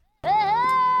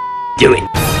Do it.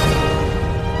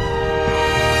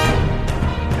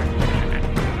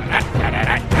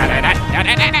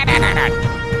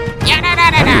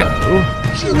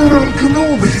 General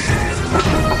Kenobi.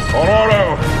 On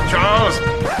auto, Charles.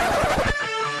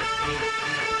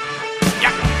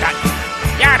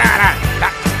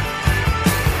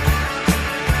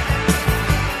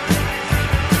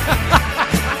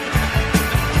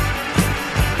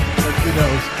 Who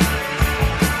knows?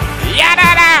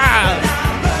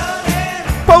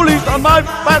 Police on my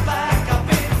butt.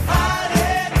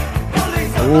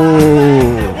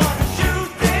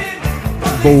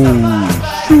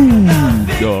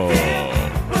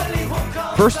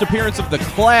 First appearance of The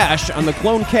Clash on the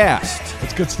Clone Cast.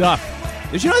 That's good stuff.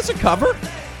 Did you know that's a cover?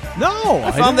 No,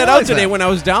 I found that out today when I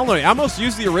was downloading. I almost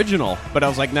used the original, but I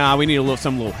was like, nah, we need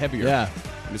something a little heavier. Yeah.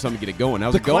 Something to get it going.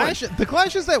 How's The it going?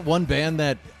 Clash is that one band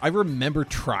that I remember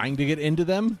trying to get into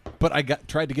them, but I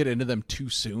tried to get into them too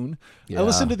soon. Yeah. I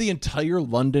listened to the entire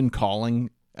London Calling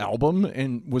album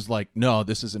and was like, no,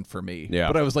 this isn't for me. Yeah.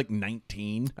 But I was like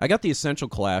 19. I got the Essential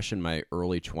Clash in my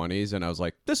early 20s, and I was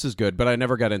like, this is good, but I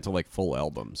never got into like full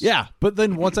albums. Yeah, but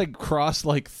then once I crossed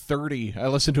like 30, I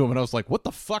listened to them and I was like, what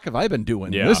the fuck have I been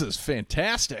doing? Yeah. This is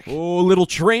fantastic. Oh, Little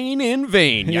Train in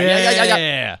Vain.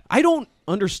 Yeah. I don't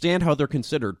understand how they're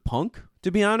considered punk,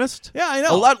 to be honest. Yeah, I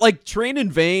know. A lot like Train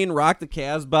in Vain, Rock the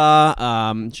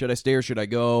Casbah, Should I Stay or Should I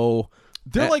Go?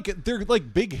 They're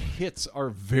like big hits are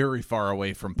very far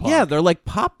away from punk. Yeah, they're like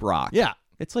pop rock. Yeah.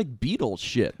 It's like Beatles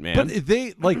shit, man. But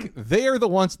they are the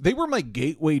ones, they were my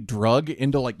gateway drug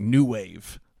into like new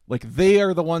wave. Like they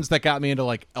are the ones that got me into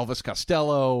like Elvis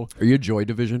Costello. Are you a Joy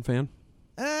Division fan?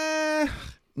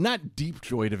 Not deep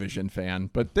Joy Division fan,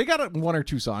 but they got one or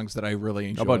two songs that I really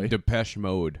enjoy. How about Depeche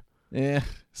Mode?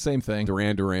 Same thing.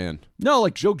 Duran Duran. No,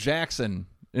 like Joe Jackson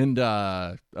and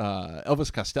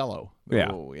Elvis Costello. Yeah.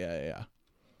 Oh, yeah.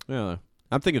 Yeah.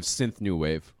 I'm thinking synth new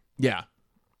wave. Yeah.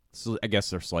 So I guess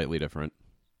they're slightly different.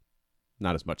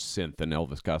 Not as much synth in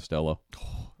Elvis Costello.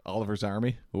 Oliver's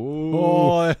Army. Ooh.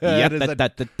 Oh, Yep,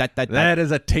 that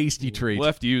is a tasty treat. We'll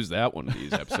have to use that one of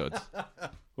these episodes.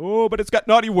 Oh, but it's got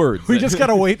naughty words. We just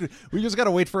gotta wait. We just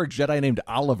gotta wait for a Jedi named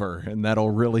Oliver, and that'll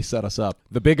really set us up.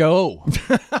 The Big O.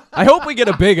 I hope we get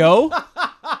a Big O.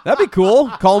 That'd be cool.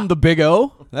 Call him the Big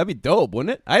O. That'd be dope,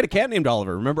 wouldn't it? I had a cat named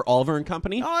Oliver. Remember Oliver and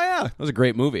Company? Oh yeah, That was a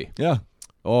great movie. yeah,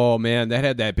 Oh, man, that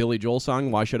had that Billy Joel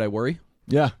song, Why Should I Worry?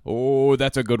 yeah. Oh,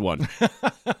 that's a good one.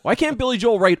 Why can't Billy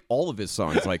Joel write all of his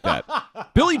songs like that?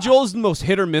 Billy Joel is the most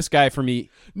hit or miss guy for me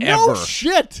No ever.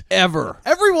 shit. Ever.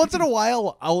 Every once in a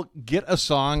while, I'll get a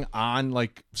song on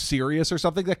like Sirius or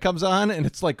something that comes on, and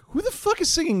it's like, who the fuck is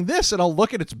singing this? And I'll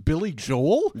look and it's Billy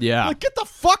Joel. Yeah. Like, get the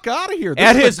fuck out of here.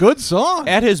 This is a good song.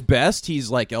 At his best, he's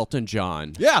like Elton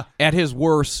John. Yeah. At his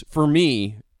worst, for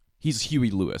me, he's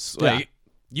Huey Lewis. Yeah. Like,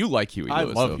 you like Huey I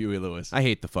Lewis. love though. Huey Lewis. I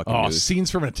hate the fucking Oh, news.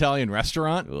 Scenes from an Italian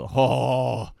Restaurant.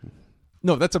 Oh.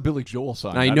 No, that's a Billy Joel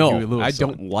song. I not a know. Huey Lewis I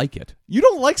song. don't like it. You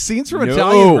don't like Scenes from an No.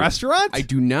 Italian Restaurant? I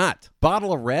do not.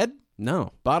 Bottle of red?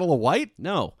 No. Bottle of white?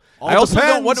 No. All I also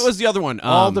depends. don't. What was the other one?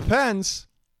 All depends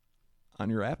on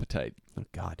your appetite. Oh,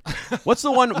 God. What's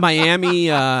the one? Miami.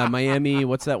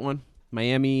 What's that one?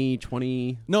 Miami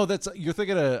 20. No, that's you're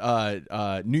thinking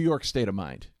of New York State of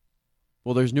Mind.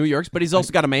 Well, there's New York's, but he's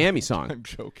also got a Miami song. I'm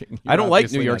joking. I don't You're like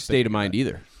obviously New York not State thinking of Mind that.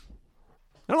 either.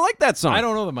 I don't like that song. I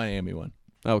don't know the Miami one.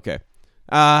 Okay.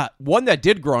 One that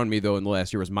did grow on me, though, in the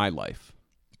last year was My Life.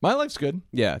 My Life's good.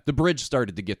 Yeah, the bridge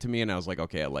started to get to me, and I was like,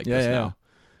 okay, I like Yeah, this yeah.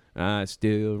 now. I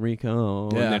still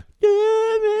recall. Yeah.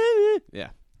 Yeah.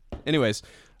 Anyways,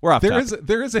 we're off topic.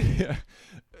 There is a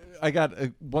I got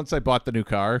once I bought the new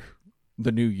car,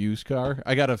 the new used car,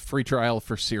 I got a free trial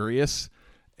for Sirius,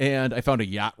 and I found a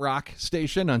yacht rock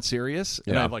station on Sirius,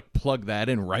 and Yeah. I like plugged that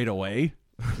in right away.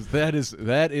 that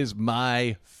is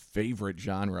my favorite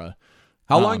genre.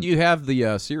 How long do you have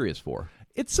the Sirius for?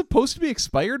 It's supposed to be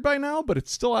expired by now, but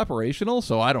it's still operational,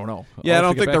 so I don't know. Yeah, I'll I don't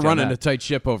have to think get they're back on running that. a tight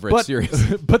ship over at But,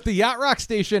 Sirius. but the yacht rock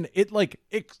station, it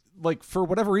for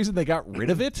whatever reason they got rid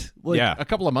of it Yeah. a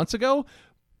couple of months ago.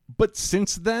 But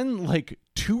since then, like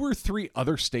 2 or 3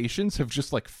 other stations have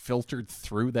just like filtered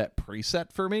through that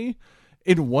preset for me,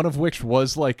 in one of which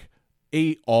was like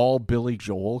a all Billy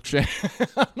Joel channel.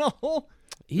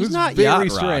 He's It was not very yacht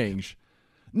rock. strange.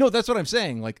 No, that's what I'm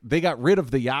saying. Like they got rid of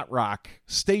the yacht rock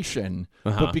station,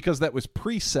 but because that was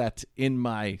preset in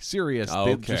my Sirius, they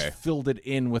Okay. just filled it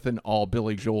in with an all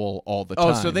Billy Joel all the time.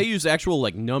 Oh, so they use actual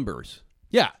like numbers.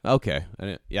 yeah. Okay.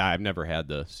 I've never had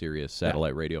the Sirius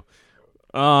satellite radio.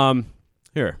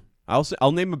 Here,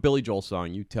 I'll name a Billy Joel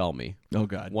song. You tell me. Oh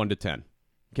God. 1 to 10.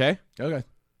 Okay. Okay.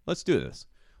 Let's do this.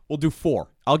 We'll do 4.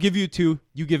 I'll give you 2.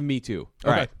 You give me 2.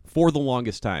 All Okay. right. For the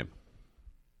longest time.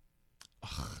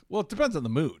 Well, it depends on the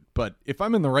mood, but if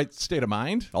I'm in the right state of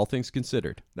mind, All things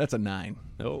considered. that's a 9.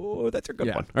 Oh, that's a good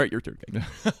Yeah. one. All right, your turn.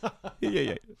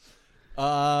 yeah.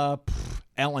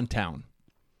 Allentown.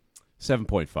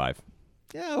 7.5.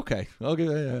 Yeah, okay. Okay,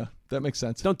 yeah, that makes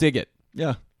sense. Don't dig it.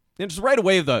 Yeah. And just right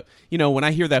away, when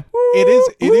I hear that,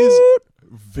 It is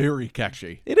very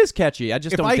catchy. it is catchy. I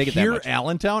just If don't I dig it that hear much.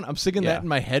 Allentown, I'm singing Yeah. that in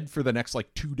my head for the next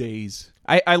 2 days.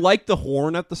 I like the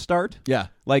horn at the start. Yeah.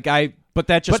 But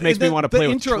that just makes me want to play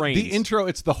with trains. The intro,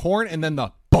 it's the horn and then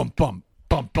the bump, bump,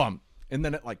 bump, bump. And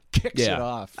then it kicks it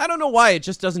off. I don't know why. It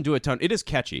just doesn't do a ton. It is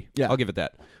catchy. Yeah. I'll give it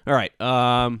that. All right.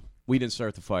 We didn't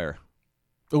start the fire.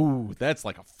 Ooh, that's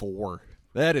like a 4.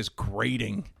 That is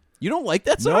grating. You don't like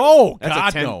that song? No, That's God,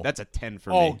 a 10. no. That's a 10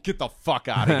 for Oh, me. get the fuck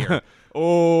out of here.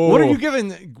 Oh. What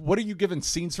are you giving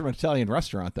Scenes from an Italian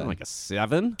Restaurant then? Like a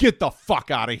 7? Get the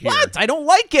fuck out of here. What? I don't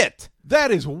like it.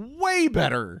 That is way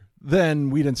better than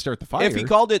We Didn't Start the Fire. If he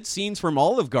called it Scenes from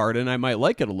Olive Garden, I might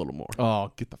like it a little more.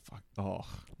 Oh, get the fuck. Oh.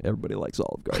 Everybody likes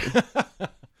Olive Garden.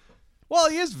 Well,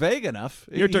 he is vague enough.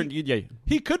 Your turn. Yeah.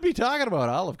 He could be talking about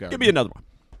Olive Garden. Give me another one.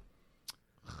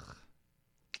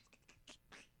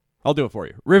 I'll do it for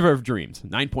you. River of Dreams,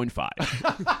 9.5.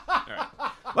 All right.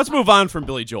 Let's move on from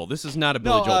Billy Joel. This is not a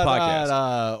Billy Joel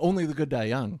podcast. Only the Good Die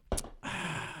Young.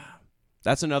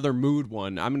 That's another mood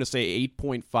one. I'm going to say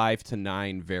 8.5 to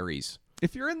 9 varies.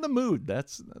 If you're in the mood,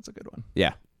 that's a good one.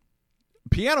 Yeah.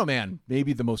 Piano Man,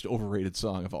 maybe the most overrated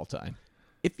song of all time.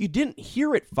 If you didn't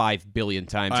hear it 5 billion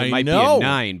times, it I might know. be a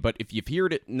 9. But if you've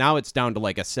heard it, now it's down to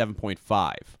like a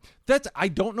 7.5. I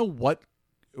don't know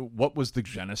what was the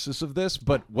genesis of this,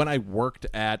 but when I worked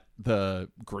at the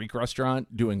Greek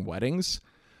restaurant doing weddings,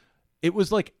 it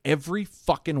was like every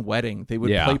fucking wedding they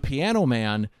would play Piano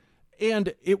Man,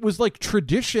 and it was like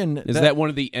tradition. Is that one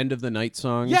of the end of the night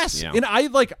songs? Yes, Yeah. and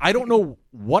I don't know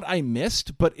what I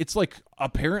missed, but it's like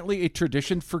apparently a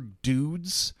tradition for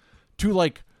dudes to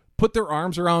like put their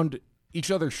arms around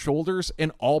each other's shoulders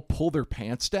and all pull their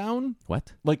pants down.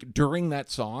 What? Like during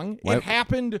that song. Why- It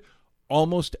happened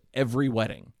almost every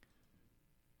wedding.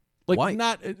 Like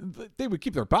Why? They would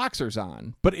keep their boxers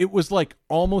on, but it was like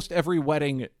almost every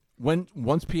wedding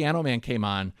once Piano Man came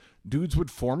on, dudes would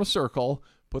form a circle,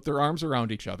 put their arms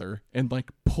around each other, and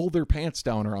like pull their pants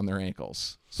down around their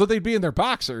ankles. So they'd be in their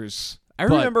boxers. I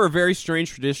but- remember a very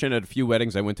strange tradition at a few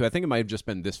weddings I went to. I think it might have just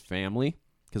been this family,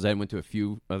 because I went to a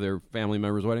few other family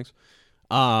members' weddings.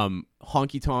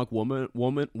 Honky Tonk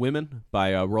Women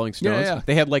by Rolling Stones. Yeah.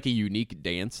 They had like a unique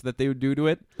dance that they would do to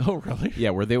it. Oh, really?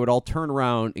 Yeah, where they would all turn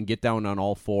around and get down on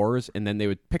all fours, and then they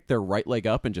would pick their right leg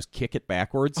up and just kick it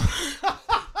backwards.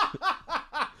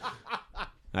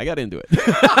 I got into it.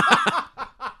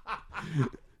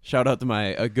 Shout out to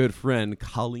my good friend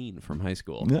Colleen from high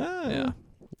school. Yeah.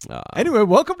 Yeah. Anyway,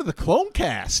 welcome to the Clone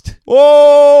Cast.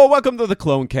 Oh, welcome to the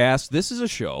Clone Cast. This is a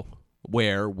show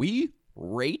where we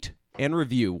rate and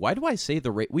review. Why do I say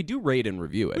the rate? We do rate and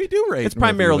review it. We do rate It's and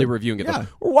primarily review it. reviewing it. Yeah.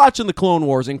 Though. We're watching the Clone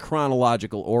Wars in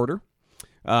chronological order.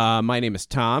 My name is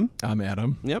Tom. I'm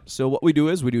Adam. Yep. So what we do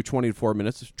is we do 20 to 4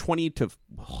 minutes. 20 to...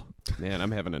 Oh, man,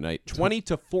 I'm having a night. 20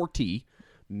 to 40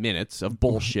 minutes of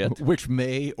bullshit. Which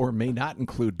may or may not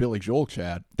include Billy Joel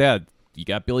chat. Dad, you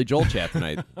got Billy Joel chat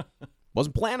tonight.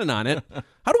 Wasn't planning on it.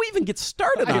 How do we even get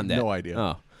started I on have that? no idea.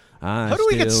 Oh. How do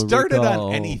we get started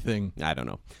on anything? I don't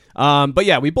know. But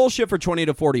yeah, we bullshit for 20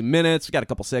 to 40 minutes. We got a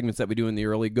couple segments that we do in the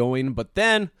early going, but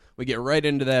then we get right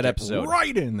into that episode.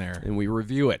 Right in there. And we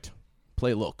review it.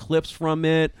 Play little clips from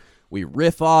it. We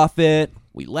riff off it.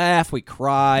 We laugh. We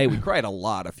cry. We cried a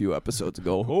lot a few episodes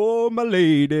ago. Oh, my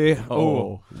lady.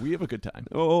 Oh, we have a good time.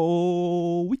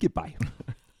 Oh, we get by.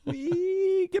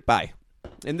 We get by.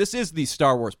 And this is the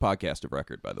Star Wars podcast of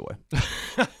record, by the way.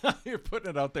 You're putting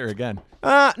it out there again.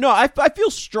 No, I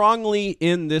feel strongly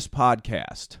in this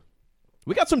podcast.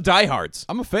 We got some diehards.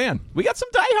 I'm a fan. We got some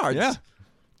diehards. Yeah.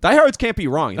 Diehards can't be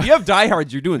wrong. If you have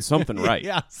diehards, you're doing something right.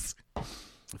 Yes.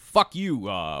 Fuck you.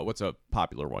 What's a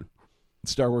popular one?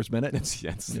 Star Wars Minute.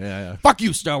 Yes. Yeah. Fuck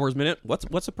you, Star Wars Minute.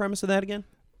 What's the premise of that again?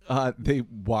 They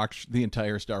watch the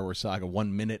entire Star Wars saga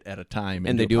 1 minute at a time.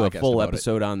 And they do a podcast full about it.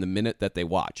 episode on the minute that they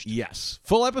watched. Yes.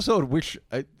 Full episode, which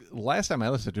last time I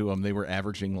listened to them, they were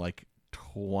averaging like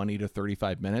 20 to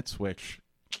 35 minutes, which,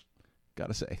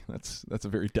 gotta say, that's a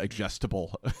very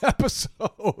digestible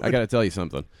episode. I gotta tell you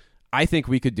something. I think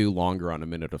we could do longer on a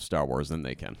minute of Star Wars than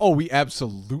they can. Oh, we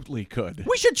absolutely could.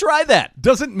 We should try that.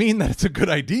 Doesn't mean that it's a good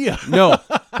idea. No,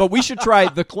 but we should try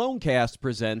the Clone Cast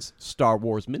presents Star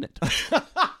Wars Minute.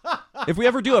 If we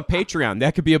ever do a Patreon,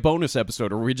 that could be a bonus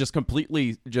episode where we just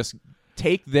completely just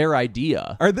take their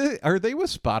idea. Are they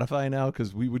with Spotify now?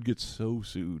 Because we would get so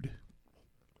sued.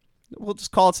 We'll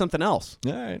just call it something else.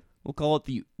 All right. We'll call it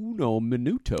the Uno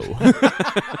Minuto.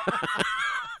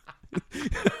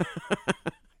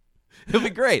 It'll be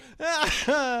great.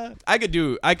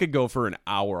 I could go for an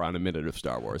hour on a minute of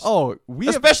Star Wars. Oh,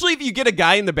 especially if you get a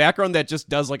guy in the background that just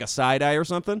does like a side eye or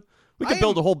something. We could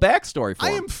build a whole backstory for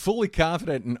him. I am fully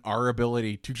confident in our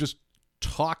ability to just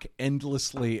talk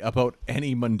endlessly about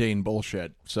any mundane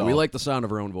bullshit. So we like the sound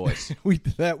of our own voice. we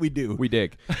do. We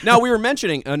dig. Now, we were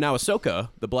mentioning now Ahsoka,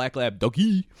 the Black Lab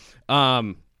doggy.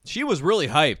 She was really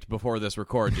hyped before this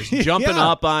record, just jumping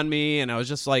up on me, and I was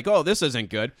just like, oh, this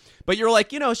isn't good. But you're like,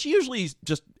 she usually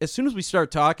just, as soon as we start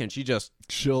talking, she just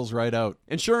chills right out.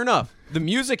 And sure enough, the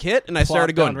music hit, and I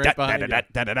started going, right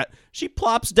da. She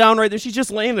plops down right there. She's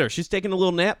just laying there. She's taking a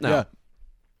little nap now. Yeah.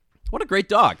 What a great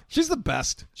dog. She's the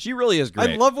best. She really is great.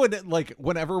 I love when,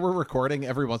 whenever we're recording,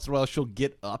 every once in a while, she'll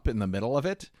get up in the middle of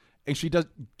it. And she does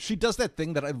that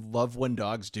thing that I love when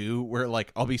dogs do, where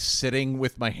I'll be sitting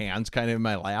with my hands kind of in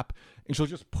my lap, and she'll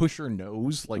just push her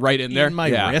nose right in there, my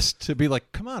wrist to be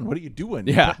like, "Come on, what are you doing?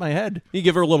 Yeah, pet my head." You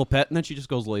give her a little pet, and then she just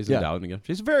goes lazy down again.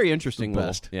 She's very interesting.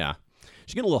 Yeah,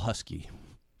 she's getting a little husky.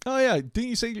 Oh yeah, didn't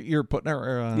you say you're putting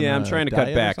her? I'm trying to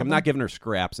cut back. I'm not giving her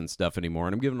scraps and stuff anymore,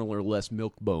 and I'm giving her less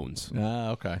milk bones.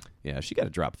 Okay. Yeah, she got to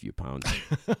drop a few pounds.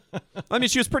 I mean,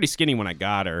 she was pretty skinny when I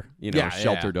got her.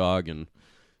 Shelter dog and.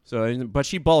 So, but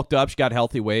she bulked up, she got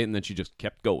healthy weight, and then she just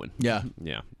kept going. Yeah.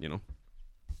 Yeah,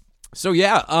 So,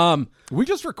 yeah. We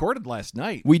just recorded last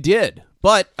night. We did,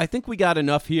 but I think we got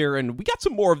enough here, and we got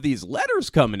some more of these letters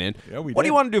coming in. Yeah, we did. What do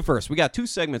you want to do first? We got 2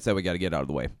 segments that we got to get out of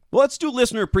the way. Well, let's do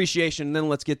listener appreciation, and then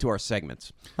let's get to our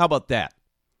segments. How about that?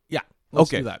 Yeah, let's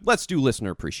do that. Let's do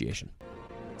listener appreciation.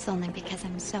 It's only because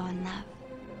I'm so in love.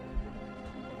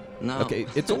 No. Okay,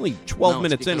 it's only 12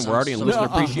 minutes in, and we're already in listener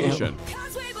appreciation.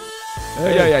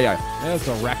 Yeah. That's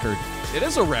a record. It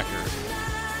is a record.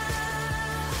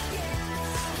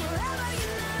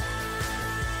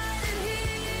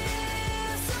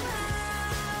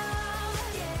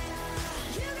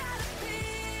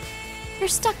 You're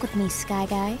stuck with me, Sky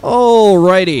Guy.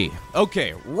 Alrighty.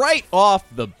 Okay, right off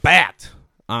the bat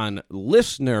on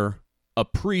listener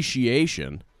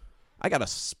appreciation, I got a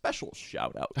special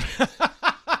shout out.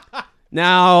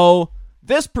 Now,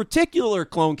 this particular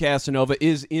Clone Casanova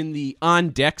is in the on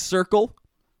deck circle,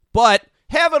 but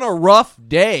having a rough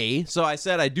day, so I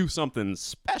said I'd do something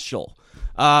special.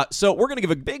 So we're going to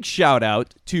give a big shout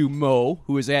out to Mo,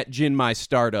 who is at Jin My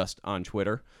Stardust on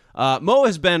Twitter. Mo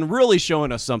has been really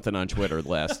showing us something on Twitter the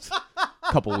last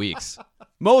couple weeks.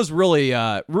 Mo's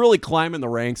really climbing the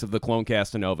ranks of the Clone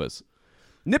Castanovas.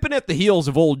 Nipping at the heels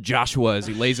of old Joshua as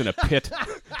he lays in a pit,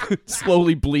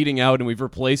 slowly bleeding out, and we've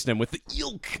replaced him with the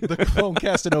Ilk. The Clone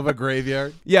Casanova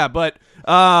graveyard. Yeah, but,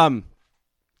 Jin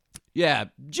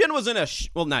was in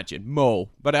not Jin, Mo,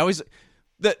 but I always,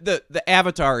 the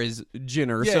avatar is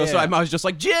Jinner, so I'm always just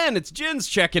like, Jin, it's Jin's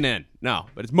checking in. No,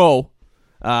 but it's Mo.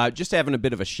 Just having a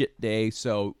bit of a shit day,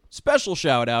 so special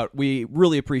shout out. We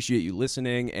really appreciate you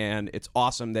listening, and it's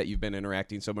awesome that you've been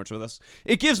interacting so much with us.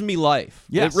 It gives me life.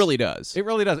 Yes. It really does. It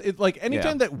really does. It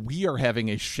anytime that we are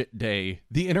having a shit day,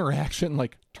 the interaction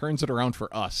turns it around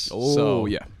for us. Oh, so,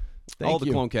 yeah. All the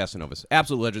Clone Casanovas.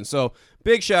 Absolute legends. So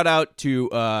big shout out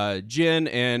to Jin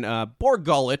and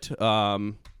Borgullet.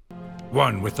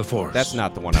 One with the Force. That's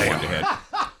not the one I wanted to hit.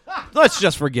 Let's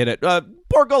just forget it.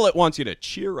 Borgullet wants you to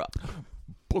cheer up.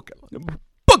 Book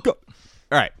up.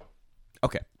 All right.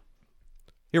 Okay.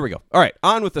 Here we go. All right.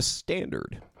 On with the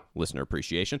standard listener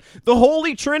appreciation. The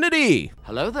Holy Trinity.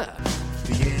 Hello there.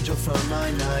 The angel from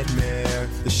my nightmare.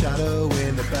 The shadow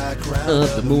in the background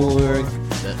Of the morgue.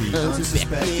 The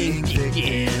unsuspecting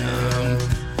victim.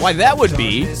 Why, that would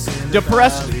be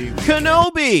Depressed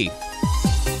Kenobi.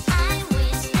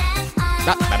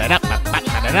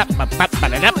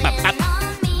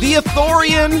 The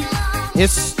Athorian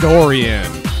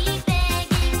Historian.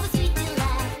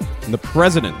 The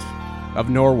President of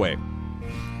Norway.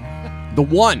 The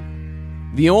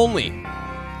one. The only.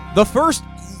 The first.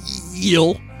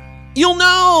 You'll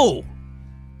know.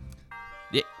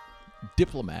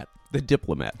 Diplomat. The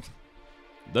diplomat.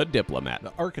 The diplomat.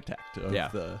 The architect of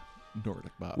the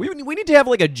Nordic body. We need to have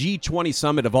like a G20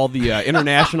 summit of all the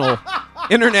international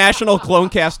Clone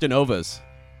Castanovas.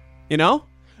 You know?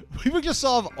 We would just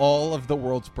solve all of the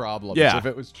world's problems if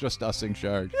it was just us in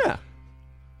charge. Yeah.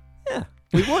 Yeah.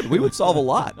 We would. We would solve a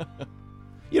lot.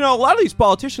 You know, a lot of these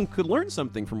politicians could learn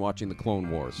something from watching the Clone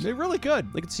Wars. They really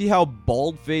could. They could see how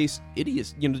bald-faced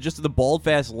idiots, just the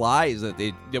bald-faced lies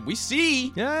that we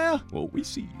see. Yeah. Well, we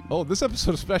see you. Oh, this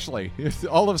episode especially.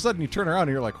 All of a sudden you turn around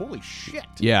and you're like, holy shit.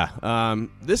 Yeah.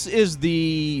 This is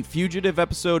the Fugitive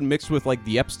episode mixed with, like,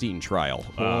 the Epstein trial.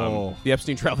 The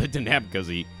Epstein trial that didn't happen because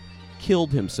he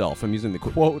killed himself. I'm using the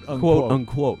Quote, unquote. Quote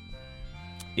unquote.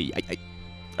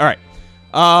 All right.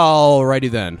 Alrighty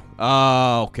then.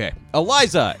 Okay.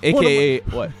 Eliza, a.k.a.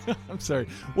 What? I'm sorry.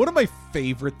 One of my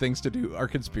favorite things to do, our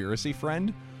conspiracy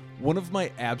friend, one of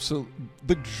my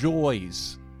the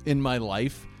joys in my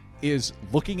life is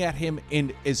looking at him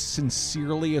and as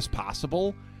sincerely as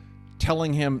possible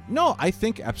telling him, no, I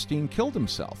think Epstein killed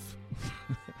himself.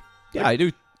 Yeah, I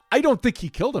do. I don't think he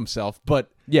killed himself,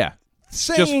 but Yeah.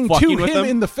 saying Just to fucking with him him?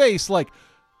 in the face, like,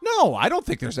 no, I don't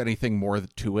think there's anything more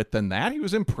to it than that. He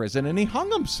was in prison and he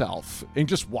hung himself. And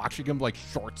just watching him like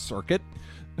short circuit,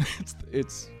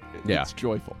 it's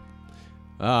joyful.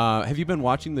 Have you been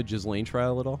watching the Ghislaine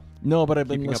trial at all? No, but I've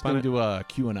been Keeping up on listening to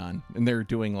QAnon, and they're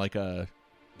doing like a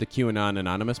The QAnon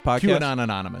Anonymous podcast? QAnon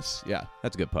Anonymous. Yeah,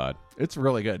 That's a good pod. it's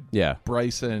really good. Yeah.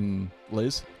 Bryce and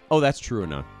Liz, Oh, that's True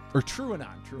Anon. or TrueAnon.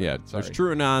 Yeah, sorry. there's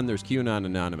True Anon, there's QAnon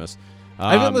Anonymous.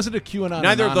 I haven't listened to QAnon.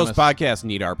 Neither Anonymous. of those podcasts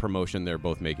need our promotion. They're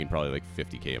both making probably like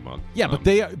 $50K a month. Yeah, but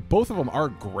both of them are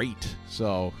great.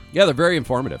 So Yeah, they're very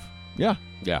informative. yeah,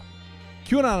 Yeah.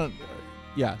 QAnon.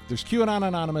 Yeah, there's QAnon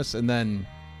Anonymous and then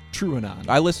TrueAnon.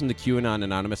 I listen to QAnon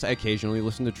Anonymous. I occasionally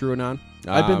listen to True Anon.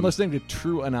 I've been listening to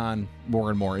TrueAnon more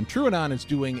and more, and TrueAnon is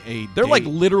doing a. They're day- like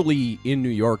literally in New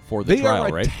York for the they trial,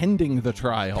 are right? attending the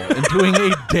trial and doing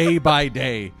a day by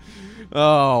day.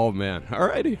 Oh, man. All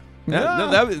righty.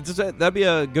 Yeah. That'd be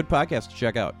a good podcast to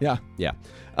check out. Yeah. Yeah.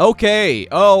 Okay.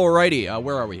 Alrighty.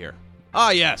 Where are we here?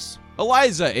 Yes.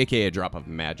 Eliza, a.k.a. Drop of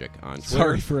Magic on Twitter.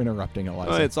 Sorry for interrupting,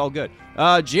 Eliza. It's all good.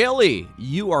 Jelly,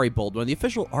 you are a bold one, the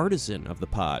official artisan of the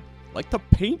pod. Like to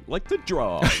paint, like to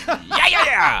draw.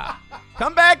 yeah.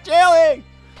 Come back, Jelly.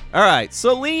 All right.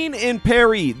 Celine in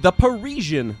Perry, the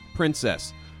Parisian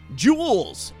princess.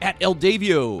 Jules at El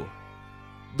Davio,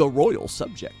 the royal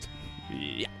subject.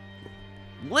 Yeah.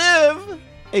 Liv,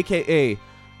 a.k.a.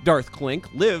 Darth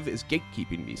Clink. Liv is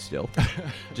gatekeeping me still.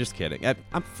 Just kidding.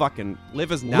 I'm fucking...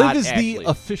 Liv is not Liv is actually... the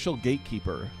official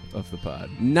gatekeeper of the pod.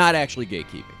 Not actually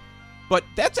gatekeeping. But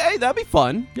that'd be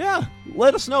fun. Yeah.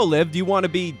 Let us know, Liv. Do you want to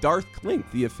be Darth Clink,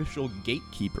 the official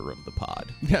gatekeeper of the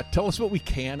pod? Yeah, tell us what we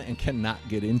can and cannot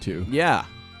get into. Yeah,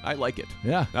 I like it.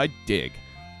 Yeah. I dig.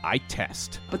 I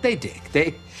test. But they dig.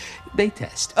 They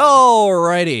test.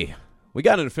 Alrighty. We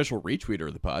got an official retweeter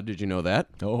of the pod. Did you know that?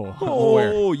 Oh,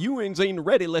 where? you ain't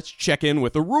ready. Let's check in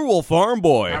with the rural farm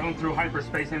boy. Traveling through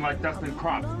hyperspace ain't like dusting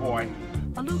crops, boy.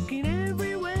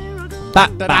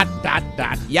 Dot, dot, dot,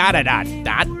 dot, yada, dot,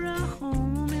 dot.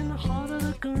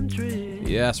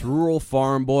 Yes, rural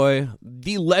farm boy,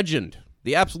 the legend,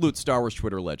 the absolute Star Wars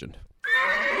Twitter legend.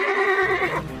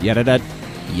 Yada, dot,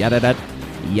 yada, dot,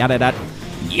 yada, dot.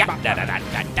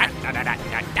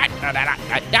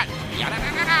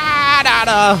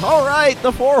 All right,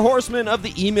 the four horsemen of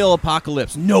the email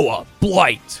apocalypse: Noah,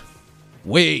 Blight,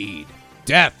 Wade,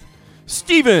 Death,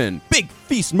 Steven, big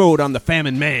feast mode on the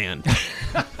famine man,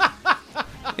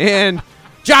 and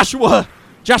Joshua.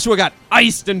 Joshua got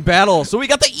iced in battle, so we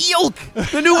got the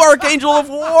Eelk, the new Archangel of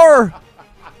War.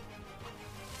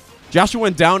 Joshua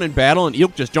went down in battle, and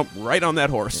Eelk just jumped right on that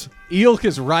horse. Eelk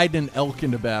is riding an elk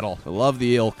into battle. I love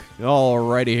the Eelk.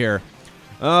 Alrighty here.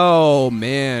 Oh,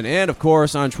 man. And, of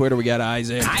course, on Twitter, we got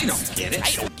Isaac. I don't get it.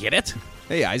 I don't get it.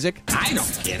 Hey, Isaac. I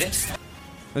don't get it.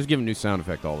 I just give a new sound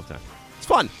effect all the time. It's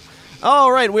fun.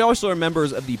 All right. We also are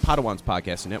members of the Padawans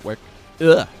Podcast Network.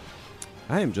 Ugh.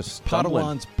 I am just stumbling.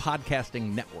 Padawans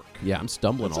Podcasting Network. Yeah, I'm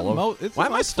stumbling It's all a over. mo- it's a Why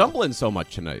am I mouthful. stumbling so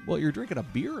much tonight? Well, you're drinking a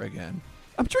beer again.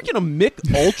 I'm drinking a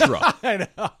Mick Ultra. I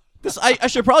know. I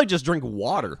should probably just drink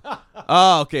water.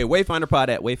 Okay, Wayfinder Pod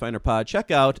at Wayfinder Pod.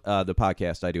 Check out the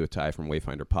podcast I do with Ty from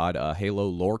Wayfinder Pod, Halo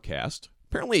Lorecast.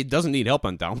 Apparently, it doesn't need help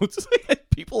on downloads.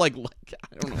 People I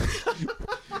don't know.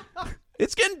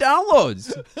 It's getting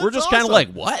downloads. We're just kind of awesome.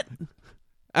 like, what?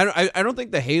 I don't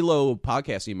think the Halo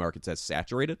podcasting market's as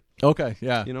saturated. Okay,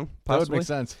 yeah. You know, that would possibly. make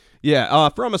sense. Yeah,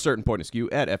 from a certain point of view,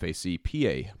 at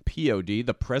FACPAPOD,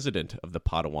 the president of the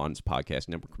Padawans Podcast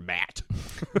Network, Matt.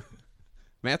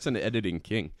 Matt's an editing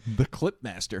king. The Clip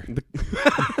Master.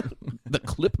 The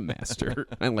Clip Master.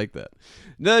 I like that.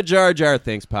 The Jar Jar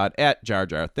Thinks Pod at Jar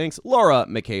Jar Thinks. Laura,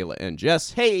 Michaela, and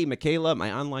Jess. Hey, Michaela,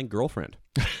 my online girlfriend.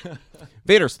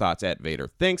 Vader's Thoughts at Vader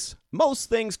Thinks. Most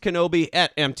Things Kenobi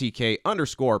at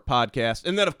MTK_podcast.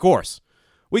 And then, of course,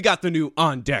 we got the new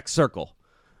On Deck Circle.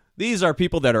 These are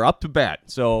people that are up to bat.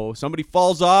 So somebody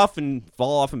falls off in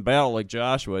battle like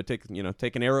Joshua. Take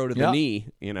an arrow to the Yep. knee.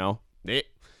 We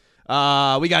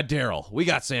got Daryl. We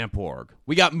got Sam Porg.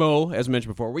 We got Mo, as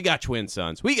mentioned before. We got Twin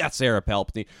Sons. We got Sarah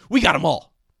Palpatine. We got them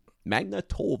all. Magna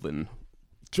Tolvin.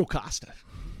 Jocasta.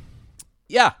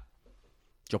 Yeah.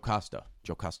 Jocasta.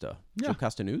 Yeah.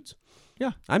 Jocasta Nudes.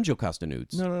 Yeah. I'm Jocasta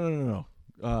Nudes. No.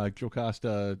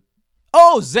 Jocasta.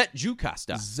 Oh, Zet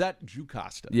Jocasta. Zet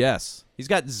Jocasta. Yes. He's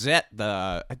got Zet.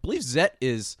 I believe Zet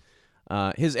is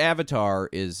his avatar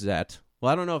is Zet.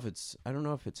 Well, I don't know if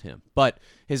it's him, but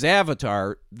his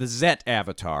avatar, the Zet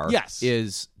avatar, yes,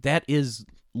 is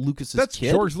Lucas's That's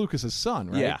kid? George Lucas's son,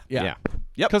 right? Yeah.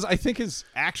 Yep. Because I think his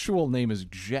actual name is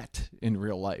Jet in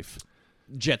real life.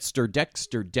 Dexter,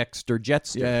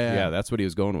 Jetster. Yeah. That's what he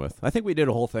was going with. I think we did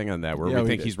a whole thing on that where we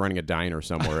think he's running a diner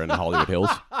somewhere in Hollywood Hills.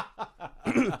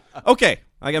 Okay,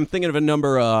 I'm thinking of a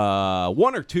number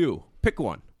 1 or 2. Pick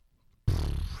one.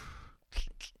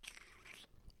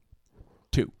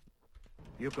 2.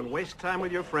 You can waste time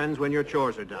with your friends when your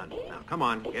chores are done. Now, come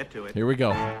on, get to it. Here we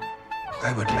go.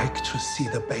 I would like to see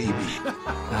the baby.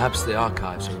 Perhaps the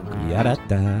archives are incomplete.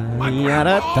 My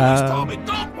grandpa always told me,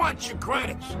 don't watch your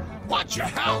credits. Watch your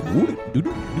health. More!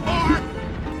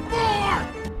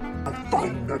 A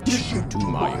fine addition to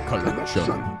my collection.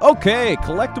 Okay,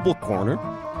 collectible corner.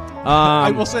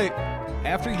 I will say,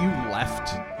 after you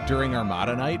left during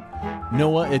Armada night,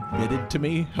 Noah admitted to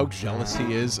me how jealous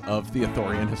he is of the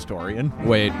Ithorian historian.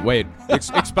 Wait.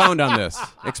 Expound on this.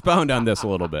 Expound on this a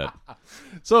little bit.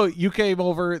 So you came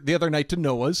over the other night to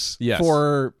Noah's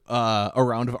for a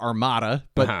round of Armada,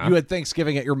 but you had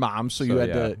Thanksgiving at your mom's, so you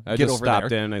had to I get just over stopped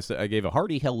there. in. I gave a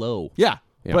hearty hello. Yeah.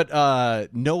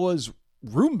 But Noah's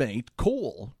roommate,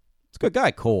 Cole, It's a good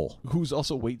guy, Cole, who's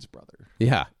also Wade's brother.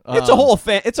 Yeah, it's a whole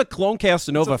it's a Clone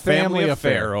Casanova family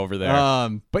affair over there.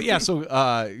 But yeah, so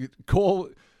Cole,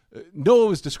 Noah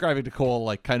was describing to Cole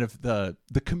like kind of the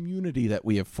community that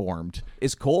we have formed.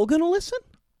 Is Cole gonna listen?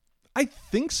 I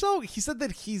think so. He said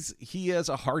that he has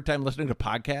a hard time listening to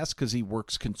podcasts because he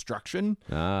works construction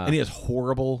and he has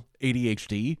horrible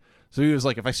ADHD. So he was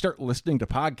like, if I start listening to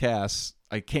podcasts,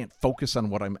 I can't focus on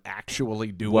what I'm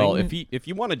actually doing. Well, if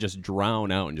you want to just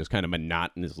drown out and just kind of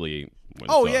monotonously.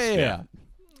 Yeah.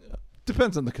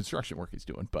 Depends on the construction work he's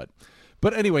doing, but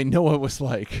anyway, Noah was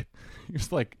like,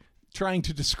 trying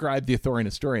to describe the Ithorian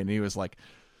historian, and he was like,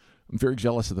 I'm very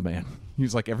jealous of the man. He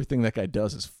was like, everything that guy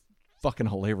does is fucking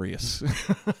hilarious.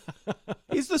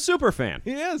 He's the super fan.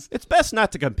 He is. It's best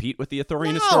not to compete with the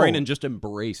Ithorian historian and just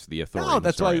embrace the Ithorian No,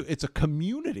 that's historian. why it's a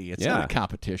community. It's not a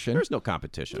competition. There's no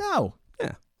competition. No.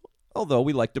 Yeah. Although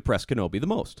we like Depressed Kenobi the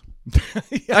most.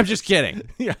 I'm just kidding.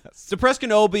 Yes. Depressed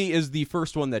Kenobi is the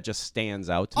first one that just stands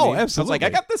out to me. Oh, absolutely. I was like, I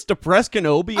got this Depressed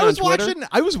Kenobi on Twitter.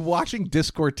 I was watching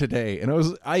Discord today,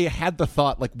 and I had the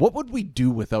thought, like, what would we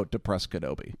do without Depressed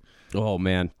Kenobi? Oh,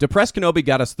 man. Depressed Kenobi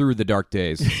got us through the dark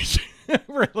days. It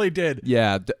really did.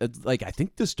 Yeah. I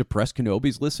think this Depressed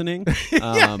Kenobi's listening.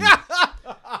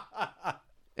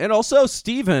 And also,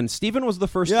 Steven was the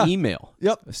first email.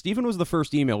 Yep. Steven was the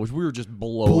first email, which we were just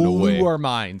blown away. Blew our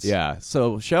minds. Yeah.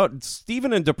 So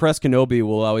Steven and Depressed Kenobi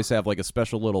will always have like a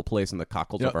special little place in the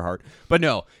cockles of our heart. But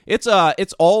no, it's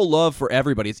all love for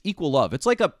everybody. It's equal love. It's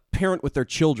like a parent with their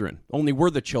children. Only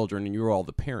we're the children and you're all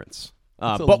the parents.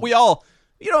 But we all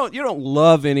you don't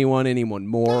love anyone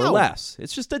more or less.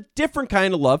 It's just a different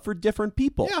kind of love for different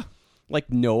people. Yeah.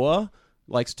 Like Noah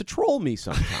likes to troll me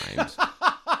sometimes.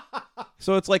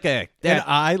 So it's like and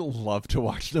I love to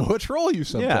watch Noah troll you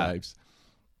sometimes.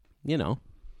 Yeah. You know.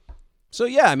 So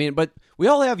yeah, I mean, but we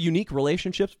all have unique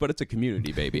relationships, but it's a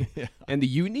community, baby. Yeah. And the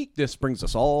uniqueness brings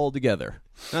us all together.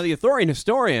 Now, the Ithorian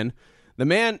historian, the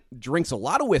man drinks a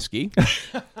lot of whiskey.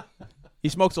 He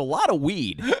smokes a lot of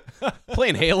weed.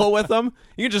 Playing Halo with him,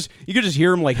 you could just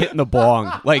hear him like hitting the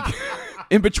bong, like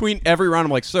in between every round.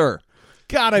 I'm like, sir,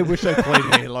 God, I wish I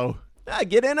played Halo.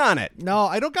 Get in on it. No,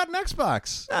 I don't got an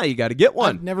Xbox. Nah, you got to get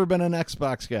one. I've never been an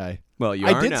Xbox guy. Well, you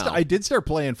are now. I did start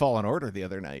playing Fallen Order the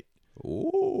other night. Ooh.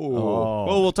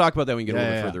 Well, we'll talk about that when we get a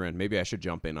little bit further in. Maybe I should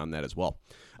jump in on that as well.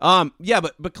 But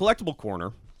Collectible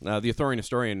Corner, the Ithorian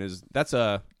historian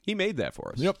he made that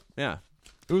for us. Yep. Yeah.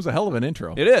 It was a hell of an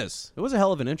intro. It is. It was a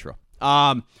hell of an intro.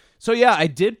 So yeah, I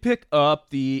did pick up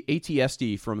the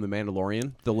AT-ST from The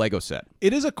Mandalorian, the Lego set.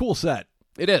 It is a cool set.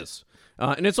 It is.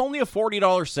 And it's only a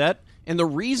 $40 set. And the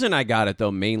reason I got it, though,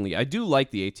 mainly, I do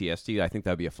like the AT-ST. I think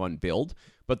that would be a fun build.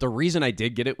 But the reason I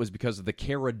did get it was because of the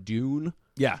Cara Dune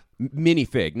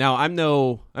minifig. Now, I'm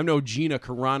no Gina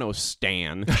Carano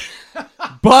stan,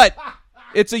 but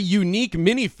it's a unique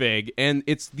minifig, and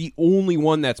it's the only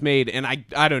one that's made. And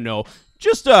I don't know,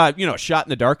 just shot in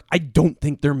the dark. I don't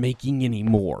think they're making any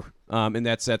more. And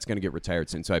that set's going to get retired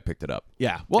soon, so I picked it up.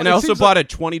 Yeah. Well, and I also bought a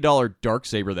 $20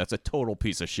 Darksaber that's a total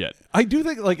piece of shit. I do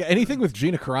think, like, anything with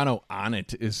Gina Carano on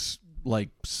it is,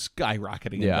 like,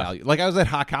 skyrocketing in value. Like, I was at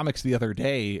Hot Comics the other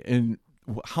day, and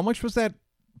how much was that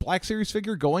Black Series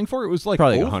figure going for? It was, like,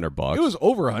 probably $100. It was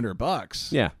over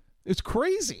 $100. Yeah. It's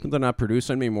crazy. They're not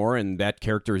producing anymore, and that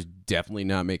character is definitely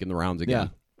not making the rounds again.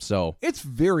 Yeah. So it's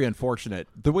very unfortunate.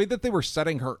 The way that they were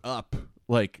setting her up,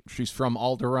 like she's from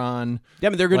Alderaan. Yeah, I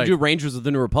mean, they're going to do Rangers of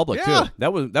the New Republic, too.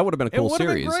 That would have been a cool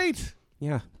series. It would have been great.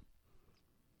 Yeah.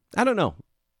 I don't know.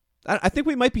 I think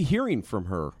we might be hearing from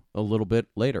her a little bit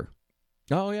later.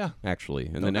 Oh, yeah. Actually,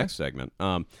 in the next segment.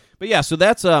 But yeah, so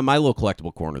that's my little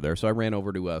collectible corner there. So I ran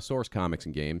over to Source Comics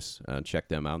and Games, checked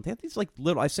them out. They have these like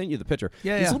little, I sent you the picture.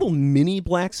 Yeah, these little mini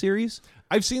Black Series.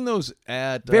 I've seen those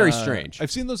at... Very strange.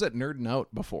 I've seen those at Nerdin'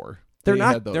 Out before. They're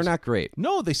not great.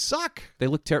 No, they suck. They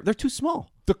look terrible. They're too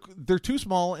small. They're too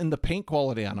small, and the paint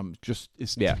quality on them just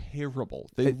is terrible.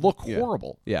 They look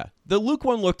horrible. Yeah. The Luke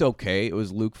one looked okay. It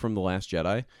was Luke from The Last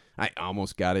Jedi. I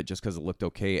almost got it just because it looked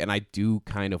okay, and I do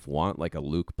kind of want like a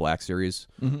Luke Black Series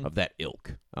of that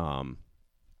ilk.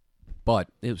 But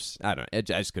it was, I don't know, I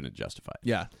just couldn't justify it.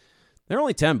 Yeah. They're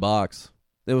only $10.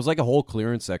 There was like a whole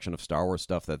clearance section of Star Wars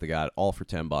stuff that they got all for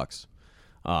 $10.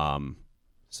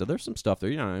 So there's some stuff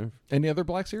there, you know. Any other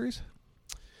Black Series?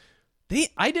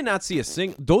 I did not see a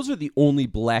single. Those are the only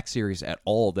Black Series at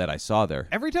all that I saw there.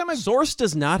 Every time Source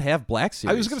does not have Black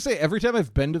Series. I was going to say, every time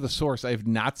I've been to the Source, I've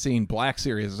not seen Black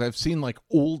Series. I've seen like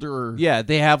older. Yeah,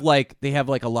 they have like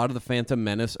a lot of the Phantom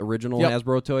Menace original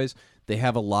Hasbro toys. They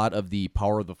have a lot of the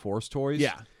Power of the Force toys.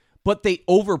 Yeah. But they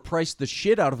overpriced the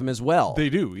shit out of them as well. They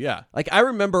do, yeah. Like I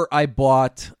remember I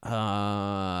bought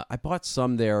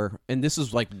some there, and this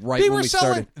is like when we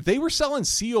started. They were selling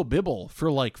C.O. Bibble for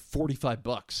like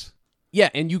 $45. Yeah,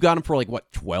 and you got them for like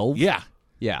what, 12? Yeah.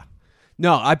 Yeah.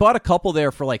 No, I bought a couple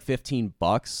there for like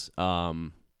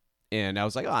 $15. And I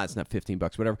was like, it's not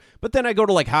 $15, whatever. But then I go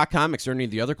to like Hot Comics or any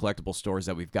of the other collectible stores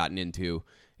that we've gotten into,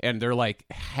 and they're like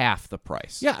half the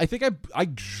price. Yeah, I think I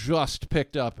just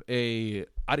picked up a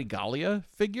Adigalia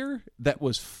figure that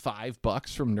was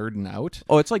 $5 from Nerdin' Out.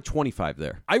 Oh, it's like 25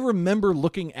 there. I remember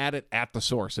looking at it at the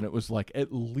Source, and it was like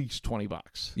at least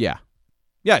 $20. Yeah.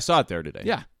 Yeah, I saw it there today.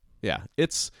 Yeah. Yeah.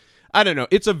 I don't know.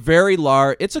 It's a very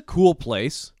large, it's a cool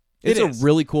place. It's a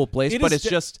really cool place, but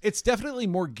it's definitely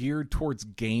more geared towards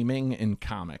gaming and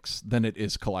comics than it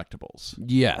is collectibles.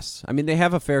 Yes. I mean, they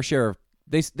have a fair share of,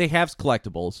 they have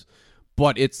collectibles,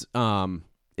 but it's,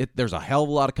 there's a hell of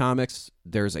a lot of comics.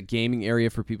 There's a gaming area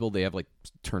for people. They have like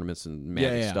tournaments and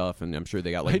Magic stuff, and I'm sure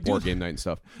they got like board game night and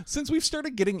stuff. Since we've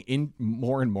started getting in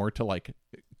more and more to like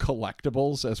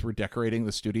collectibles as we're decorating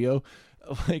the studio,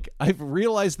 like I've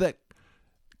realized that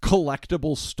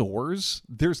collectible stores,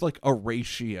 there's like a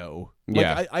ratio.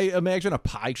 Like I imagine a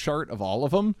pie chart of all of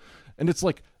them, and it's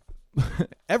like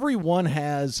everyone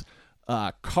has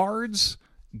cards,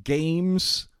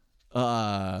 games,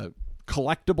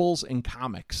 collectibles, and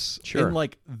comics. Sure. And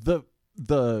like the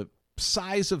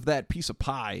size of that piece of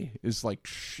pie is like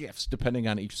shifts depending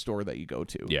on each store that you go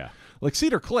to. Yeah. Like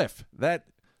Cedar Cliff, the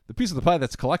piece of the pie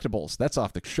that's collectibles, that's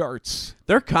off the charts.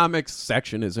 Their comics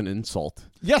section is an insult.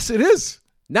 Yes, it is.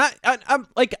 I'm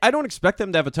like, I don't expect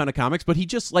them to have a ton of comics, but he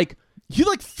just like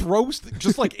throws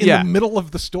just like in the middle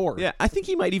of the store. Yeah, I think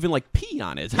he might even like pee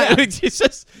on it. Yeah.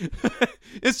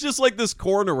 It's just like this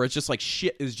corner where it's just like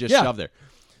shit is just shoved there.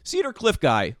 Cedar Cliff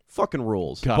guy fucking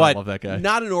rules. God, but I love that guy.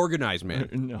 Not an organized man.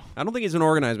 No. I don't think he's an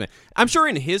organized man. I'm sure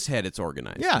in his head it's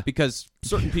organized. Yeah. Because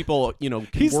certain people,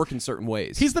 can work in certain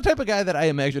ways. He's the type of guy that I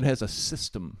imagine has a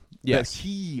system that Yes.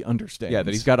 he understands. Yeah,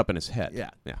 that he's got up in his head.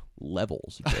 Yeah. Yeah.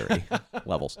 Levels, Jerry.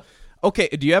 Levels. Okay,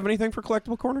 do you have anything for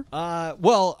Collectible Corner?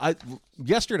 Well,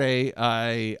 yesterday,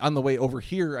 on the way over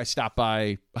here, I stopped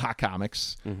by Hot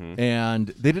Comics, and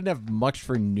they didn't have much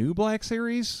for new Black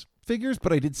Series figures,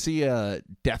 but I did see a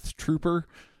Death Trooper.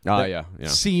 Yeah.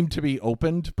 Seemed to be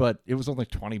opened, but it was only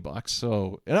 $20.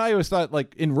 So, and I always thought,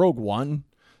 like in Rogue One,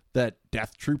 that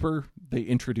Death Trooper, they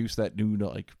introduced that new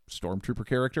like Stormtrooper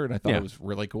character, and I thought it was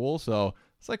really cool. So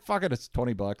it's like, fuck it, it's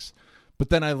 $20. But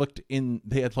then I looked in;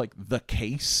 they had like the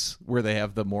case where they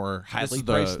have the more highly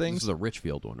priced things. This is the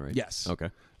Richfield one, right? Yes. Okay.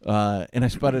 And I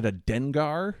spotted a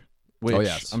Dengar, which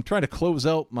yes. I'm trying to close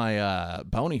out my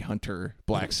Bounty Hunter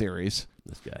Black Series.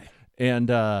 This guy. And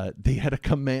they had a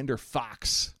Commander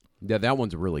Fox. Yeah, that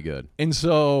one's really good. And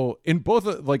so in both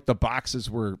like the boxes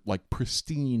were like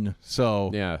pristine.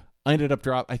 So yeah, I ended up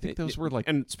I think those were like,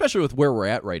 and especially with where we're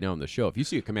at right now in the show, if you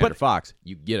see a Commander Fox,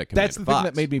 you get a Commander Fox. That's the thing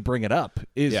that made me bring it up.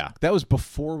 That was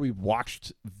before we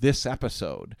watched this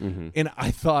episode, and I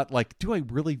thought like, do I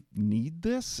really need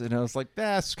this? And I was like,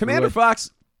 Commander Fox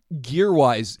gear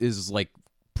wise is like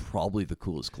probably the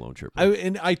coolest clone trooper. I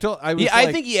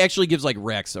think he actually gives like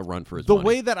Rex a run for his money. The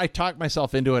way that I talked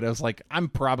myself into it, I was like, I'm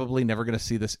probably never going to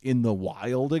see this in the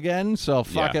wild again, so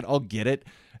fuck it, I'll get it.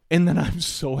 And then I'm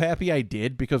so happy I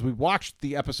did because we watched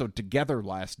the episode together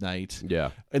last night.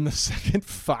 Yeah. And the second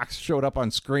Fox showed up on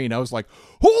screen, I was like,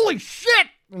 holy shit!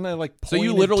 And I like So you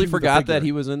pointed literally to the forgot figure. that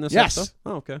he was in this Yes. episode?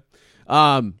 Oh, okay.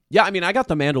 Yeah, I mean, I got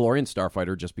the Mandalorian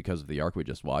Starfighter just because of the arc we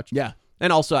just watched. Yeah.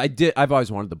 And also, I've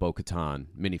always wanted the Bo-Katan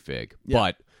minifig.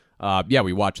 Yeah. But,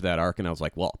 we watched that arc, and I was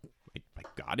like, well, I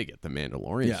got to get the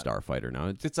Mandalorian Starfighter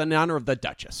now. It's in honor of the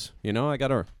Duchess. You know, I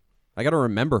gotta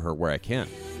remember her where I can.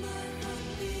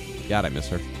 God, I miss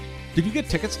her. Did you get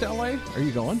tickets to LA? Are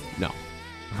you going? No.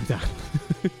 I'm not.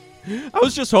 I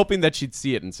was just hoping that she'd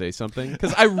see it and say something.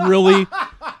 Because I literally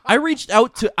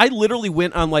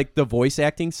went on like the voice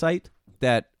acting site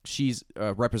that she's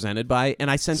represented by,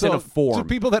 and I sent in a form. To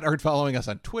people that aren't following us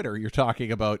on Twitter, you're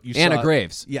talking about Anna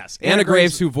Graves. Yes. Anna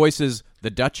Graves, who voices the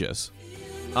Duchess.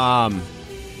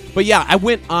 But yeah, I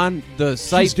went on the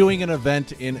site. She's doing an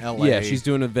event in LA. Yeah, she's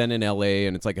doing an event in LA,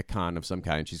 and it's like a con of some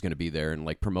kind. She's going to be there and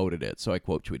like promoted it, so I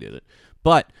quote tweeted it.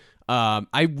 But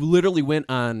I literally went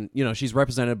on, she's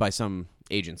represented by some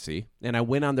agency, and I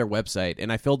went on their website and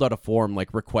I filled out a form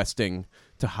like requesting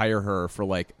to hire her for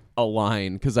like a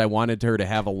line because I wanted her to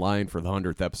have a line for the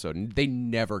 100th episode, and they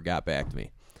never got back to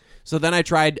me. So then I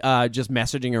tried just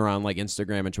messaging her on like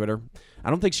Instagram and Twitter. I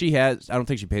don't think she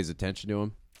pays attention to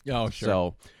him. Oh, sure.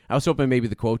 So I was hoping maybe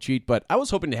the quote sheet, but I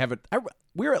was hoping to have it.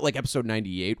 We were at like episode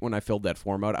 98 when I filled that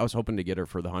form out. I was hoping to get her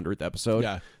for the 100th episode.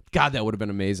 Yeah. God, that would have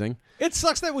been amazing. It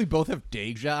sucks that we both have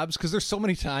day jobs because there's so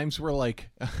many times where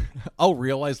like I'll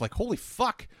realize like, holy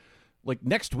fuck, like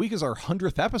next week is our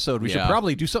 100th episode. We should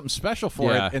probably do something special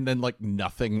for it. And then like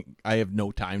nothing. I have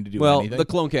no time to do anything. Well, the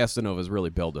Clone Castanovas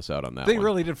really bailed us out on that They one.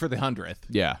 really did for the 100th.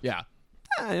 Yeah. Yeah.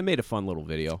 It made a fun little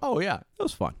video. Oh, yeah. It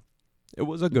was fun. It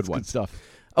was a good one. Good stuff.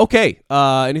 Okay.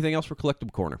 Anything else for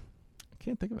Collectible Corner? I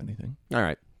can't think of anything. All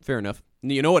right. Fair enough.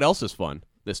 You know what else is fun?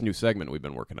 This new segment we've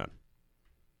been working on.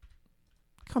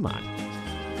 Come on.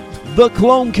 The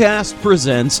Clonecast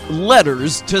presents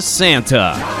Letters to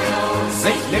Santa.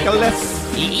 St. Nicholas.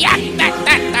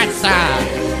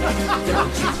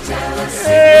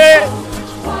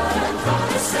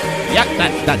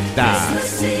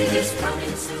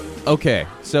 Okay,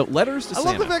 so Letters to I Santa.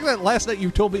 love the fact that last night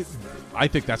you told me I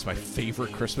think that's my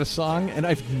favorite Christmas song, and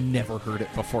I've never heard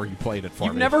it before you played it for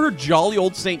You've me. never heard Jolly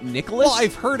Old St. Nicholas? Well,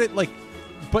 I've heard it, like,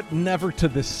 but never to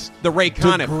this the Ray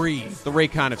Conniff. degree. The Ray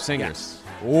Conniff singers. Yes.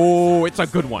 Oh, it's a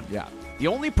good one. Yeah. The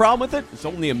only problem with it, it's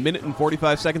only 1 minute and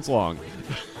 45 seconds long.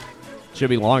 Should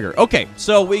be longer. Okay,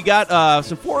 so we got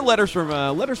some 4 letters from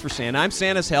Letters for Santa. I'm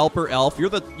Santa's helper elf.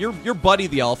 You're Buddy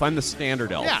the elf. I'm the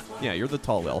standard elf. Yeah, you're the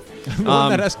tall elf. The one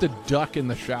that has to duck in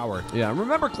the shower. Yeah,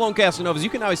 remember Clonecast Novas. You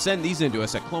can always send these into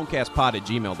us at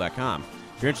clonecastpod@gmail.com.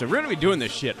 If you're interested, we're going to be doing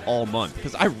this shit all month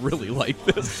because I really like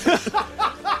this.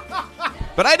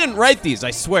 But I didn't write these.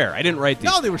 I swear, I didn't write these.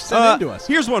 No, they were sent in to us.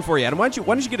 Here's one for you, Adam. Why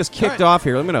don't you get us kicked off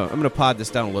here? I'm gonna pod this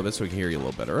down a little bit so we can hear you a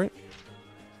little better. All right.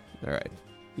 All right.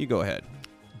 You go ahead.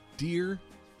 Dear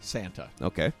Santa.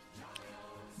 Okay.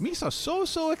 Misa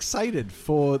so excited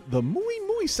for the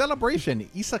muy celebration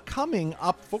Isa coming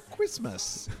up for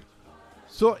Christmas.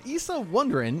 So Isa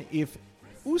wondering if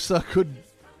Usa could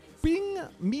bring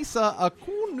Misa a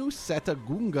cool new set of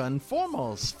Gungan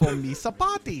formals for Misa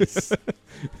parties.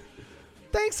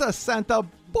 Thanks, Santa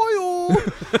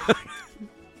boyo.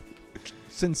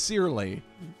 Sincerely,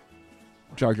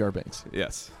 Jar Jar Binks.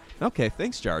 Yes. Okay,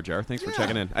 thanks, Jar Jar. Thanks for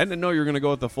checking in. I didn't know you were going to go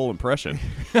with the full impression.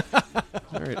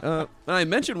 All right. I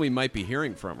mentioned we might be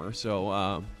hearing from her,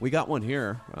 so we got one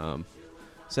here.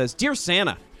 Says, Dear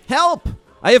Santa, help!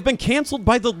 I have been canceled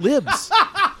by the libs.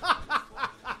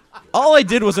 All I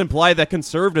did was imply that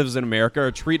conservatives in America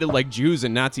are treated like Jews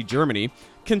in Nazi Germany,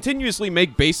 continuously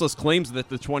make baseless claims that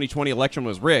the 2020 election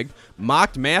was rigged,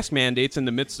 mocked mask mandates in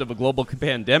the midst of a global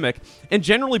pandemic, and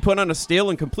generally put on a stale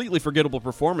and completely forgettable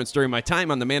performance during my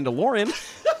time on The Mandalorian.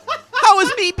 How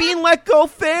is me being let go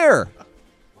fair?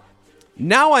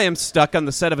 Now I am stuck on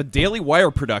the set of a Daily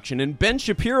Wire production, and Ben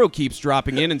Shapiro keeps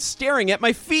dropping in and staring at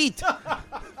my feet.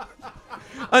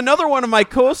 Another one of my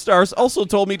co-stars also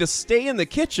told me to stay in the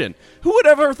kitchen. Who would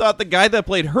ever thought the guy that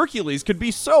played Hercules could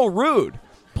be so rude?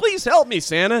 Please help me,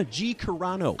 Santa. G.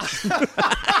 Carano.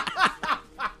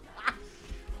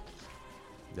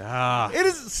 It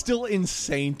is still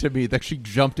insane to me that she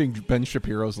jumped in Ben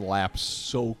Shapiro's lap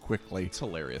so quickly. It's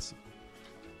hilarious.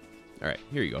 All right,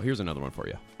 here you go. Here's another one for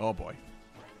you. Oh, boy.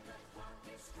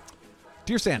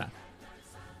 Dear Santa,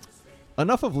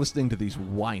 enough of listening to these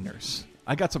whiners.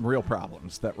 I got some real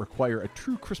problems that require a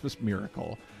true Christmas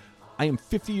miracle. I am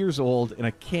 50 years old, and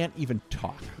I can't even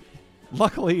talk.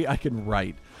 Luckily, I can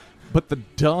write. But the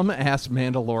dumb-ass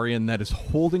Mandalorian that is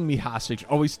holding me hostage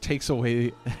always takes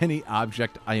away any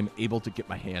object I am able to get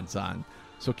my hands on.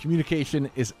 So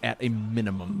communication is at a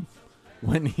minimum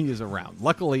when he is around.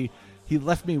 Luckily, he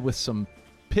left me with some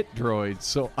pit droids,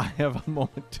 so I have a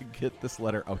moment to get this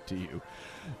letter out to you.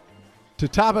 To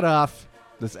top it off,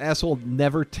 this asshole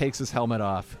never takes his helmet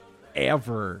off.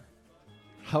 Ever.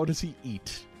 How does he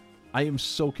eat? I am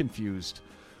so confused.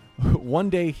 One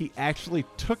day, he actually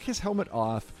took his helmet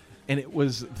off, and it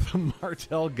was the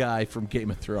Martell guy from Game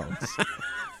of Thrones.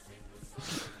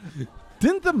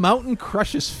 Didn't the mountain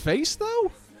crush his face,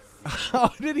 though? How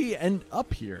did he end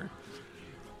up here?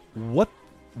 What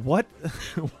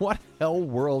hell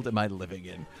world am I living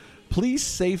in? Please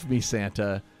save me,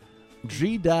 Santa.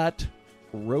 G.Rogu.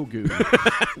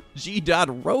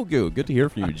 G.Rogu. Good to hear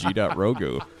from you,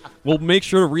 G.Rogu. We'll make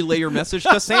sure to relay your message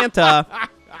to Santa.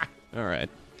 All right.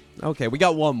 Okay, we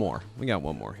got one more.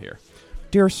 Here.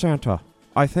 Dear Santa,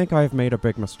 I think I have made a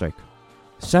big mistake.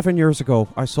 7 years ago,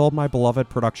 I sold my beloved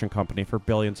production company for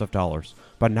billions of dollars,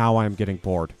 but now I am getting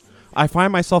bored. I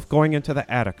find myself going into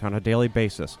the attic on a daily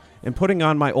basis and putting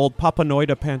on my old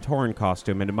Papanoida Pantoran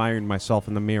costume and admiring myself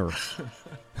in the mirror.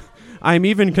 I am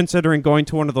even considering going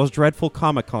to one of those dreadful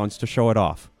Comic-Cons to show it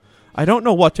off. I don't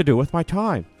know what to do with my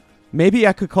time. Maybe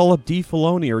I could call up D.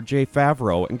 Filoni or Jay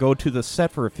Favreau and go to the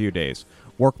set for a few days,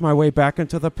 work my way back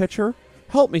into the picture.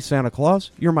 Help me, Santa Claus.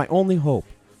 You're my only hope.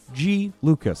 G.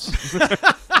 Lucas.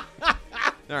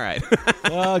 All right.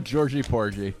 Georgie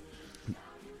Porgy.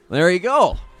 There you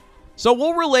go. So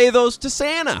we'll relay those to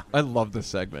Santa. I love this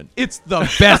segment. It's the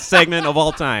best segment of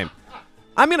all time.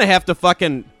 I'm going to have to we're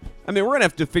going to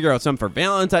have to figure out something for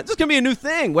Valentine's. This is going to be a new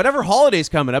thing. Whatever holiday's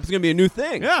coming up is going to be a new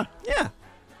thing. Yeah. Yeah.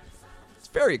 It's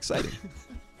very exciting.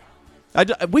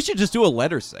 We should just do a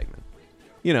letter segment.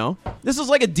 You know, this is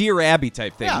like a Dear Abby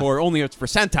type thing, more only it's for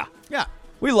Santa. Yeah.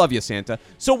 We love you, Santa.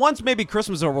 So once maybe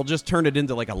Christmas is over, we'll just turn it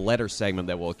into like a letter segment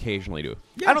that we'll occasionally do.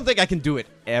 Yeah. I don't think I can do it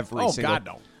every single. Oh, God,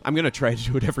 no. I'm going to try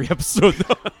to do it every episode,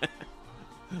 though.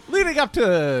 Leading up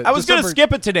to I was going to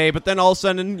skip it today, but then all of a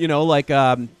sudden,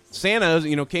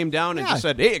 Santa, came down and just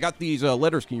said, hey, I got these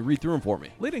letters. Can you read through them for me?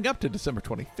 Leading up to December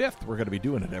 25th, we're going to be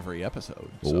doing it every episode.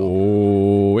 So.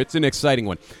 Oh, it's an exciting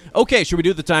one. Okay, should we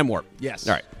do the time warp? Yes.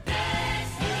 All right.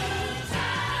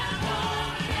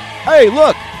 Hey,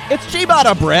 look, it's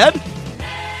ciabatta bread.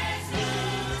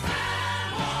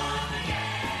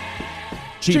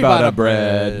 Ciabatta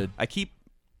bread. I keep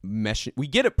meshing. We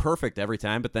get it perfect every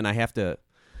time, but then I'm going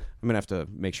to have to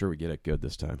make sure we get it good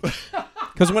this time.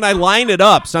 Because when I line it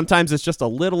up, sometimes it's just a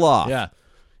little off. Yeah.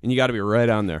 And you got to be right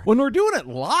on there. When we're doing it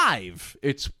live,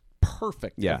 it's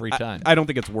perfect every time. I don't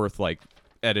think it's worth,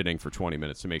 editing for 20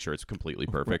 minutes to make sure it's completely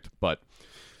perfect, but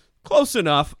close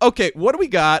enough. Okay, what do we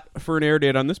got for an air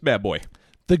date on this bad boy?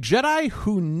 The Jedi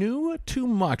Who Knew Too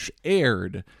Much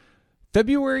aired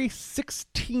February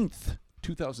 16th,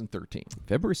 2013.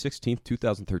 February 16th,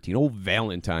 2013. Old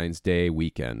Valentine's Day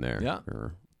weekend there. Yeah.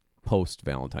 Or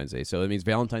post-Valentine's Day. So that means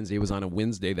Valentine's Day was on a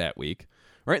Wednesday that week.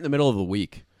 Right in the middle of the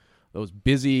week. Those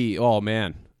busy, oh,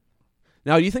 man.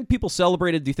 Now, do you think people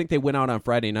celebrated? Do you think they went out on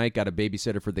Friday night, got a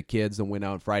babysitter for the kids, and went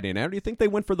out Friday night? Or do you think they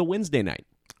went for the Wednesday night?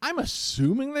 I'm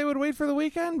assuming they would wait for the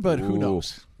weekend, but who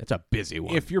knows? It's a busy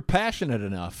one. If you're passionate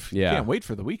enough, you can't wait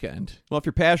for the weekend. Well, if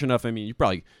you're passionate enough, you're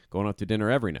probably going out to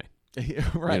dinner every night.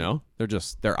 Right.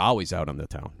 They're always out on the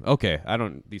town. Okay,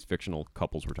 these fictional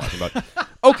couples we're talking about.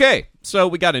 Okay, so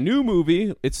we got a new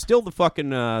movie. It's still the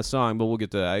fucking song, but we'll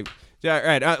get to all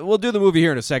right, we'll do the movie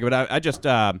here in a second,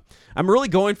 but I'm really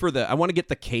going for I want to get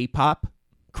the K-pop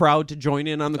crowd to join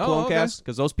in on the Clonecast,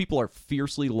 because those people are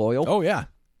fiercely loyal. Oh, yeah.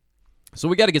 So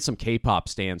we got to get some K-pop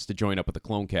stands to join up with the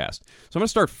Clonecast. So I'm going to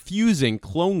start fusing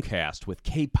Clonecast with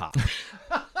K-pop.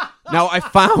 Now, I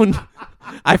found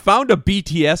a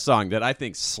BTS song that I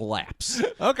think slaps.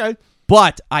 Okay.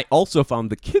 But I also found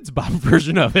the Kids Bop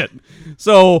version of it.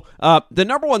 So the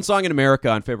number one song in America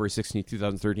on February 16,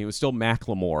 2013 was still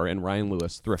Macklemore and Ryan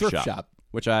Lewis, Thrift Shop,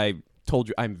 which I told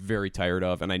you I'm very tired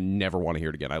of, and I never want to hear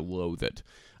it again. I loathe it.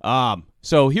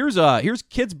 So here's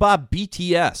Kids Bop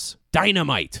BTS,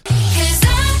 Dynamite.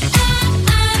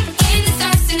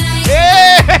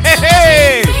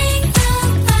 Hey!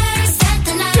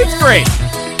 It's great.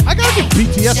 I gotta give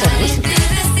BTS a listen.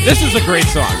 This is a great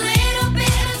song.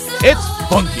 It's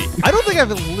funky. I don't think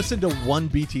I've listened to one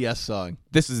BTS song.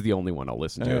 This is the only one I'll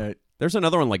listen to. All right. There's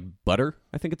another one like Butter,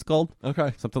 I think it's called.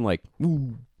 Okay. Something like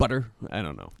Butter. I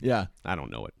don't know. Yeah. I don't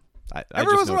know it.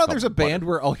 Every once in a while there's a band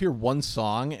where I'll hear one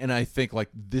song and I think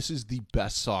this is the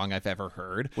best song I've ever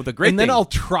heard. Well, the great and thing, then I'll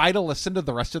try to listen to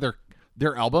the rest of their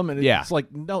their album, and Yeah. it's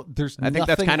like, no, there's I think nothing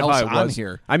that's kind of else how it on was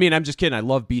here. I mean, I'm just kidding. I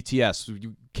love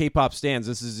BTS. K-pop stans.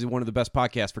 This is one of the best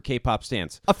podcasts for K-pop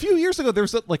stans. A few years ago, there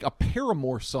was a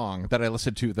Paramore song that I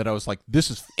listened to that I was like, this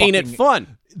is fucking, Ain't it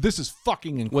fun? This is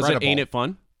fucking incredible. Was it Ain't It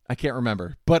Fun? I can't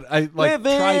remember, but I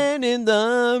Living tried. in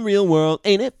the real world,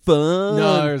 ain't it fun?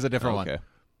 No, there's a different Okay. one.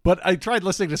 But I tried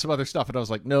listening to some other stuff, and I was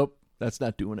like, nope, that's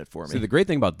not doing it for me. See, the great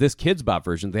thing about this Kids Bop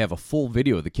version, they have a full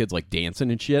video of the kids like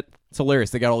dancing and shit. It's hilarious.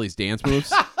 They got all these dance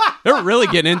moves. They're really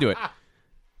getting into it.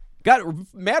 Got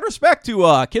mad respect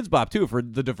to Kids Bop too for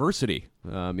the diversity.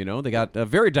 They got a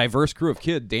very diverse crew of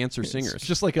kid dancer singers. It's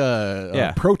just like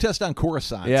a protest on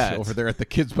Coruscant over there at the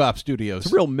Kids Bop Studios.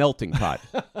 It's a real melting pot.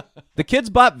 The Kids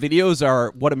Bop videos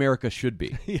are what America should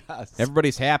be. Yes.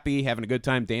 Everybody's happy, having a good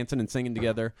time, dancing and singing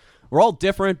together. We're all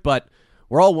different, but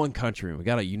we're all one country. We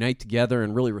got to unite together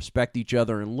and really respect each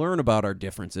other and learn about our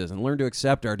differences and learn to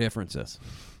accept our differences.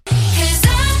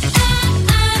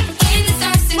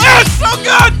 That's so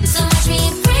good!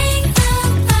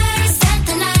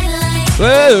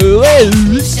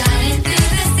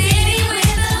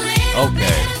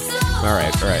 Okay.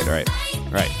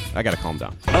 All right. I got to calm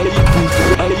down.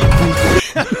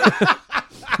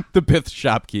 The Bith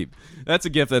Shopkeep. That's a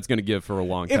gift that's going to give for a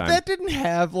long time. If that didn't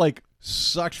have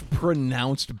such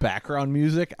pronounced background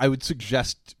music, I would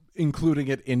suggest including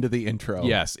it into the intro.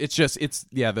 Yes,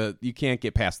 you can't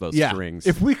get past those strings.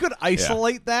 If we could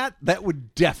isolate that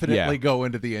would definitely go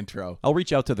into the intro. I'll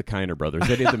reach out to the Kiner brothers.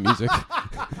 They did the music.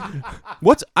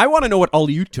 I want to know what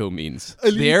Aliuto means.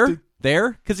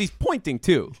 There? Because he's pointing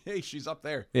too. Hey, she's up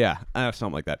there. Yeah,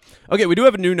 something like that. Okay, we do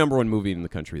have a new number one movie in the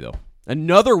country, though.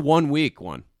 Another 1 week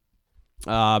one.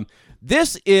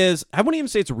 This is, I wouldn't even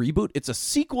say it's a reboot. It's a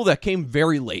sequel that came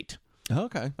very late.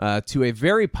 Okay. To a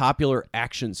very popular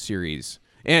action series.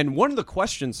 And one of the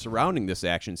questions surrounding this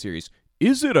action series,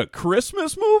 is it a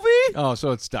Christmas movie? Oh,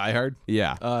 so it's Die Hard?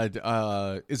 Yeah.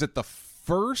 Is it the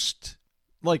first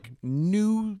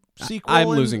new sequel I'm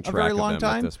losing in a track very of long them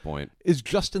time? at this point. Is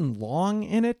Justin Long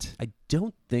in it? I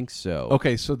don't think so.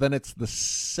 Okay, so then it's the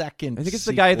second I think it's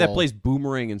sequel. the guy that plays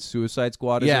Boomerang in Suicide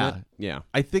Squad, isn't it? Yeah.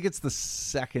 I think it's the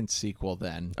second sequel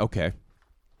then. Okay.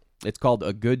 It's called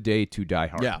A Good Day to Die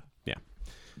Hard. Yeah.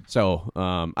 So,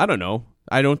 I don't know.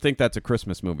 I don't think that's a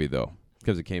Christmas movie, though,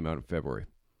 because it came out in February.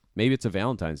 Maybe it's a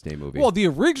Valentine's Day movie. Well, the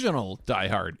original Die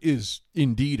Hard is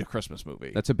indeed a Christmas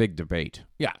movie. That's a big debate.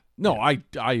 Yeah. No, I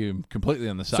am completely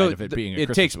on the side of it being a Christmas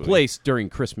movie. It takes movie. place during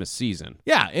Christmas season.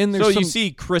 Yeah, and so you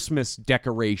see Christmas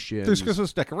decorations. There's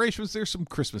Christmas decorations. There's some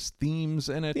Christmas themes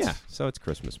in it. Yeah, so it's a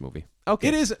Christmas movie. Okay.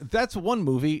 It is. That's one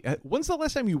movie. When's the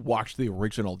last time you watched the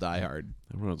original Die Hard?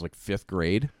 I don't know, it was 5th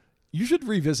grade. You should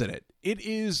revisit it. It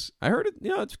is. I heard it.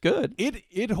 Yeah, it's good.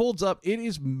 It holds up. It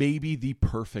is maybe the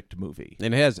perfect movie.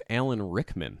 And it has Alan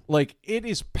Rickman. It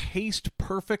is paced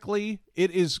perfectly.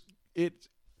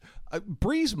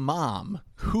 Bree's mom,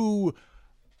 who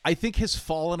I think has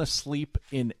fallen asleep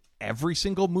in every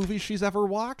single movie she's ever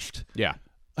watched. Yeah.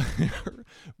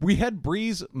 We had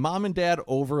Bree's mom and dad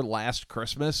over last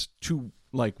Christmas to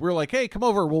we're like, hey, come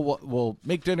over. We'll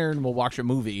make dinner and we'll watch a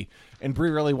movie. And Bree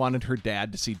really wanted her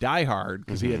dad to see Die Hard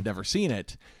because he had never seen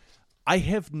it. I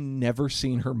have never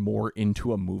seen her more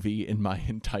into a movie in my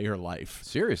entire life.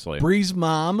 Seriously. Bree's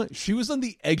mom, she was on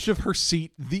the edge of her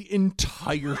seat the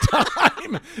entire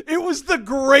time. It was the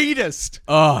greatest.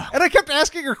 And I kept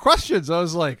asking her questions. I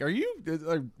was like, are you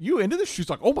into this? She's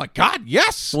like, oh my God,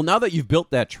 yes. Well, now that you've built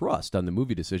that trust on the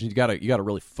movie decisions, you gotta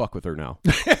really fuck with her now.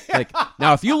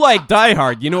 Now, if you like Die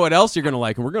Hard, you know what else you're gonna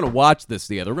like, and we're gonna watch this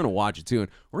together. We're gonna watch it too, and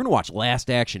we're gonna watch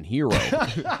Last Action Hero.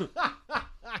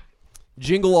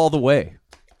 Jingle All the Way.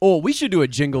 Oh, we should do a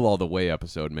Jingle All the Way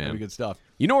episode, man. That'd be good stuff.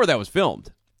 You know where that was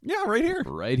filmed? Yeah, right here.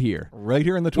 Right here. Right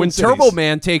here in the Twin When Cities. Turbo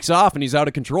Man takes off and he's out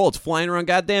of control, it's flying around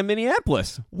goddamn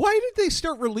Minneapolis. Why did they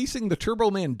start releasing the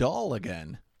Turbo Man doll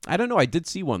again? I don't know. I did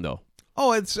see one, though.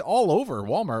 Oh, it's all over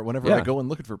Walmart whenever I go and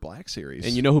looking for Black Series.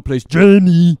 And you know who plays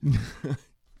Jenny?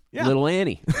 Yeah. Little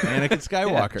Annie. Anakin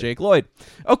Skywalker. Yeah, Jake Lloyd.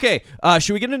 Okay,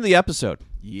 should we get into the episode?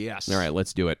 Yes. All right,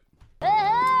 let's do it.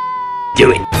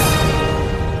 Do it.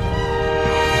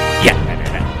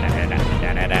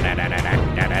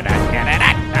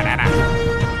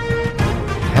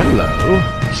 Hello.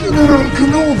 General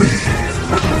Kenobi.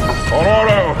 On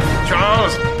auto,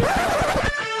 Charles.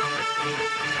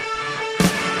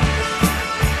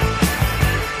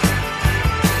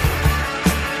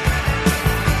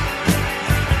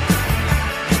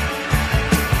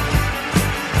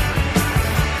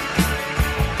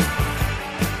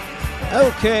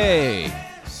 Okay,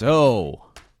 so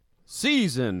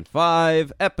Season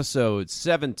 5, Episode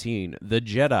 17, The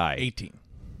Jedi. 18.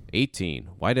 18.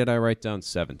 Why did I write down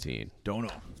 17? Don't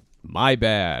know. My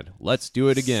bad. Let's do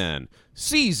it again.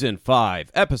 Season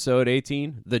 5, Episode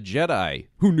 18, The Jedi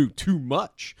Who Knew Too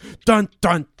Much. Dun,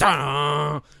 dun,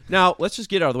 dun. Now, let's just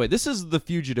get out of the way. This is The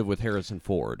Fugitive with Harrison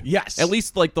Ford. Yes. At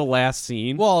least, like, the last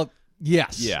scene. Well,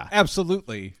 yes. Yeah.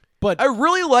 Absolutely. But I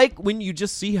really like when you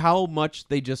just see how much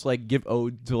they just, like, give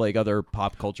ode to, like, other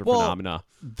pop culture phenomena.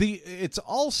 It's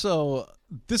also,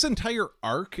 this entire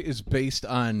arc is based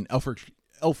on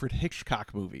Alfred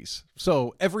Hitchcock movies.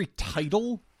 So every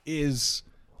title is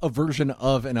a version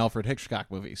of an Alfred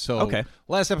Hitchcock movie. So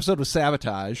last episode was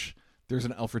Sabotage. There's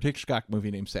an Alfred Hitchcock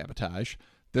movie named Sabotage.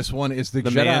 This one is the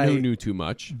Jedi Man Who Knew Too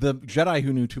Much. The Jedi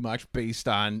Who Knew Too Much, based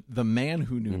on The Man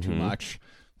Who Knew Too Much.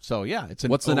 So yeah, it's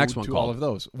an What's the next one to called? all of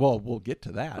those. Well, we'll get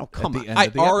to that. Oh, come at on. the end I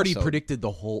of the already episode. predicted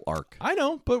the whole arc. I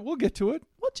know, but we'll get to it.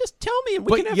 Well, just tell me and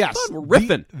we can have yes, fun. We're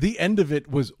riffing. The end of it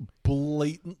was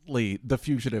blatantly The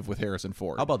Fugitive with Harrison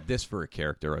Ford. How about this for a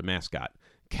character, a mascot?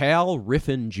 Cal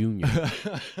Riffin Jr.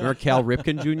 Remember Cal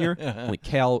Ripken Jr.? Only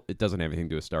Cal, it doesn't have anything to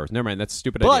do with Star Wars. Never mind, that's a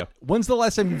stupid idea. But when's the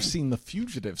last time you've seen The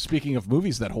Fugitive? Speaking of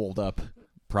movies that hold up.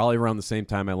 Probably around the same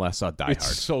time I last saw Die It's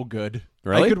Hard. so good.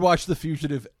 Really? I could watch The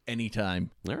Fugitive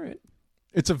anytime. All right.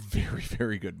 It's a very,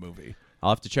 very good movie.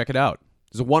 I'll have to check it out.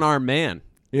 It's a one-armed man.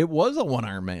 It was a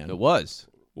one-armed man. It was.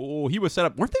 Oh, he was set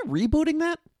up. Weren't they rebooting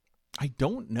that? I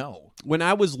don't know. When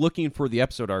I was looking for the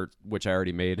episode art, which I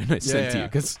already made and I sent to you,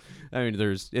 because, I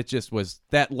mean, it just was,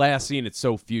 that last scene, it's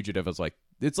so Fugitive. I was like,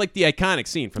 it's like the iconic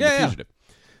scene from The Fugitive.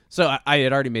 So I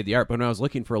had already made the art, but when I was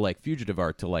looking for, like, Fugitive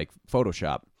art to, like,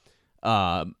 Photoshop,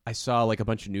 I saw, like, a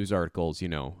bunch of news articles,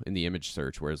 in the image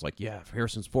search where it's like, yeah,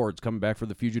 Harrison Ford's coming back for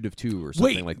The Fugitive 2 or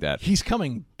something like that. He's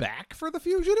coming back for The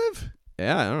Fugitive?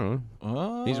 Yeah, I don't know.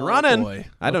 Oh, He's running. boy.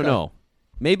 I don't know.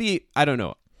 Maybe, I don't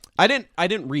know. I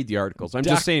didn't read the articles. I'm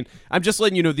just saying, I'm just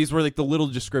letting you know these were like the little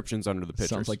descriptions under the pictures.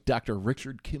 Sounds like Dr.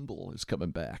 Richard Kimball is coming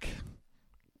back.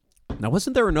 Now,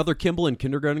 wasn't there another Kimball in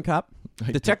Kindergarten Cop?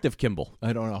 Detective Kimball.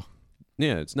 I don't know.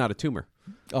 Yeah, it's not a tumor.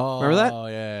 Oh, remember that? Oh,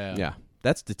 yeah. Yeah,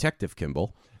 that's Detective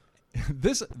Kimball.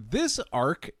 This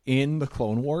arc in the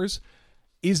Clone Wars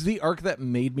is the arc that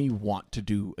made me want to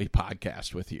do a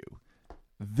podcast with you.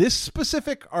 This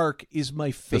specific arc is my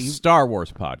The favorite. Star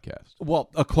Wars podcast.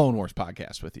 Well, a Clone Wars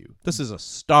podcast with you. This is a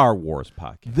Star Wars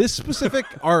podcast. This specific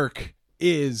arc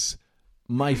is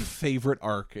my favorite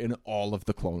arc in all of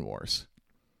the Clone Wars.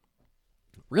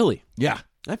 Really? Yeah.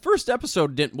 That first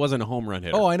episode wasn't a home run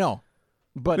hitter. Oh, I know.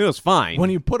 But it was fine. When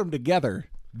you put them together,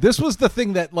 this was the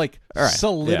thing that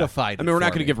solidified I it mean, we're not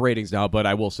for going to me. give ratings now, but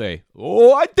I will say,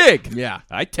 I dig. Yeah.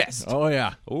 I test. Oh,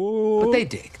 yeah. Oh. But they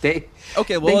dig.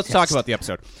 Okay, well, let's talk about the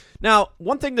episode. Now,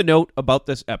 one thing to note about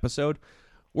this episode,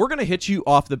 we're going to hit you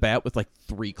off the bat with like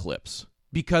 3 clips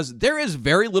because there is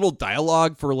very little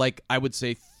dialogue for like, I would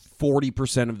say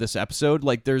 40% of this episode.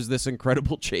 Like there's this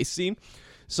incredible chase scene.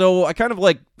 So I kind of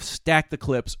like stacked the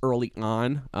clips early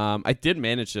on. I did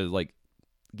manage to like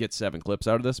get 7 clips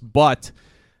out of this, but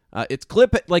it's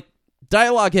like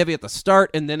dialogue heavy at the start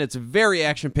and then it's very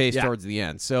action paced towards the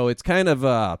end. So it's kind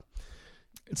of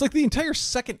it's like the entire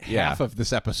second half of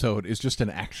this episode is just an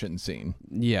action scene.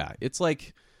 Yeah, it's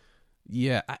like,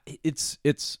 it's.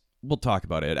 We'll talk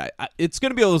about it. It's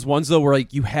going to be one of those ones though where like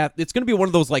it's going to be one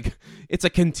of those like it's a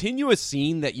continuous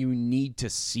scene that you need to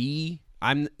see.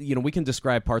 We can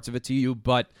describe parts of it to you,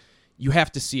 but you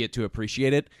have to see it to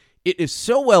appreciate it. It is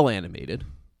so well animated.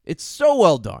 It's so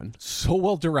well done. So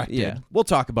well directed. Yeah, we'll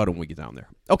talk about it when we get down there.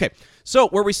 Okay, so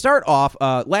where we start off,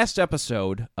 last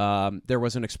episode, there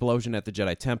was an explosion at the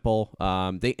Jedi Temple.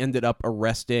 They ended up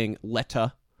arresting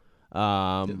Letta.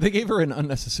 They gave her an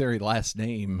unnecessary last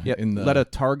name. In the Letta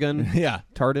Targan. Yeah.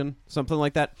 Tardin, something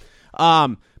like that.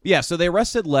 So they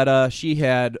arrested Letta. She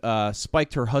had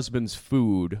spiked her husband's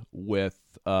food with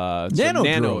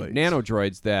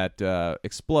nanodroids that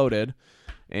exploded,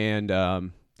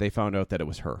 and they found out that it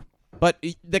was her. But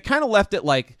they kind of left it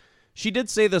like, she did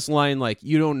say this line like,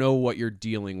 you don't know what you're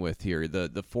dealing with here,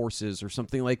 the forces or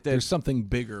something like that. There's something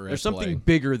bigger. There's something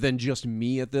bigger than just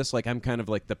me at this. Like I'm kind of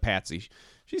like the patsy.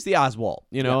 She's the Oswald.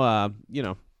 It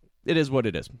is what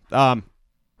it is.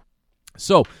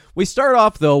 So we start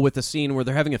off though with a scene where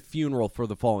they're having a funeral for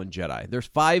the fallen Jedi. There's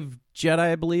 5 Jedi,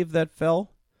 I believe, that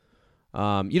fell.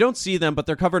 You don't see them, but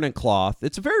they're covered in cloth.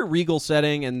 It's a very regal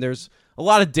setting, and there's a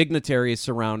lot of dignitaries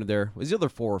surrounded there. Was the other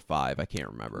 4 or 5? I can't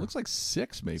remember. Looks like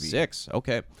 6, maybe. 6,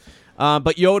 okay.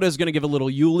 But Yoda is going to give a little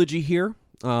eulogy here,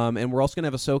 and we're also going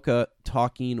to have Ahsoka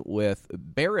talking with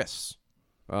Barriss,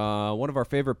 one of our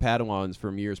favorite Padawans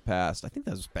from years past. I think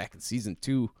that was back in Season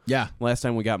 2. Yeah. Last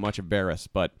time we got much of Barriss.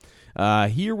 But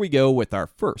here we go with our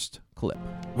first clip.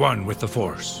 One with the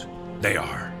Force, they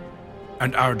are.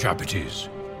 And our job it is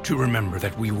to remember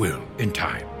that we will, in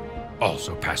time,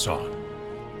 also pass on.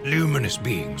 Luminous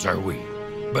beings are we,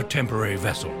 but temporary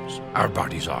vessels our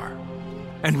bodies are.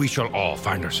 And we shall all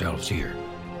find ourselves here,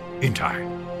 in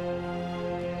time.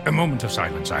 A moment of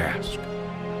silence, I ask,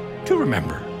 to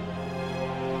remember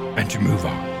and to move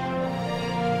on.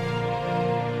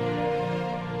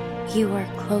 You were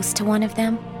close to one of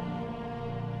them?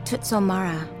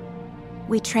 Tutsomara.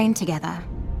 We trained together.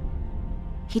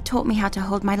 He taught me how to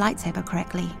hold my lightsaber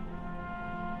correctly.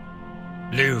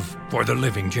 Live for the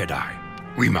living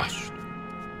Jedi. We must.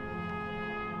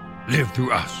 Live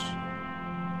through us.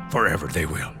 Forever they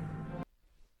will.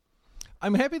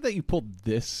 I'm happy that you pulled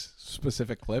this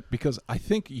specific clip because I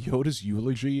think Yoda's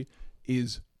eulogy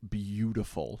is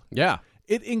beautiful. Yeah.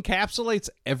 It encapsulates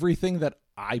everything that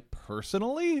I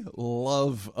personally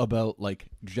love about like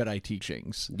Jedi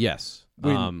teachings. Yes.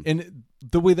 And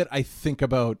the way that I think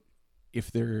about if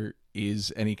there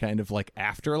is any kind of like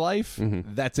afterlife,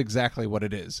 that's exactly what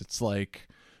it is. It's like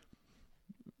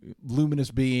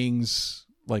luminous beings,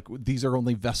 like these are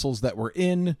only vessels that we're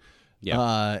in.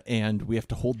 Yeah. And we have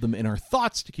to hold them in our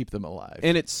thoughts to keep them alive.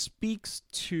 And it speaks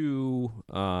to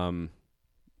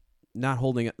not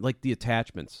holding like the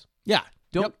attachments. Yeah.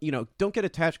 Don't don't get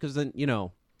attached because then, you're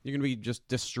going to be just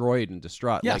destroyed and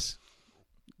distraught. Yes.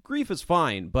 Like, grief is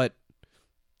fine, but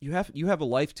you have a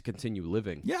life to continue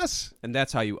living. Yes. And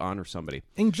that's how you honor somebody.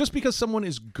 And just because someone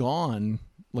is gone,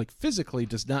 like physically,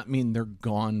 does not mean they're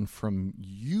gone from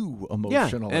you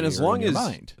emotionally. Yeah. And as long as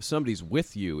mind. somebody's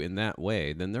with you in that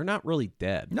way, then they're not really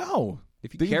dead. No.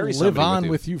 If you they carry live somebody on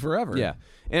with you forever. Yeah.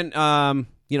 And,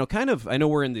 kind of, I know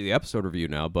we're into the episode review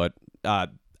now, but I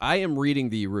am reading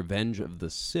the Revenge of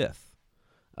the Sith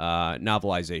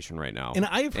novelization right now. And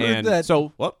I've heard that...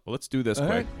 So, let's do this quick.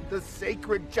 Right. The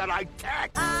sacred Jedi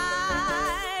text.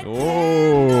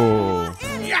 Oh.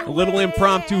 A little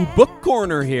impromptu book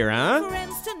corner here, huh? Why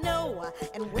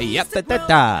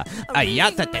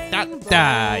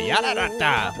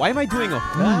am I doing a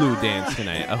hula dance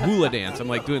tonight? A hula dance. I'm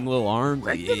like doing little arms.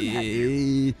 Well,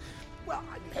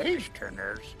 page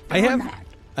turners.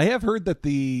 I have heard that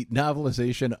the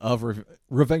novelization of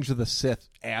Revenge of the Sith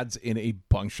adds in a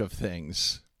bunch of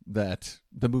things that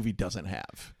the movie doesn't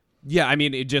have. Yeah, I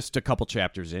mean, it just a couple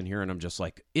chapters in here, and I'm just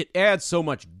like, it adds so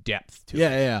much depth to it.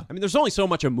 Yeah. I mean, there's only so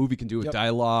much a movie can do with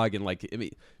dialogue and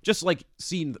just like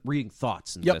reading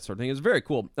thoughts and that sort of thing is very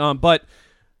cool. But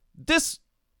this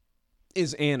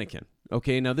is Anakin.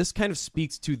 Okay, now this kind of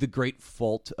speaks to the great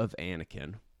fault of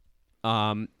Anakin,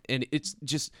 and it's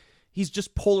just he's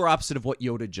just polar opposite of what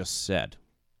Yoda just said.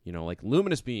 Like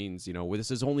luminous beings. Where this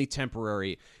is only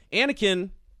temporary. Anakin,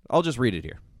 I'll just read it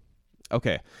here.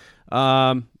 Okay.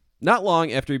 Not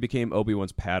long after he became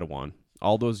Obi-Wan's Padawan,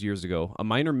 all those years ago, a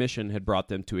minor mission had brought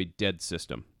them to a dead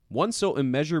system, one so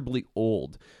immeasurably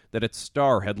old that its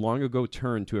star had long ago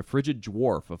turned to a frigid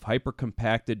dwarf of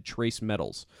hypercompacted trace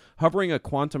metals, hovering a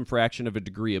quantum fraction of a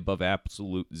degree above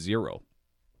absolute zero.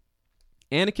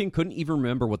 Anakin couldn't even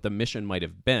remember what the mission might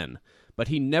have been, but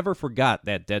he never forgot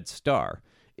that dead star.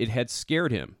 It had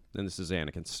scared him. And this is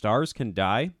Anakin. Stars can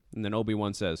die? And then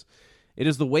Obi-Wan says, "It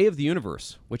is the way of the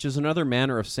universe," which is another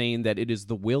manner of saying that it is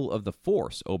the will of the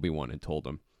Force, Obi-Wan had told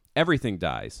him. Everything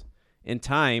dies. In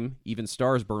time, even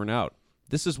stars burn out.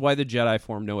 This is why the Jedi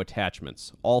form no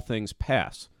attachments. All things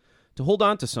pass. To hold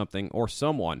on to something or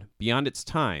someone beyond its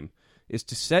time is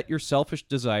to set your selfish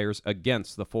desires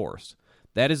against the Force.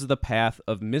 That is the path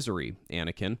of misery,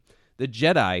 Anakin. The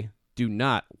Jedi do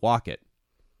not walk it.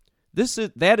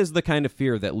 That is the kind of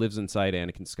fear that lives inside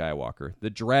Anakin Skywalker, the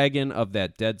dragon of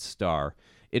that dead star.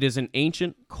 It is an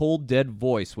ancient, cold, dead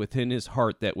voice within his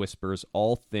heart that whispers,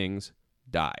 all things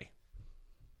die.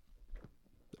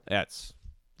 That's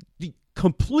the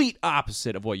complete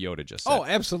opposite of what Yoda just said. Oh,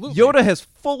 absolutely. Yoda has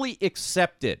fully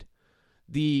accepted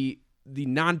the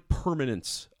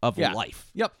non-permanence of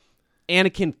life. Yep.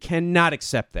 Anakin cannot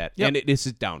accept that, and it is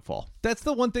his downfall. That's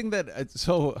the one thing that...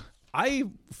 So I,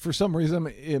 for some reason,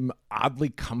 am oddly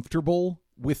comfortable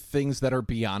with things that are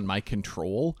beyond my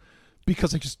control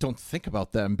because I just don't think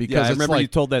about them. Because I remember you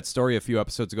told that story a few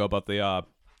episodes ago about the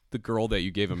girl that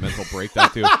you gave a mental breakdown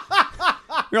to.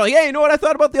 You're like, hey, you know what I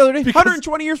thought about the other day?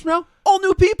 120 years from now, all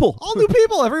new people. All new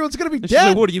people. Everyone's going to be and dead. She's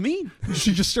like, what do you mean?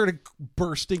 She just started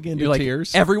bursting into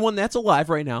tears. Everyone that's alive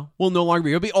right now will no longer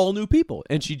be. It'll be all new people.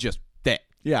 And she just...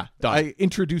 Yeah, done. I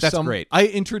introduced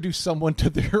someone to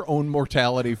their own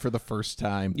mortality for the first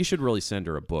time. You should really send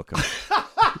her a book.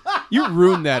 You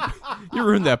ruined that. You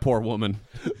ruined that poor woman.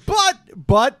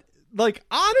 But like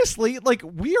honestly, like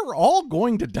we are all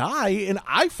going to die, and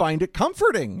I find it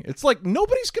comforting. It's like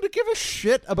nobody's going to give a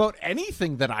shit about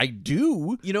anything that I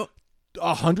do.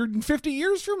 150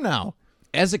 years from now.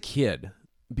 As a kid,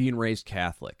 being raised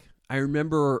Catholic, I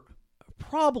remember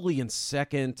probably in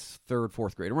 2nd, 3rd,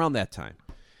 4th grade, around that time.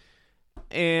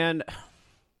 And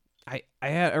I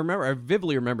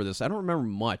vividly remember this. I don't remember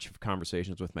much of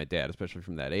conversations with my dad, especially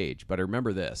from that age, but I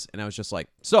remember this. And I was just like,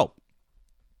 so,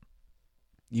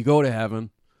 you go to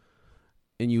heaven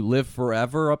and you live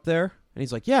forever up there? And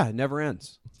he's like, yeah, it never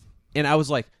ends. And I was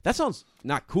like, that sounds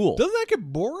not cool. Doesn't that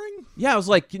get boring? Yeah, I was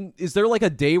like, is there like a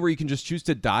day where you can just choose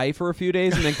to die for a few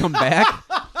days and then come back?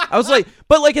 I was like,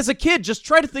 but like as a kid, just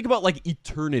try to think about like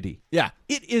eternity. Yeah.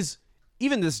 It is,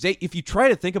 even this day, if you try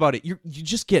to think about it, you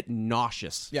just get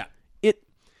nauseous. Yeah.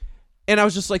 And I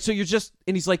was just like, so you're just,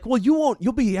 and he's like, well,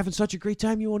 you'll be having such a great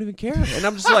time, you won't even care. And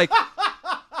I'm just like,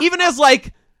 even as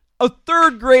like a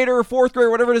 3rd grader or 4th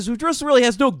grader, whatever it is, who just really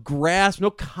has no grasp,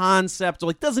 no concept, or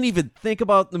like doesn't even think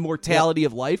about the mortality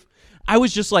of life, I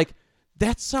was just like,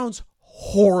 that sounds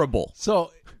horrible.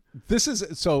 So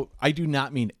I do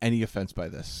not mean any offense by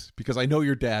this, because I know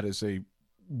your dad is a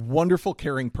wonderful,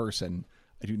 caring person.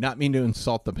 I do not mean to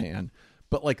insult the man,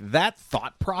 but like that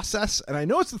thought process, and I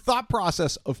know it's the thought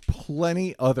process of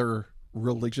plenty other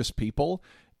religious people,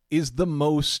 is the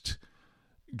most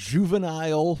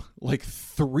juvenile, like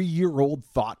 3-year-old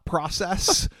thought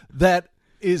process that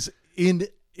is in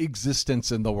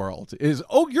existence in the world. Is,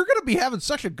 oh, you're going to be having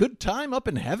such a good time up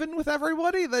in heaven with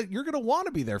everybody that you're going to want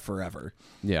to be there forever.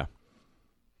 Yeah.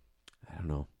 I don't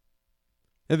know.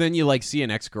 And then you like see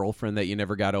an ex-girlfriend that you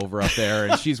never got over up there,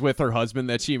 and she's with her husband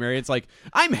that she married. It's like,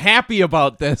 I'm happy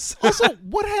about this. Also,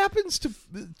 what happens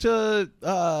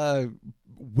to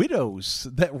widows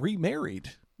that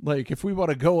remarried? Like, if we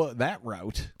want to go that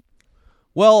route.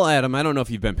 Well, Adam, I don't know if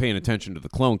you've been paying attention to the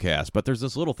Clone Cast, but there's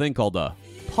this little thing called a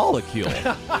polycule.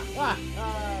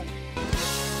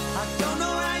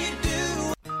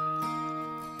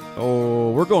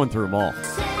 Oh, we're going through them all.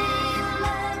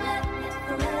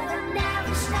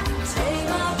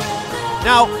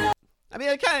 Now, I mean,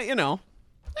 I kind of,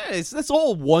 it's this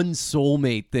whole one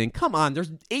soulmate thing. Come on,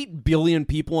 there's 8 billion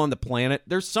people on the planet.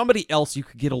 There's somebody else you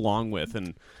could get along with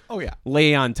and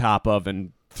lay on top of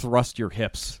and thrust your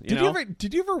hips.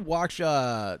 Did you ever watch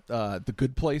The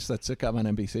Good Place, that sitcom on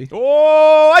NBC?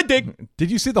 Oh, I dig. Did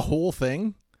you see the whole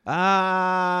thing?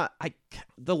 The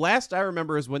last I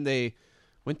remember is when they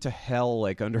went to hell,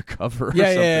 like undercover or something.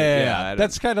 Yeah.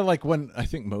 That's kind of like when I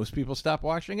think most people stopped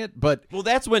watching it. But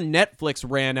that's when Netflix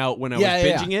ran out when I was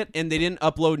binging it, and they didn't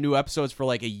upload new episodes for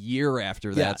like a year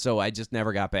after that. So I just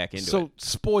never got back into it. So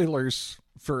spoilers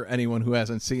for anyone who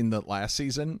hasn't seen the last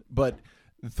season, but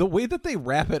the way that they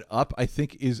wrap it up, I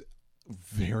think, is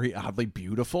very oddly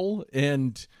beautiful.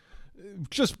 And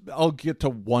just I'll get to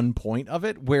one point of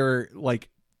it where like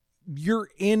you're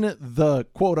in the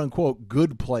quote unquote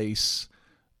good place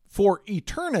for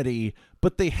eternity,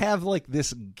 but they have like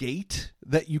this gate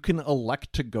that you can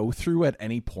elect to go through at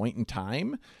any point in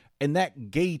time. And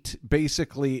that gate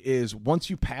basically is, once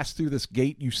you pass through this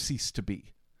gate, you cease to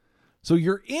be. So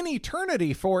you're in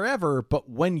eternity forever, but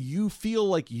when you feel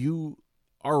like you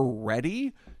are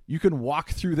ready, you can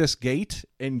walk through this gate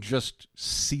and just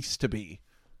cease to be.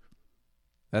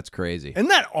 That's crazy. Isn't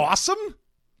that awesome?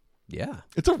 Yeah.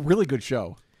 It's a really good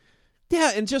show.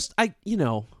 Yeah, and just, I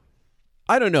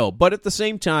don't know, but at the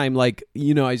same time, like, I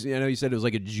know you said it was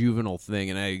like a juvenile thing,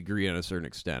 and I agree on a certain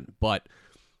extent, but,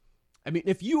 I mean,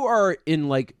 if you are in,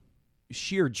 like,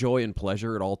 sheer joy and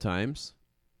pleasure at all times,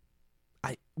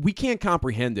 we can't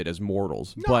comprehend it as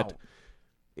mortals, but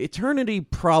eternity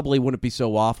probably wouldn't be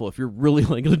so awful if you're really,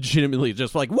 like, legitimately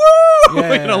just like, woo!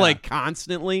 Like,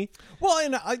 constantly. Well,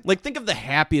 and like, think of the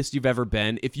happiest you've ever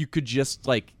been if you could just,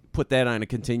 like, put that on a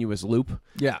continuous loop.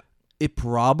 Yeah. It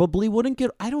probably wouldn't get.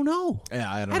 I don't know. Yeah,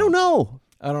 I don't know.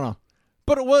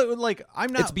 But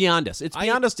I'm not. It's beyond us. It's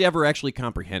beyond us to ever actually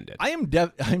comprehend it. I'm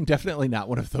definitely not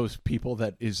one of those people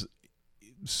that is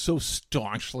so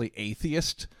staunchly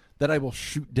atheist that I will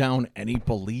shoot down any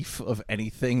belief of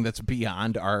anything that's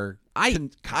beyond our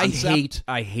concept.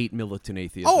 I hate militant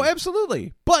atheism. Oh,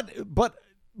 absolutely. But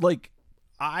like,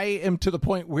 I am to the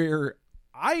point where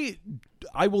I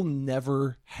will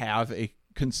never have a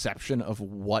conception of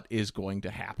what is going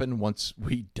to happen once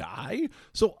we die.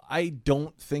 So I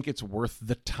don't think it's worth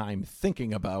the time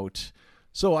thinking about.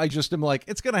 So I just am like,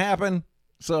 it's going to happen.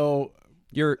 So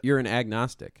you're an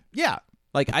agnostic. Yeah.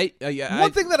 Like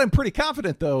one thing that I'm pretty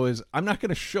confident though is I'm not going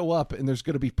to show up and there's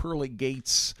going to be pearly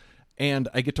gates and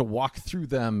I get to walk through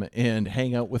them and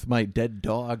hang out with my dead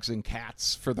dogs and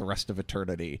cats for the rest of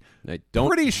eternity.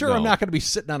 Pretty sure I'm not going to be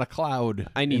sitting on a cloud.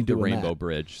 I need the Rainbow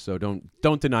Bridge, so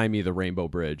don't deny me the Rainbow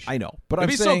Bridge. I know, but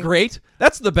It'd be so great.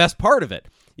 That's the best part of it.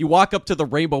 You walk up to the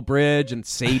Rainbow Bridge, and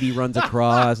Sadie runs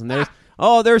across, and there's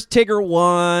Tigger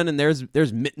 1, and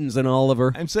there's Mittens and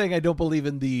Oliver. I'm saying I don't believe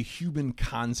in the human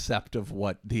concept of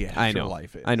what the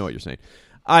afterlife is. I know what you're saying.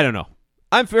 I don't know.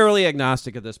 I'm fairly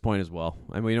agnostic at this point as well.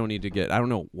 I mean, we don't need to get... I don't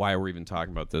know why we're even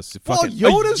talking about this. Well,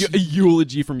 Yoda's... A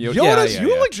eulogy from Yoda. Yoda's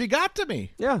eulogy got to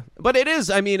me. Yeah, but it is...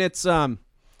 I mean, it's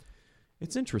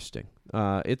interesting.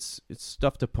 It's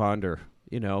stuff to ponder,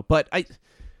 But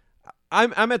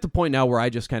I'm at the point now where I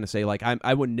just kind of say, like,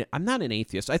 I'm not an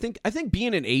atheist. I think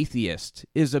being an atheist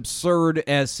is absurd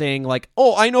as saying, like,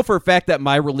 oh, I know for a fact that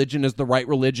my religion is the right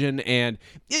religion, and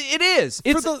it is.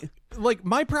 It's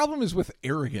my problem is with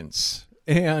arrogance.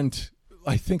 And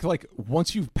I think, like,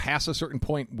 once you pass a certain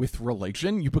point with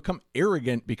religion, you become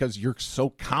arrogant because you're so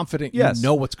confident you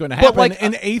know what's going to happen.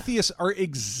 And atheists are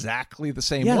exactly the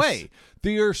same way.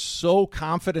 They are so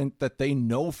confident that they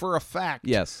know for a fact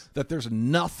that there's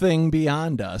nothing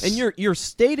beyond us. And you're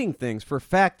stating things for a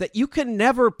fact that you can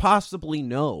never possibly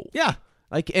know. Yeah.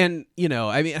 Like, and,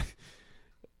 I mean...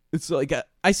 It's like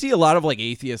I see a lot of like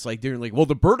atheists like doing like, well,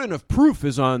 the burden of proof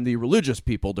is on the religious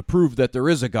people to prove that there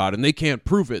is a God, and they can't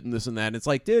prove it, and this and that. And it's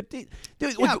like, dude,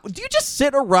 like, do you just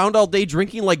sit around all day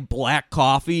drinking like black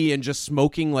coffee and just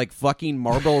smoking like fucking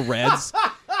Marlboro Reds,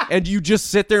 and you just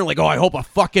sit there and like, oh, I hope a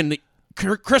fucking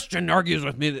Christian argues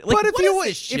with me. Like, but if you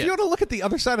want to look at the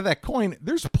other side of that coin,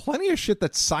 there's plenty of shit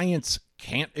that science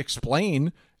can't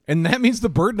explain. And that means the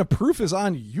burden of proof is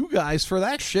on you guys for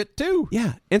that shit too.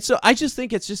 Yeah, and so I just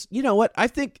think it's just what I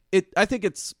think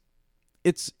it's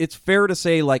fair to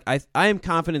say, like, I am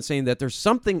confident saying that there's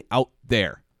something out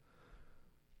there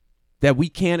that we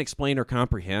can't explain or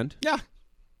comprehend. Yeah,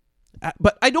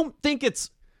 but I don't think it's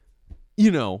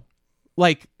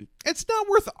like it's not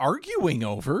worth arguing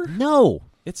over. No,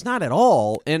 it's not at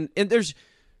all. And there's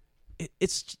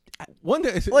it's. One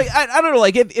day, like I don't know,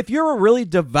 like if you're a really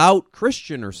devout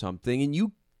Christian or something, and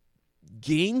you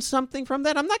gain something from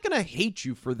that, I'm not going to hate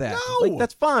you for that. No. Like,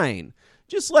 that's fine.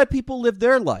 Just let people live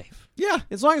their life. Yeah,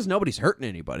 as long as nobody's hurting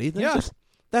anybody. Then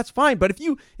that's fine. But if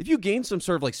you gain some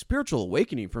sort of like spiritual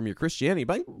awakening from your Christianity,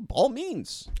 by all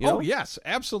means. Oh yes,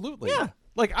 absolutely. Yeah.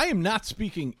 Like, I am not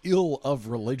speaking ill of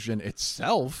religion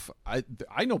itself. I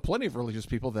know plenty of religious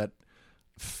people that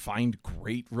find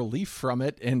great relief from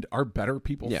it and are better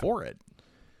people for it.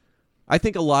 I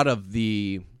think a lot of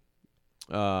the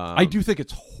I do think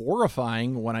it's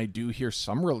horrifying when I do hear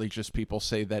some religious people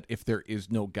say that if there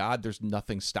is no God, there's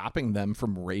nothing stopping them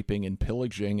from raping and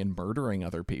pillaging and murdering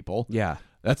other people. Yeah.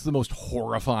 That's the most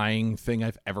horrifying thing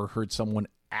I've ever heard someone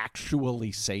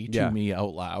actually say to me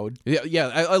out loud. Yeah.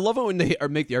 I love it when they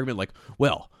make the argument like,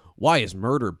 well, why is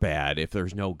murder bad if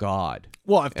there's no God?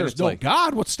 Well, if there's no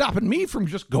God, what's stopping me from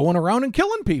just going around and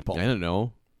killing people? I don't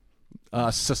know.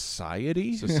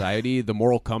 Society, the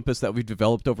moral compass that we've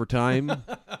developed over time.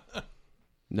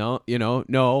 No.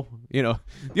 The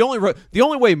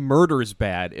only way murder is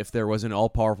bad if there was an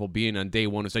all-powerful being on day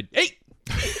one who said, "Hey,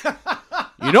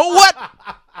 you know what?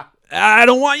 I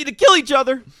don't want you to kill each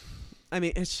other." I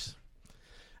mean,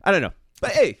 I don't know,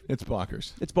 but hey, it's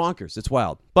bonkers. It's bonkers. It's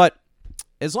wild, but.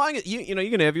 As long as you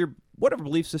can have your whatever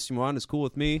belief system you want is cool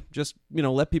with me. Just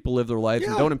let people live their lives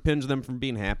and don't impinge them from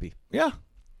being happy. Yeah,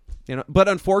 But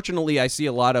unfortunately, I see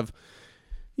a lot of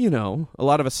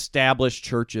established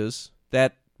churches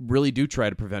that really do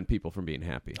try to prevent people from being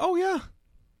happy. Oh yeah,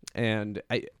 and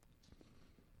I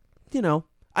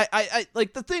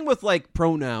like the thing with like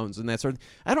pronouns and that sort of thing.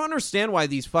 I don't understand why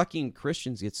these fucking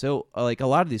Christians get so like a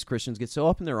lot of these Christians get so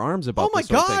up in their arms about. Oh my this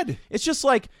sort of God! thing. It's just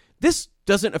like this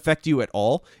doesn't affect you at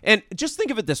all. And just think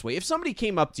of it this way: if somebody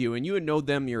came up to you and you had known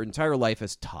them your entire life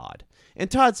as Todd, and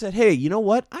Todd said, "Hey, you know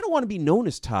what? I don't want to be known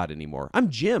as Todd anymore. I'm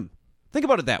Jim." Think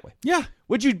about it that way. Yeah.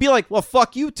 Would you be like, "Well,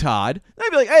 fuck you, Todd"? And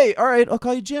I'd be like, "Hey, all right, I'll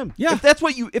call you Jim." Yeah. If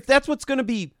that's what's going to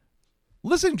be.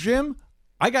 Listen, Jim.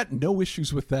 I got no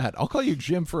issues with that. I'll call you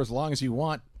Jim for as long as you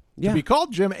want to be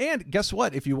called Jim. And guess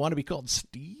what? If you want to be called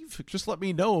Steve, just let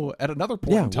me know at another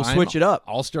point in time. We'll switch it up.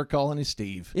 I'll start calling you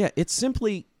Steve. Yeah, it's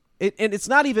simply, and it's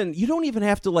not even, you don't even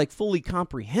have to like fully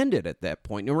comprehend it at that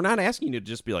point. And we're not asking you to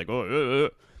just be like, oh,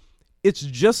 It's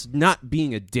just not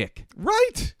being a dick.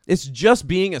 Right. It's just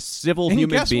being a civil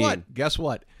human being. Guess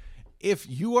what? If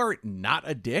you are not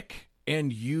a dick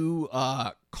and you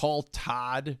call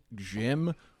Todd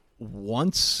Jim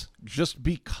once just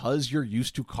because you're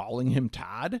used to calling him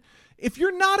Todd, if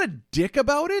you're not a dick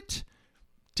about it,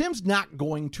 Tim's not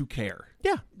going to care.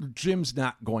 Yeah. Jim's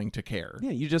not going to care.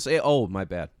 Yeah, you just say, "Oh, my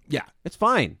bad." Yeah. It's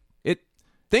fine.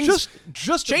 Things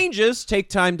just changes take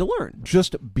time to learn.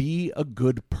 Just be a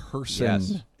good person,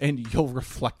 Yes. and you'll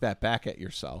reflect that back at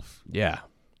yourself. Yeah.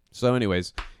 So,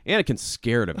 anyways, Anakin's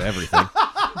scared of everything.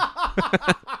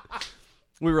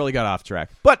 We really got off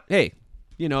track, but hey,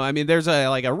 I mean, there's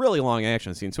a really long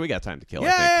action scene, so we got time to kill.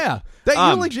 Yeah. That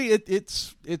eulogy,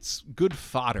 it's good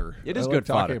fodder. It is I good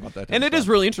like fodder, about that and it stuff. is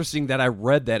really interesting that I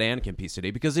read that Anakin piece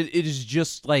today because it is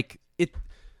just like it.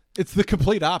 It's the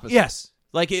complete opposite. Yes.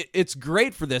 Like, it's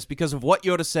great for this because of what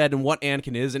Yoda said and what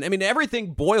Anakin is. And, I mean,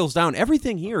 everything boils down.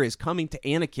 Everything here is coming to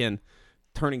Anakin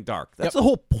turning dark. That's the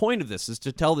whole point of this, is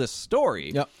to tell this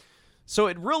story. Yep. So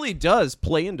it really does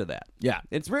play into that. Yeah.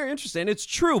 It's very interesting. It's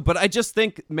true, but I just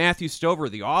think Matthew Stover,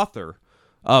 the author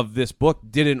of this book,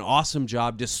 did an awesome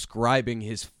job describing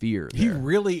his fear there. He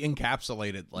really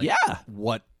encapsulated,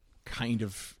 what kind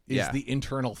of is Yeah. the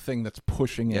internal thing that's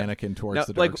pushing Anakin towards Now,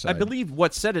 the dark side. I believe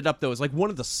what set it up, though, is like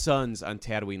one of the sons on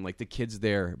Tatooine, like the kids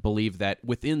there believe that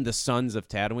within the sons of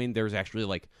Tatooine, there's actually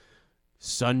like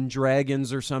sun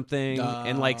dragons or something.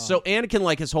 And like, so Anakin,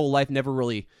 like his whole life,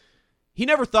 he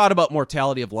never thought about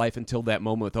mortality of life until that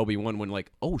moment with Obi-Wan when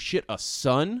like, oh shit, a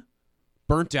son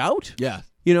burnt out? Yeah.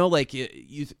 Like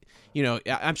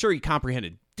I'm sure he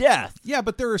comprehended death. Yeah,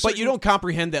 but there are But you don't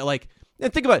comprehend that, like,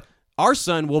 and think about it. Our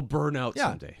sun will burn out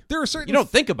someday. There are certain you don't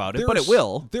think about it, but it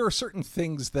will. There are certain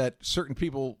things that certain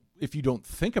people, if you don't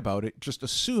think about it, just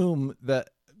assume that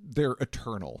they're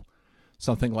eternal.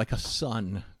 Something like a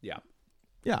sun. Yeah.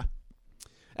 Yeah.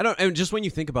 And just when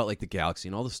you think about like the galaxy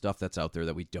and all the stuff that's out there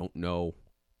that we don't know,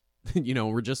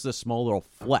 we're just this small little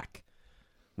fleck.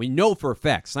 We know for a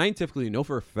fact, scientifically know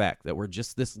for a fact that we're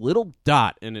just this little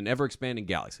dot in an ever-expanding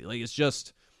galaxy. Like, it's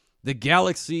just, the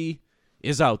galaxy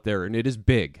is out there and it is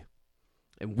big.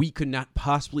 And we could not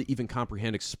possibly even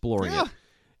comprehend exploring it.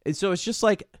 And so it's just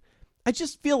like, I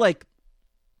just feel like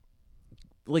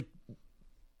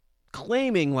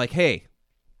claiming like, hey,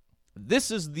 this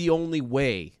is the only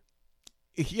way.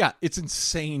 Yeah, it's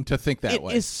insane to think that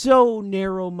way. It is so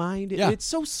narrow-minded. Yeah. It's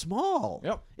so small.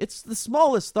 Yep. It's the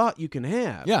smallest thought you can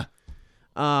have. Yeah.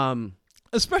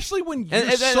 Especially when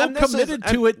you're so committed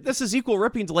to it. This is equal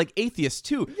ripping to like atheists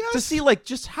too. Yes. To see like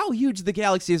just how huge the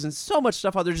galaxy is and so much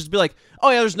stuff out there. Just be like, oh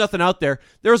yeah, there's nothing out there.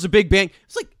 There was a Big Bang.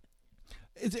 It's like,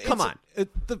 come on.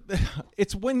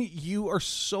 It's when you are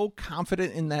so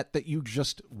confident in that you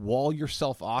just wall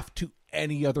yourself off to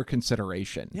any other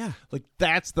consideration. Yeah. Like,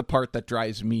 that's the part that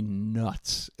drives me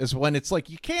nuts, is when it's like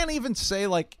you can't even say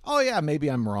like, oh yeah, maybe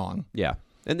I'm wrong. Yeah.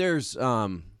 And there's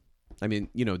Doubting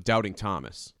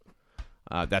Thomas.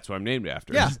 That's what I'm named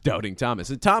after. Yeah. Doubting Thomas.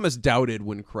 And Thomas doubted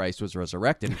when Christ was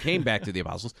resurrected and came back to the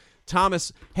apostles.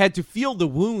 Thomas had to feel the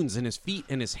wounds in his feet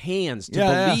and his hands to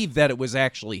believe that it was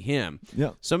actually him.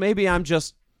 Yeah. So maybe I'm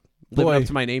just living up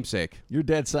to my namesake. Your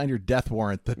dad signed your death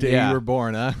warrant the day you were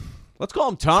born, huh? Let's call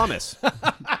him Thomas.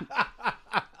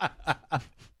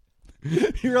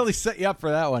 He really set you up for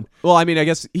that one. Well, I mean, I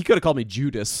guess he could have called me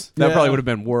Judas. That probably would have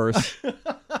been worse.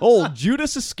 Old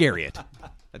Judas Iscariot.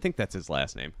 I think that's his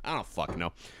last name. I don't fucking know.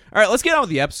 All right, let's get on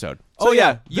with the episode. So,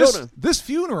 Yoda. This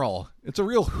funeral, it's a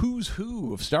real who's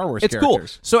who of Star Wars It's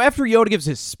characters. cool. So after Yoda gives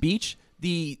his speech,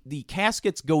 the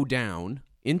caskets go down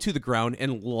into the ground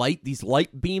and these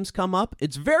light beams come up.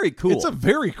 It's very cool. It's a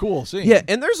very cool scene. Yeah,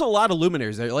 and there's a lot of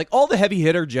luminaries there. Like, all the heavy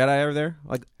hitter Jedi are there.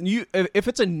 Like, if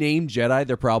it's a named Jedi,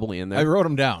 they're probably in there. I wrote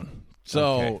them down.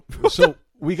 So so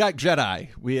we got Jedi.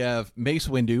 We have Mace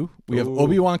Windu. We have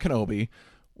Obi-Wan Kenobi.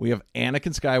 We have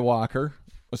Anakin Skywalker,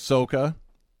 Ahsoka,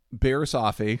 Barriss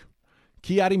Offee,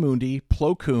 Ki-Adi-Mundi,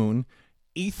 Plo Koon,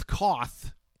 Eith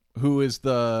Koth, who is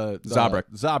the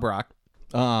Zabrak.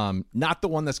 Not the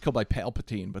one that's killed by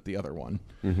Palpatine, but the other one.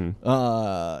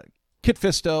 Mm-hmm. Kit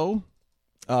Fisto,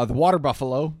 the Water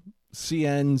Buffalo,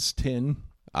 Cien's Tin.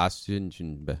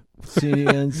 Cien's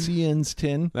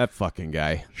Tin. That fucking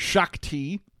guy.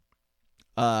 Shakti,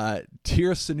 Tir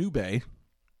Sinube.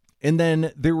 And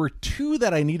then there were two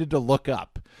that I needed to look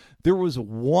up. There was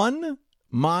one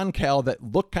Mon Cal that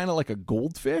looked kind of like a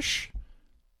goldfish.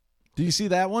 Do you see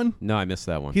that one? No, I missed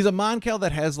that one. He's a Mon Cal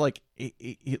that has like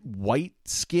a white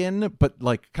skin, but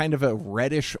like kind of a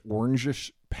reddish,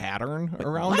 orangish pattern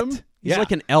around him. He's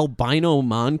like an albino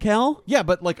Mon Cal? Yeah,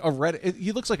 but like a red.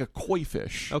 He looks like a koi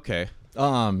fish. Okay.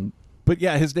 But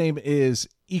yeah, his name is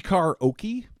Ikar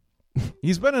Oki.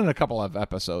 He's been in a couple of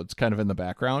episodes, kind of in the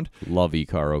background. Love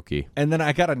Ikaroki. And then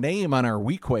I got a name on our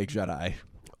Weequake Jedi.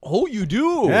 Oh, you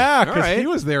do? Yeah, because he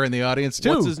was there in the audience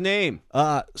too. What's his name?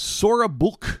 Sora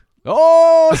Bulk.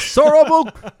 Oh, Sora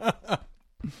Bulk.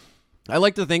 I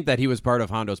like to think that he was part of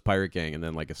Hondo's pirate gang and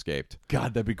then like escaped.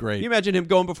 God, that'd be great. Can you imagine him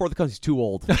going before the cause he's too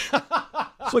old?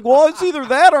 It's like, well, it's either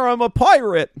that or I'm a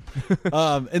pirate.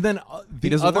 And then he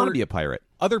doesn't want to be a pirate.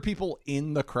 Other people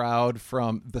in the crowd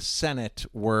from the Senate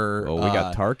were... Oh, we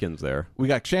got Tarkin's there. We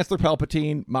got Chancellor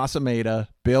Palpatine, Masameda,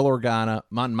 Bail Organa,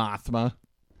 Mon Mothma.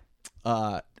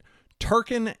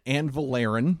 Tarkin and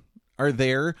Valerian are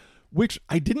there, which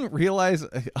I didn't realize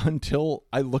until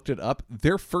I looked it up.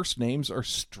 Their first names are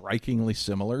strikingly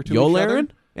similar to each other.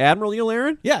 Admiral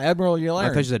Yularen? Yeah, Admiral Yularen. I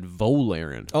thought you said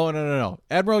Volaren. Oh, no.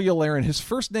 Admiral Yularen. His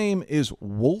first name is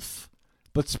Wolf,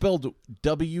 but spelled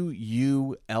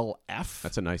W-U-L-F.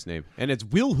 That's a nice name. And it's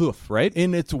Wheelhoof, right?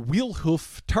 And it's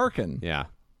Wheelhoof Tarkin. Yeah.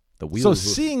 The So Wheelhoof.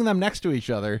 seeing them next to each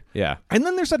other. Yeah. And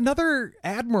then there's another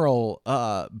Admiral,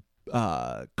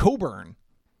 Coburn.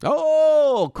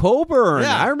 Oh, Coburn.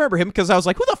 Yeah. I remember him because I was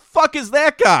like, who the fuck is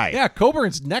that guy? Yeah,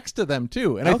 Coburn's next to them,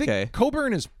 too. And I Okay. think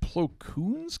Coburn is Plo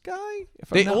Koon's guy, if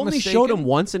They I'm not only mistaken. showed him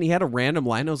once, and he had a random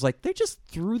line. I was like, they just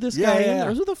threw this guy in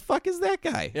there. Who the fuck is that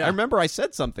guy? Yeah. I remember I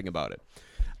said something about it.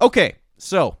 Okay,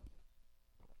 so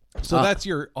that's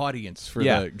your audience for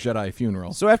yeah. the Jedi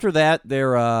funeral. So after that,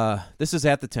 they're this is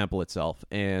at the temple itself,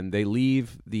 and they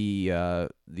leave the I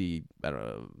don't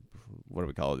know, what do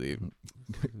we call it?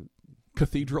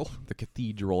 Cathedral. The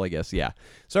cathedral, I guess, yeah.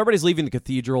 So everybody's leaving the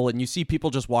cathedral, and you see people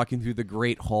just walking through the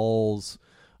great halls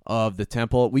of the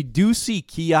temple. We do see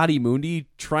Ki-Adi-Mundi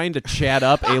trying to chat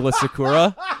up Aayla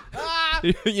Secura,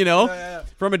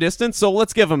 from a distance. So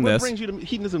let's give him What this. brings you to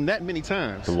hedonism that many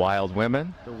times? The wild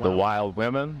women, the wild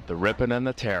women, the ripping and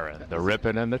the tearing, the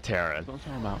ripping and the tearing.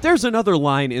 There's another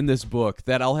line in this book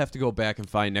that I'll have to go back and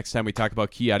find next time we talk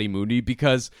about Ki-Adi-Mundi,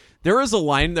 because there is a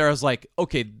line there I was like,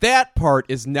 okay, that part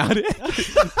is not it.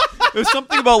 There's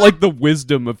something about like the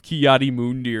wisdom of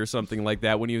Ki-Adi-Mundi or something like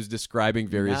that when he was describing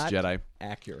various Not Jedi.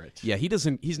 accurate. Yeah,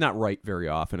 he's not right very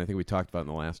often. I think we talked about it in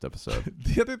the last episode.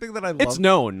 The other thing that I love... It's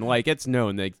known. Like,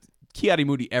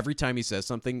 Ki-Adi-Mundi, every time he says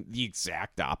something, the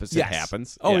exact opposite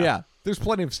happens. Oh, yeah. There's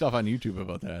plenty of stuff on YouTube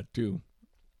about that, too.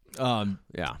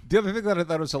 Yeah. The other thing that I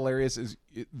thought was hilarious is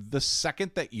the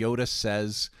second that Yoda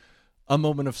says a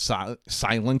moment of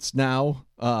silence now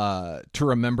to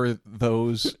remember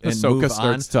those and Ahsoka move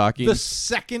starts on. talking. The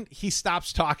second he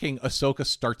stops talking, Ahsoka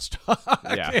starts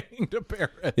talking to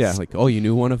Barris. Yeah, like, oh, you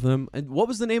knew one of them? And what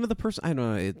was the name of the person? I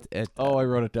don't know. I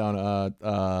wrote it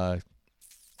down.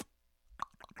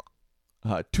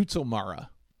 Tutso Mara.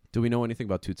 Do we know anything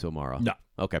about Tutso Mara? No.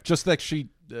 Okay. Just that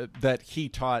that he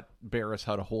taught Barris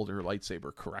how to hold her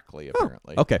lightsaber correctly,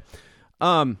 apparently. Okay.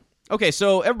 Okay,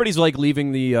 so everybody's like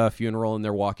leaving the funeral and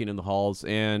they're walking in the halls,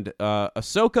 and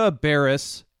Ahsoka,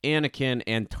 Barris, Anakin,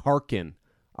 and Tarkin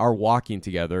are walking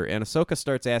together, and Ahsoka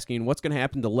starts asking what's going to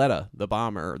happen to Letta, the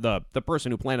bomber, the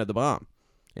person who planted the bomb.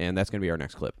 And that's going to be our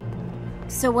next clip.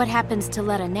 So what happens to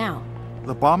Letta now?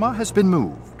 The bomber has been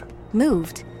moved.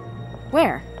 Moved?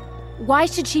 Where? Why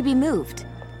should she be moved?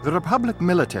 The Republic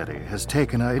military has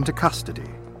taken her into custody.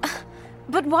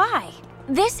 But why?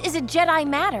 This is a Jedi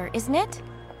matter, isn't it?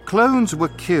 Clones were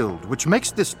killed, which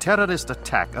makes this terrorist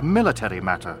attack a military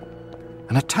matter.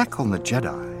 An attack on the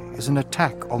Jedi is an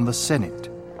attack on the Senate.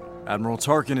 Admiral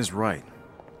Tarkin is right.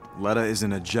 Letta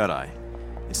isn't a Jedi.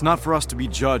 It's not for us to be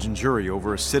judge and jury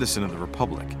over a citizen of the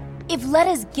Republic. If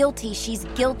Letta's guilty, she's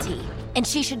guilty, and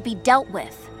she should be dealt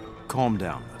with. Calm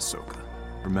down, Ahsoka.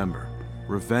 Remember,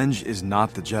 revenge is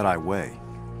not the Jedi way.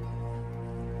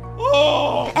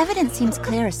 The evidence seems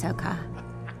clear, Ahsoka.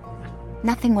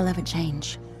 Nothing will ever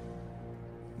change.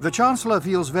 The Chancellor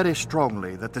feels very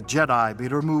strongly that the Jedi be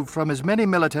removed from as many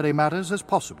military matters as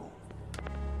possible.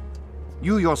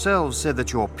 You yourselves said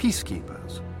that you're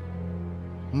peacekeepers,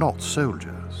 not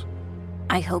soldiers.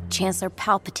 I hope Chancellor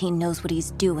Palpatine knows what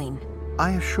he's doing.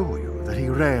 I assure you that he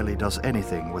rarely does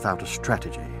anything without a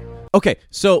strategy. Okay,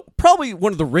 so probably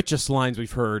one of the richest lines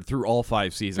we've heard through all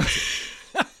 5 seasons.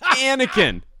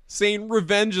 Anakin saying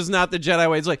revenge is not the Jedi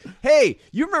way. It's like, hey,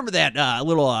 you remember that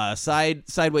little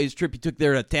sideways trip you took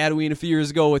there to Tatooine a few years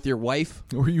ago with your wife?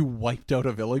 Where you wiped out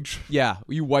a village? Yeah,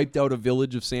 you wiped out a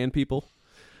village of sand people.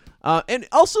 And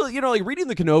also, like reading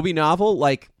the Kenobi novel,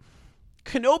 like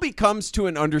Kenobi comes to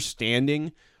an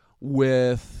understanding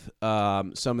with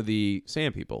some of the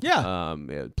sand people. Yeah.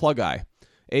 Plug Eye,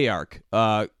 Aark.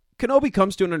 Kenobi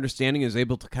comes to an understanding, is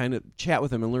able to kind of chat with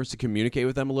them and learns to communicate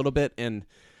with them a little bit. And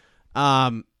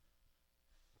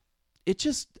it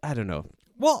just, I don't know.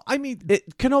 Well, I mean,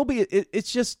 Kenobi,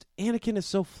 it's just, Anakin is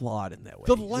so flawed in that way.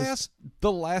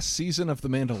 The last season of The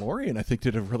Mandalorian, I think,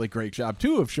 did a really great job,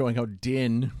 too, of showing how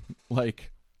Din,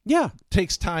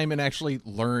 takes time and actually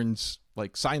learns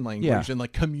like sign language and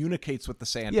like communicates with the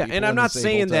sand people. And I'm not is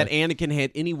saying able that to- Anakin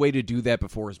had any way to do that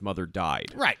before his mother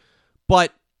died. Right.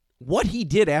 But what he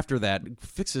did after that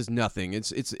fixes nothing. And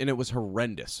it was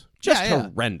horrendous. Just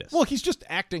horrendous. Well, he's just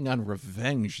acting on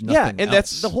revenge. Nothing and else.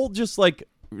 that's the whole just like,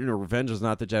 revenge is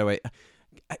not the Jedi way.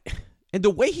 And the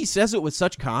way he says it with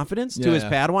such confidence to his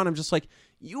Padawan, I'm just like,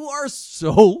 you are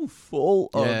so full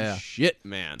of shit,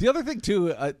 man. The other thing, too,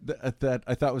 that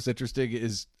I thought was interesting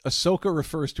is Ahsoka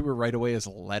refers to her right away as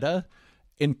Letta,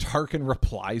 and Tarkin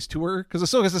replies to her. Because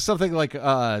Ahsoka says something like,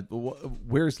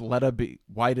 where's Letta?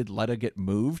 Why did Letta get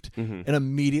moved? And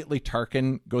immediately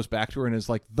Tarkin goes back to her and is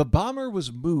like, the bomber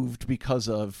was moved because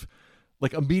of...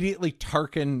 Like, immediately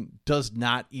Tarkin does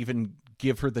not even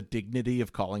give her the dignity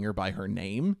of calling her by her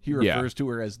name. He refers to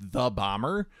her as the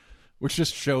bomber, which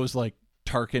just shows, like,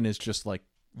 Tarkin is just, like,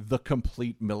 the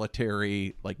complete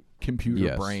military, like,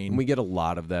 computer brain. And we get a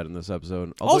lot of that in this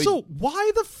episode. Also,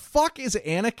 why the fuck is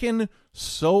Anakin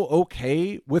so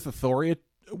okay with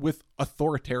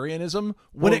authoritarianism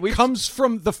when it comes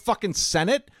from the fucking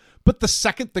Senate? But the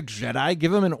second the Jedi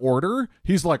give him an order,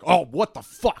 he's like, oh, what the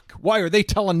fuck? Why are they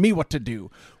telling me what to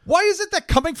do? Why is it that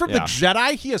coming from the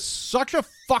Jedi, he has such a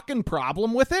fucking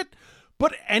problem with it?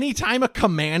 But anytime a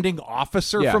commanding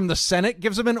officer from the Senate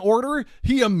gives him an order,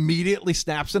 he immediately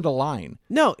snaps into line.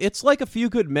 No, it's like A Few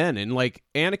Good Men. And like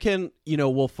Anakin,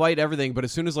 will fight everything. But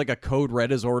as soon as like a code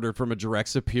red is ordered from a direct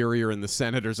superior in the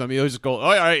Senate or something, he'll just go,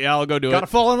 all right, I'll go do it. Gotta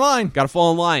fall in line. Gotta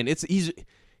fall in line.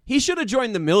 He should have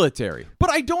joined the military. But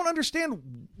I don't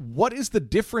understand what is the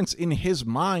difference in his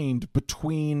mind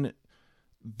between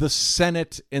the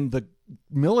Senate and the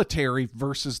military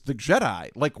versus the Jedi.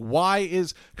 Like, why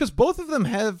is... Because both of them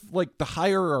have, like, the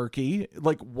hierarchy.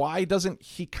 Like, why doesn't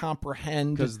he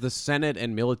comprehend... Because the Senate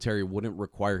and military wouldn't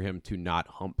require him to not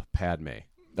hump Padme.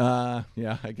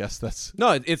 Yeah, I guess that's...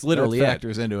 No, it's literally... that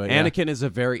factors into it, Anakin is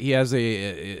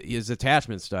his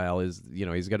attachment style is,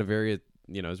 he's got a very...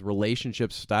 his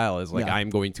relationship style is like, I'm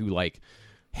going to like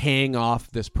hang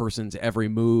off this person's every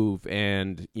move.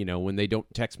 And, when they don't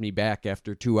text me back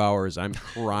after 2 hours, I'm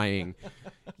crying.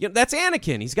 That's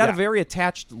Anakin. He's got a very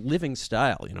attached living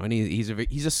style, and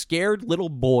he's a scared little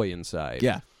boy inside.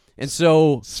 Yeah. And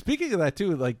so speaking of that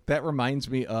too, like that reminds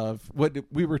me of what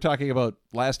we were talking about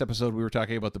last episode. We were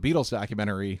talking about the Beatles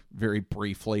documentary very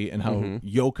briefly and how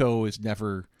Yoko is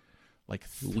never like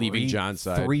leaving John's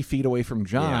side, 3 feet away from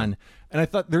John. And I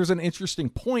thought there's an interesting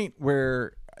point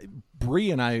where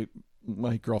Bree and I,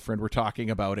 my girlfriend, were talking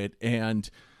about it, and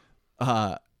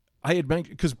I had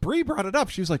mentioned, because Bree brought it up.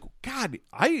 She was like, God,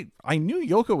 I knew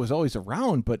Yoko was always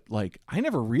around, but like I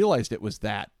never realized it was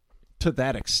that to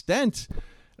that extent. And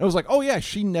I was like, oh yeah,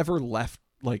 she never left.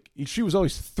 Like she was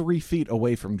always 3 feet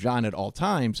away from John at all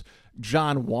times.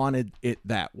 John wanted it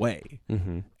that way.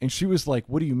 And she was like,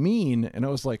 what do you mean? And I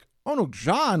was like, oh no,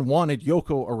 John wanted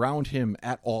Yoko around him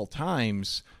at all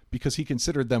times because he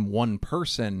considered them one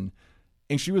person.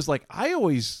 And she was like, I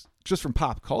always, just from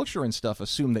pop culture and stuff,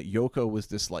 assumed that Yoko was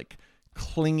this like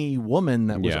clingy woman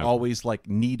that was always like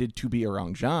needed to be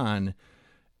around John.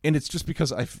 And it's just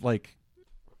because I've like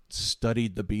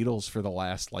studied the Beatles for the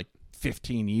last like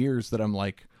 15 years that I'm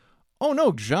like, oh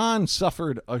no, John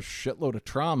suffered a shitload of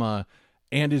trauma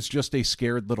and is just a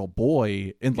scared little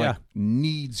boy and like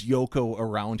needs Yoko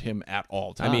around him at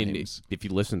all times. I mean, if you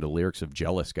listen to lyrics of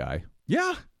Jealous Guy,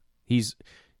 he's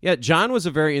John was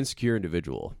a very insecure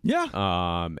individual.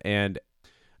 And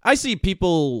I see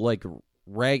people like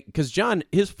because John,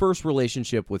 his first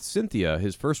relationship with Cynthia,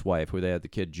 his first wife, who they had the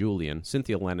kid Julian,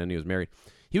 Cynthia Lennon, he was married.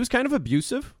 He was kind of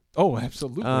abusive. Oh,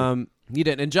 absolutely. He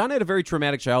did. And John had a very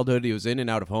traumatic childhood. He was in and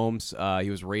out of homes. He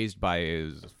was raised by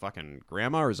his fucking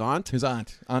grandma or his aunt. His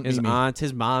aunt.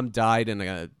 His mom died in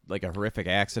a horrific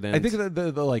accident. I think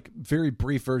the like very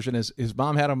brief version is his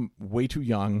mom had him way too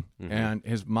young, and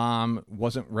his mom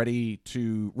wasn't ready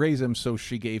to raise him, so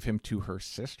she gave him to her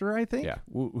sister, I think,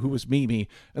 who was Mimi.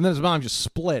 And then his mom just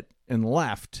split and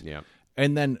left. Yeah.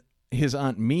 And then his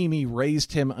aunt Mimi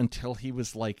raised him until he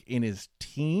was like in his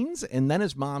teens, and then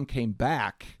his mom came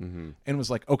back and was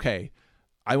like, okay,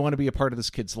 I want to be a part of this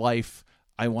kid's life.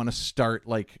 I want to start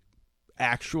like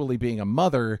actually being a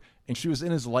mother. And she was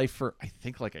in his life for I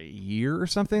think like a year or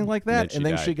something like that, and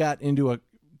then she got into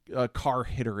a car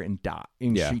hit her and died,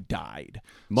 and she died.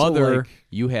 Mother, so, like,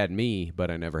 you had me,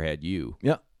 but I never had you.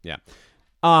 Yeah.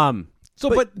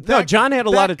 But John had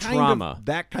a lot of trauma.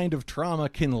 That kind of trauma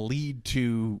can lead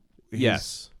to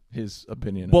his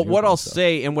opinion. But what I'll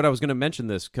say, and what I was going to mention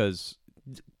this, because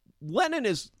Lennon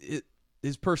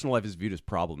his personal life is viewed as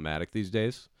problematic these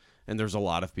days, and there's a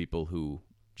lot of people who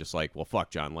just like, well, fuck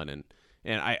John Lennon,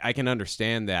 and I can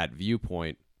understand that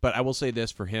viewpoint. But I will say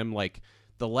this for him, like,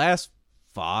 the last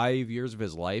 5 years of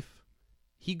his life,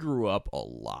 he grew up a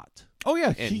lot. Oh,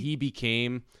 yeah. And he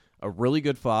became a really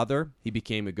good father. He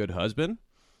became a good husband.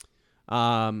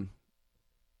 I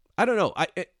don't know.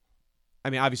 I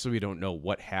mean, obviously we don't know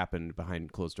what happened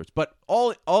behind closed doors, but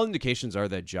all indications are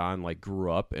that John, like,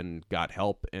 grew up and got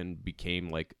help and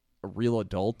became, like, a real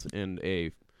adult and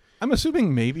I'm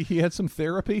assuming maybe he had some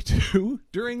therapy, too,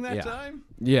 during that time?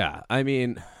 Yeah, I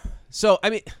mean, and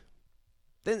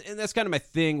that's kind of my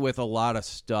thing with a lot of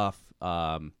stuff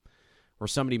where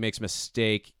somebody makes a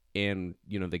mistake and,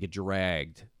 you know, they get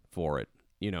dragged for it,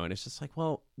 you know, and it's just like,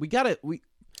 well, we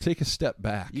take a step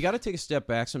back. You got to take a step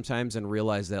back sometimes and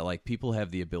realize that, like, people have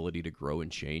the ability to grow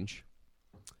and change.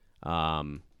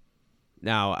 So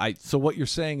what you're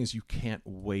saying is you can't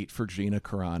wait for Gina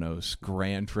Carano's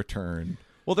grand return.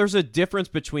 Well, there's a difference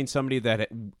between somebody that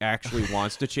actually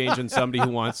wants to change and somebody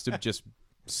who wants to just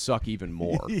suck even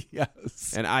more.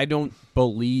 Yes. And I don't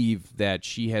believe that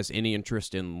she has any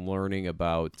interest in learning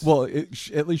about... Well,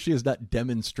 at least she has not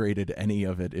demonstrated any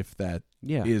of it, if that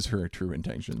is her true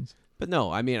intentions. But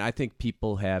no, I mean, I think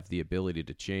people have the ability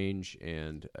to change,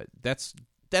 and that's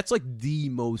like the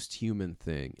most human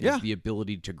thing, is the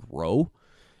ability to grow.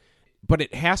 But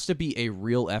it has to be a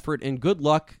real effort, and good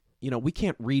luck, you know, we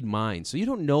can't read minds, so you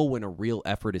don't know when a real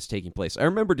effort is taking place. I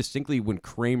remember distinctly when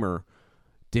Kramer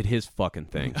did his fucking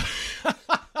thing.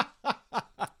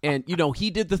 And, you know,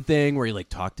 he did the thing where he, like,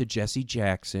 talked to Jesse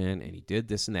Jackson, and he did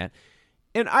this and that.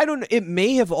 And I don't know, it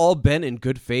may have all been in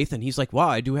good faith, and he's like, wow,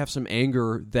 I do have some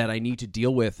anger that I need to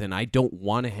deal with, and I don't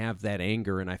want to have that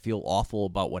anger, and I feel awful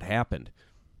about what happened.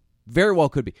 Very well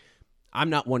could be. I'm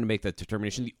not one to make that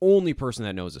determination. The only person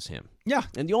that knows is him. Yeah.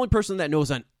 And the only person that knows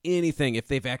on anything, if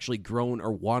they've actually grown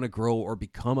or want to grow or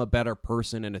become a better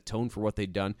person and atone for what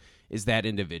they've done, is that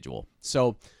individual.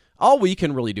 So all we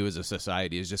can really do as a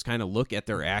society is just kind of look at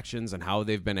their actions and how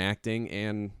they've been acting,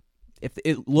 and if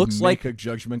it looks Make like a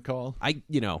judgment call,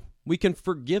 we can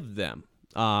forgive them.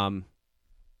 I'm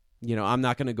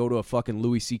not going to go to a fucking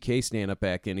Louis C.K. stand-up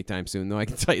act anytime soon, though. I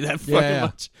can tell you that fucking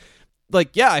much.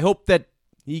 Like, I hope that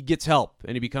he gets help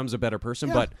and he becomes a better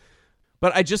person, but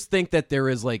I just think that there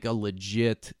is, like, a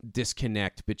legit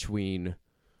disconnect between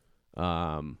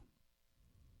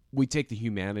we take the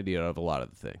humanity out of a lot of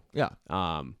the thing. Yeah.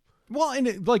 Well,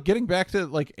 and like getting back to,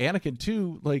 like, Anakin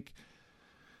too, like,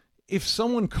 if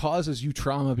someone causes you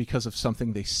trauma because of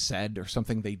something they said or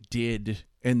something they did,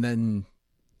 and then,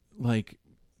 like,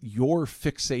 you're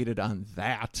fixated on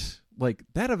that, like,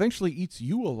 that eventually eats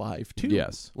you alive too.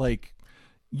 Yes. Like,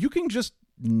 you can just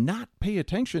not pay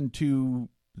attention to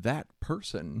that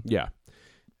person. Yeah.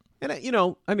 And,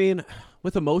 I mean,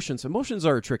 with emotions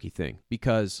are a tricky thing,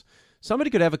 because somebody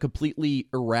could have a completely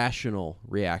irrational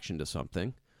reaction to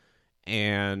something,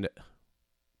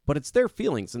 but it's their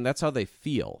feelings, and that's how they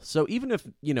feel. So even if,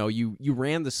 you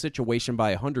ran the situation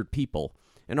by 100 people,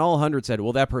 and all 100 said,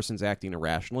 well, that person's acting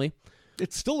irrationally,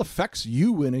 it still affects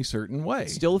you in a certain way.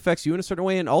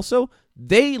 And also,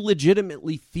 they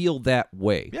legitimately feel that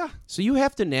way. Yeah. So you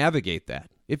have to navigate that.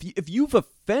 If you've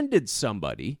offended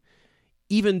somebody,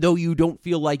 even though you don't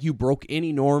feel like you broke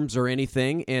any norms or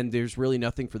anything, and there's really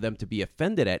nothing for them to be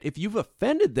offended at, if you've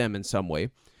offended them in some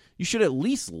way, you should at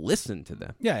least listen to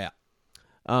them. Yeah.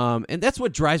 And that's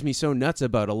what drives me so nuts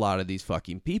about a lot of these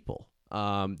fucking people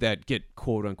that get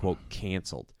quote-unquote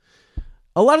canceled.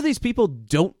 A lot of these people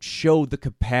don't show the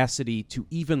capacity to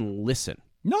even listen.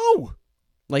 No.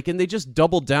 And they just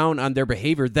double down on their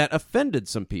behavior that offended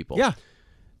some people. Yeah.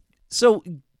 So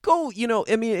go,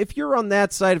 if you're on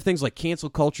that side of things, like cancel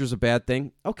culture is a bad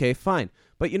thing, okay, fine.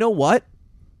 But you know what?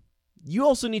 You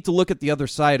also need to look at the other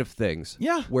side of things.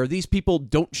 Yeah. Where these people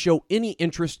don't show any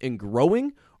interest in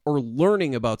growing or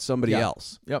learning about somebody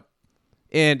else. Yep.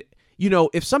 And,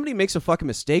 if somebody makes a fucking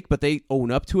mistake, but they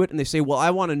own up to it and they say, well, I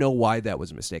want to know why that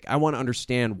was a mistake. I want to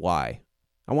understand why.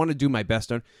 I want to do my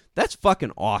best on. That's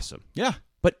fucking awesome. Yeah.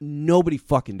 But nobody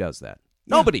fucking does that.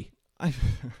 Yeah. Nobody. And,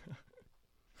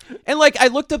 I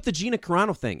looked up the Gina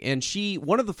Carano thing, and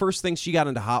one of the first things she got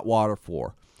into hot water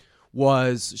for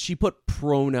was she put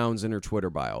pronouns in her Twitter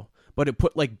bio, but it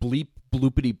put, like, bleep,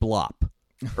 bloopity, blop,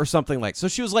 or something like. So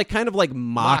she was, like, kind of, like,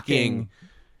 mocking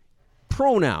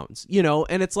pronouns,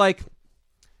 and it's like,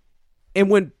 and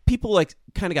when people, like,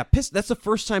 kind of got pissed, that's the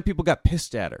first time people got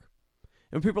pissed at her.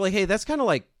 And people are like, hey, that's kind of,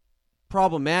 like,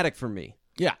 problematic for me.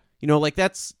 Yeah.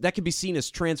 That can be seen as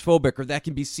transphobic, or that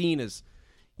can be seen as,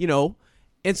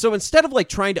 And so instead of, like,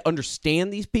 trying to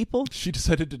understand these people, she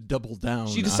decided to double down.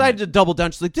 She's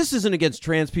like, this isn't against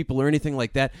trans people or anything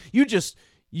like that. You just,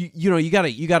 you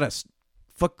gotta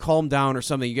fuck, calm down or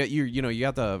something. You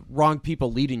got the wrong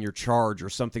people leading your charge or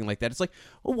something like that. It's like,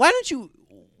 well, why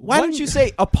don't you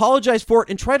say apologize for it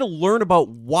and try to learn about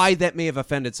why that may have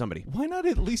offended somebody? Why not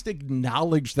at least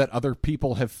acknowledge that other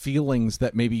people have feelings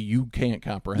that maybe you can't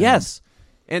comprehend? Yes.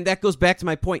 And that goes back to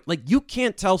my point. Like, you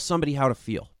can't tell somebody how to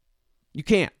feel. You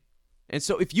can't. And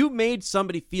so if you made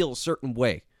somebody feel a certain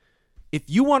way, if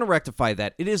you want to rectify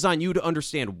that, it is on you to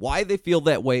understand why they feel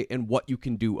that way and what you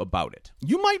can do about it.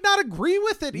 You might not agree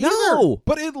with it either. No,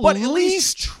 but at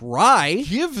least try.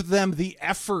 Give them the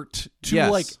effort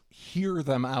to hear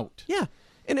them out. Yeah.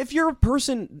 And if you're a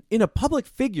person in a public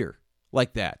figure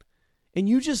like that, and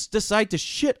you just decide to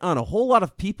shit on a whole lot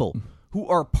of people who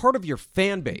are part of your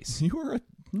fan base, you are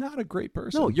not a great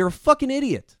person. No, you're a fucking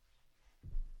idiot.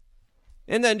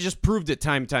 And then just proved it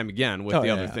time and time again with the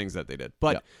other things that they did.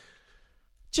 But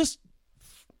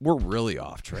we're really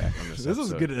off track on this. This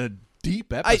is getting a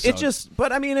deep episode. It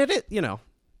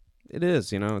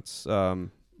is. It's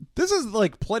this is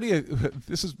like plenty of.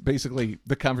 This is basically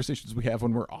the conversations we have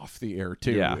when we're off the air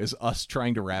too. Yeah. Is us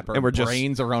trying to wrap our we're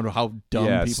brains around how dumb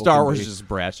people. Star Wars be. is just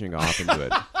branching off into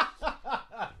it.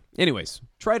 Anyways,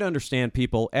 try to understand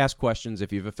people. Ask questions.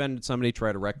 If you've offended somebody,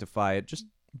 try to rectify it. Just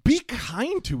be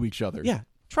kind to each other. Yeah.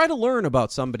 Try to learn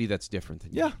about somebody that's different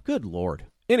than you. Yeah. Good Lord.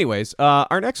 Anyways,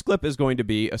 our next clip is going to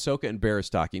be Ahsoka and Barriss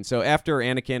talking. So after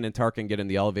Anakin and Tarkin get in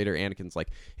the elevator, Anakin's like,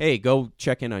 hey, go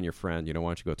check in on your friend. Why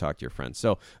don't you go talk to your friend?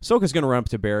 So Ahsoka's going to run up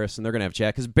to Barriss, and they're going to have a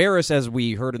chat. Because Barriss, as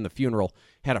we heard in the funeral,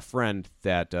 had a friend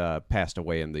that passed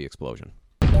away in the explosion.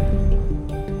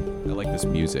 I like this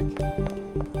music.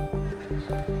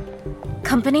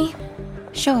 Company?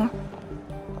 Sure.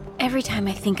 Every time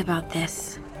I think about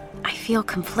this, I feel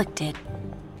conflicted.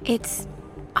 It's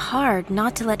hard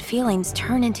not to let feelings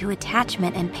turn into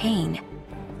attachment and pain.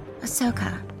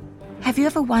 Ahsoka, have you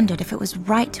ever wondered if it was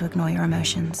right to ignore your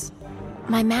emotions?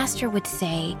 My master would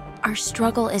say, our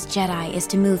struggle as Jedi is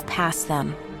to move past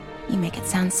them. You make it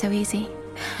sound so easy.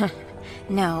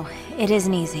 No, it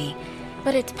isn't easy,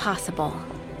 but it's possible.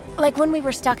 Like when we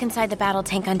were stuck inside the battle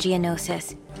tank on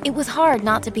Geonosis, it was hard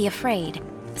not to be afraid.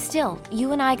 Still,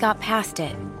 you and I got past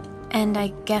it, and I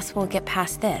guess we'll get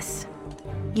past this.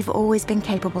 You've always been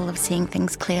capable of seeing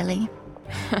things clearly.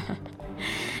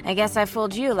 I guess I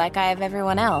fooled you like I have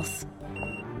everyone else.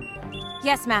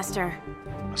 Yes, Master.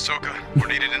 Ahsoka, we're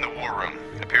needed in the war room.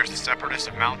 It appears the Separatists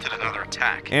have mounted another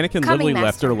attack. Anakin literally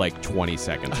left her like 20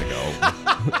 seconds ago.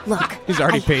 Look, he's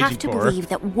already I paging have to for her. believe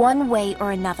that one way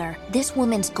or another, this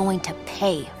woman's going to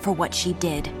pay for what she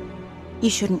did. You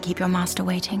shouldn't keep your master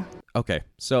waiting. Okay,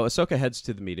 so Ahsoka heads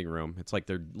to the meeting room. It's like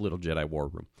their little Jedi war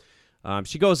room.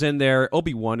 She goes in there.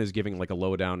 Obi-Wan is giving like a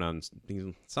lowdown on.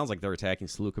 Sounds like they're attacking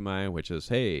Seleucami, which is,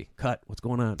 hey, cut. What's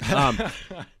going on?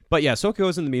 But yeah, Ahsoka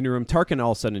goes in the meeting room. Tarkin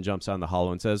all of a sudden jumps on the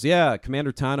holo and says, "Yeah,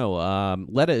 Commander Tano,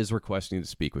 Letta is requesting to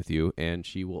speak with you, and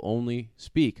she will only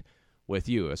speak with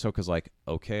you." Ahsoka's like,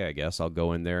 "Okay, I guess I'll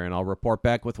go in there and I'll report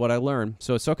back with what I learn."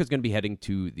 So Ahsoka's going to be heading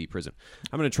to the prison.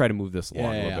 I'm going to try to move this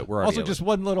along a little bit. We're also just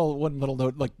one little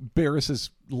note. Like Barriss is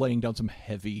laying down some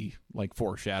heavy like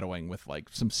foreshadowing with like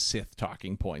some Sith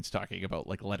talking points, talking about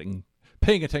like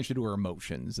paying attention to her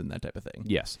emotions and that type of thing.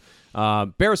 Yes,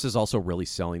 Barriss is also really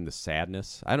selling the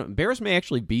sadness. Barriss may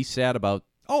actually be sad about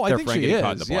their think friend she getting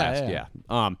caught in the is. blast.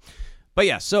 Yeah. But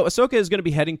yeah, so Ahsoka is going to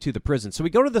be heading to the prison. So we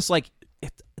go to this like.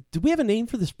 Do we have a name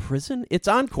for this prison? It's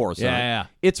on Coruscant. Yeah.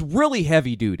 It's really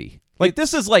heavy duty. Like,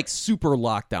 this is like super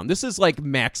lockdown. This is like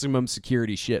maximum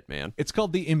security shit, man. It's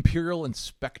called the Imperial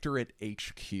Inspectorate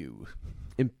HQ.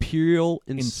 Imperial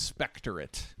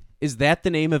Inspectorate. Is that the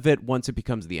name of it once it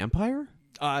becomes the Empire?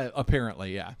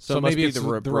 Apparently, yeah. So it maybe must it's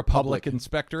be the Republic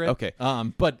Inspectorate. Okay.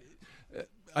 But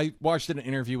I watched an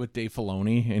interview with Dave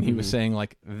Filoni, and he was saying,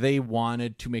 like, they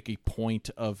wanted to make a point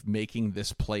of making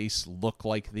this place look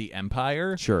like the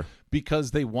Empire. Sure.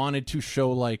 Because they wanted to show,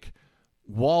 like,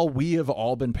 while we have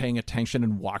all been paying attention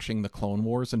and watching the Clone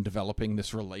Wars and developing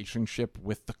this relationship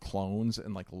with the clones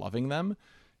and, like, loving them,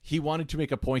 he wanted to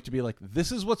make a point to be like,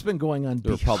 this is what's been going on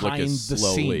the Republic behind is the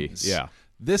slowly, scenes. yeah.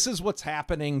 This is what's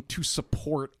happening to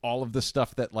support all of the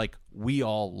stuff that, like, we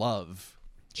all love.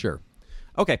 Sure.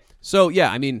 Okay, so yeah,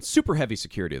 I mean, super heavy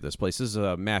security at this place. This is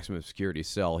a maximum security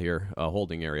cell here,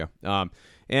 holding area.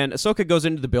 And Ahsoka goes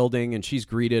into the building, and she's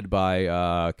greeted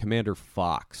by Commander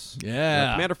Fox.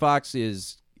 Yeah. Commander Fox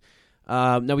is...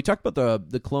 now, we talked about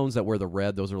the clones that wear the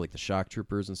red. Those are like the shock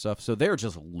troopers and stuff. So they're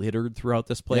just littered throughout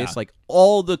this place. Yeah. Like,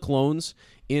 all the clones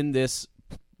in this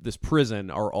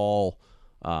prison are all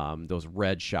those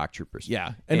red shock troopers.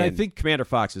 Yeah, and I think Commander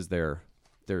Fox is their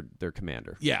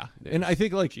commander. Yeah, and I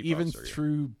think like Chief even officer,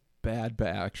 through Bad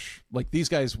Batch, like these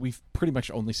guys, we've pretty much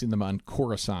only seen them on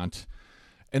Coruscant.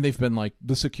 And they've been like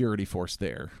the security force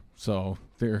there. So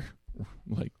they're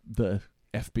like the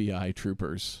FBI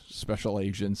troopers, special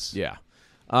agents. Yeah.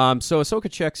 So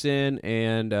Ahsoka checks in,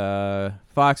 and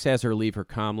Fox has her leave her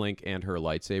comlink and her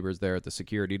lightsabers there at the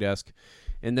security desk.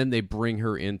 And then they bring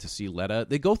her in to see Letta.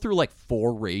 They go through like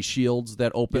 4 ray shields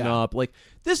that open up. Like,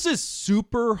 this is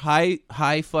super high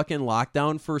fucking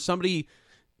lockdown for somebody,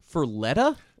 for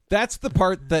Letta. That's the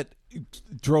part that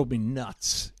drove me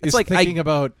nuts. It's is like thinking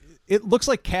about, it looks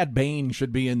like Cad Bane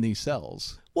should be in these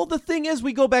cells. Well, the thing is,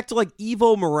 we go back to like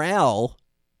Evo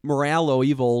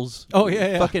Evil's. Oh,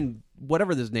 yeah. Fucking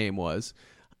whatever his name was.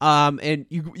 And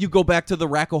you go back to the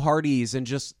Racco Hardys and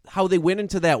just how they went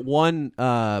into that one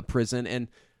prison and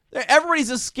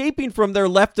everybody's escaping from their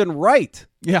left and right.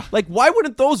 Yeah. Like, why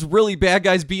wouldn't those really bad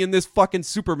guys be in this fucking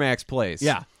Supermax place?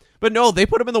 Yeah. But no, they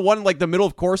put them in the one in like the middle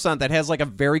of Coruscant that has like a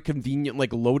very convenient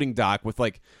like loading dock with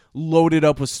like loaded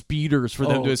up with speeders for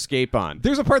them to escape on.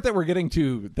 There's a part that we're getting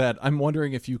to that I'm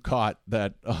wondering if you caught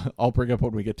that I'll bring up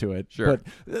when we get to it. Sure.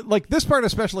 But like this part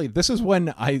especially, this is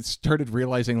when I started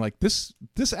realizing like this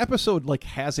episode like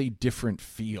has a different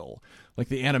feel. Like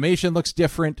the animation looks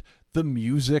different, the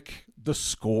music, the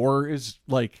score is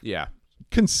like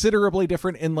considerably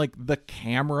different, and like the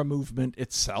camera movement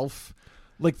itself.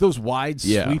 Like those wide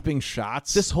sweeping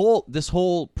shots. This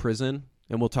whole prison,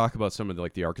 and we'll talk about some of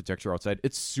the architecture outside.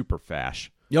 It's super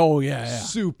fash. Oh yeah.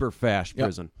 Super fash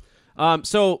prison.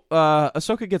 So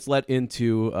Ahsoka gets let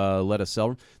into Letta's cell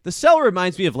room. The cell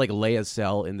reminds me of like Leia's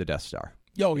cell in the Death Star.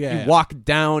 Oh yeah. You walk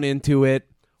down into it,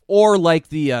 or like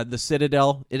the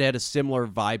Citadel. It had a similar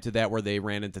vibe to that where they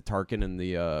ran into Tarkin and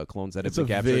the clones that had been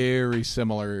captured. It's a very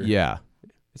similar. Yeah.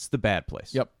 It's the bad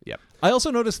place. Yep. I also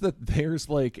noticed that there's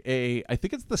like I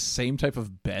think it's the same type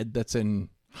of bed that's in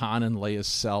Han and Leia's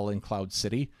cell in Cloud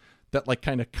City that like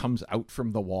kind of comes out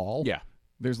from the wall. Yeah.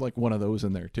 There's like one of those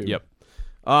in there too. Yep.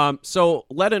 So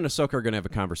Letta and Ahsoka are going to have a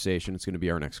conversation. It's going to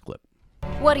be our next clip.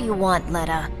 What do you want,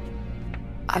 Letta?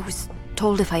 I was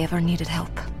told if I ever needed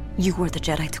help, you were the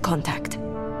Jedi to contact.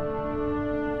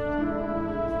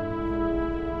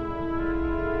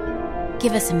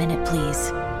 Give us a minute,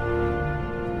 please.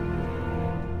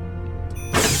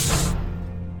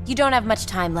 You don't have much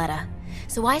time, Letta,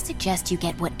 so I suggest you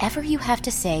get whatever you have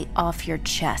to say off your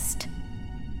chest.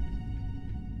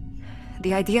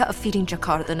 The idea of feeding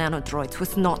Jakar the nanodroids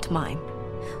was not mine.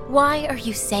 Why are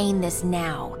you saying this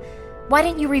now? Why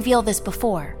didn't you reveal this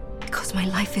before? Because my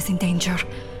life is in danger.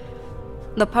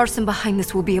 The person behind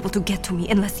this will be able to get to me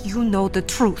unless you know the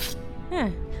truth.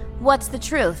 What's the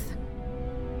truth?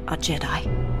 A Jedi.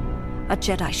 A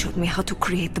Jedi showed me how to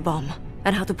create the bomb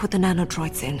and how to put the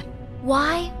nanodroids in.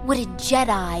 Why would a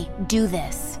Jedi do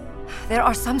this? There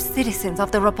are some citizens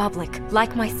of the Republic,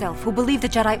 like myself, who believe the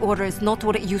Jedi Order is not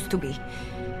what it used to be.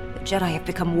 The Jedi have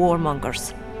become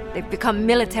warmongers. They've become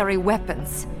military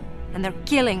weapons. And they're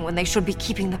killing when they should be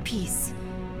keeping the peace.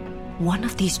 One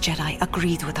of these Jedi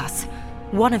agreed with us.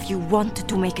 One of you wanted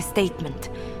to make a statement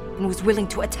and was willing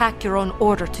to attack your own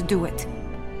order to do it.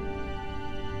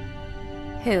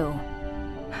 Who?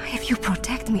 If you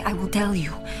protect me, I will tell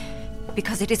you.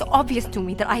 Because it is obvious to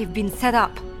me that I have been set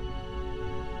up.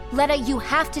 Letta, you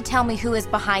have to tell me who is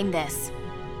behind this.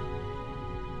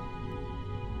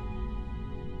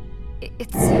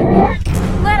 It's...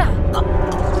 Letta!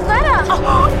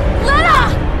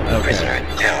 Letta! Prisoner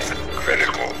health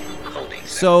critical.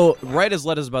 So right as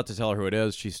Letta's about to tell her who it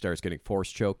is, she starts getting force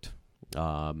choked,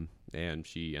 and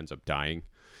she ends up dying.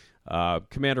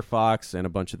 Commander Fox and a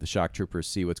bunch of the shock troopers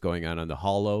see what's going on the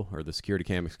holo, or the security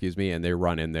cam, excuse me, and they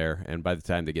run in there. And by the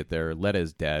time they get there, Letta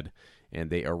is dead, and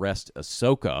they arrest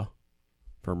Ahsoka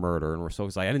for murder. And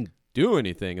Ahsoka's like, I didn't do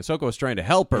anything. Ahsoka was trying to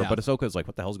help her, but Ahsoka's like,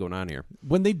 what the hell's going on here?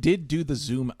 When they did do the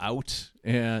zoom out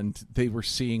and they were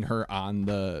seeing her on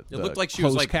it looked like she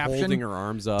was like holding her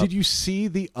arms up. Did you see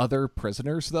the other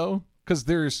prisoners though?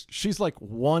 Because she's like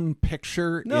one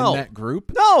picture in that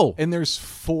group. No. And there's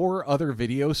 4 other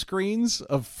video screens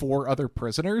of 4 other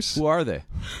prisoners. Who are they?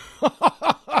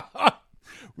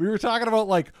 We were talking about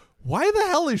like, why the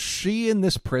hell is she in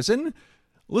this prison?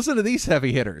 Listen to these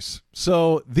heavy hitters.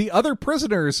 So the other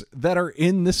prisoners that are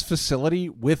in this facility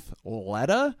with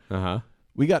Letta,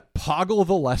 we got Poggle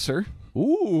the Lesser.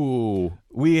 Ooh.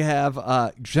 We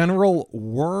have General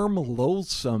Worm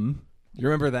Loathsome. You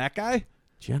remember that guy?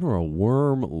 General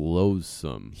Worm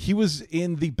Loathsome. He was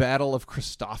in the Battle of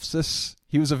Christophsis.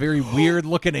 He was a very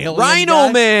weird-looking alien Rhino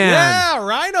guy. Man! Yeah,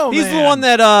 Rhino Man! He's the one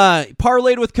that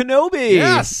parlayed with Kenobi!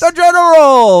 Yes! The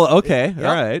General! Okay, all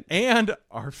right. And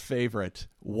our favorite,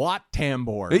 Wat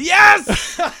Tambor.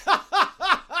 Yes!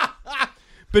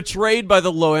 Betrayed by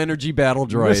the low-energy battle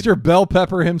droid. Mr. Bell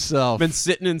Pepper himself. Been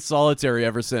sitting in solitary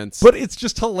ever since. But it's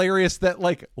just hilarious that,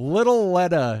 like, little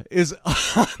Letta is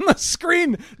on the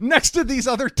screen next to these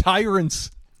other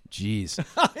tyrants. Jeez.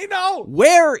 I know.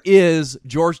 Where is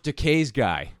George Takei's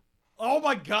guy? Oh,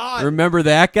 my God. Remember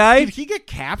that guy? Did he get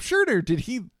captured or did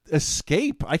he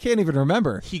escape? I can't even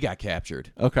remember. He got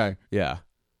captured. Okay. Yeah.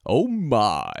 Oh,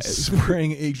 my.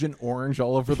 Spraying Agent Orange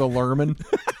all over the Lerman.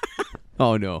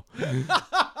 Oh, no.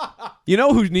 You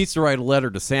know who needs to write a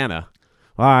letter to Santa?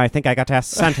 Well, I think I got to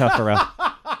ask Santa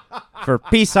for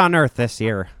peace on Earth this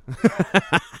year.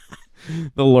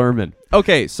 The Lerman.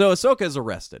 Okay, so Ahsoka is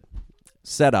arrested.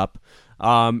 Set up.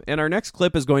 And our next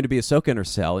clip is going to be Ahsoka in her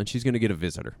cell, and she's going to get a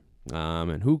visitor.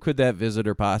 And who could that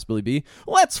visitor possibly be?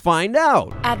 Let's find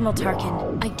out. Admiral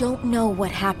Tarkin, I don't know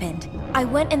what happened. I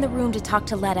went in the room to talk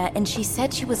to Letta, and she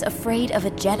said she was afraid of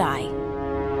a Jedi.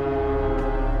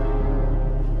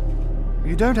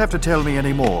 You don't have to tell me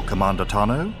any more, Commander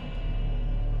Tano.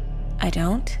 I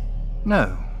don't?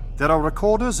 No. There are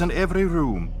recorders in every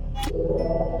room.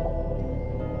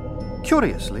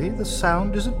 Curiously, the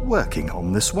sound isn't working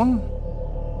on this one.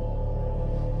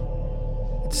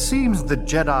 It seems the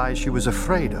Jedi she was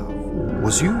afraid of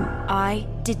was you. I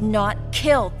did not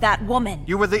kill that woman.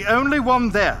 You were the only one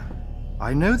there.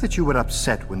 I know that you were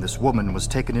upset when this woman was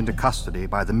taken into custody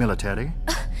by the military.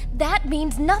 That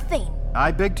means nothing.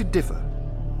 I beg to differ.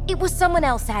 It was someone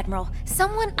else, Admiral.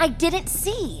 Someone I didn't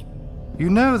see. You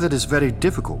know that is very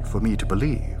difficult for me to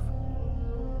believe.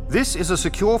 This is a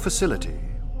secure facility.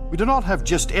 We do not have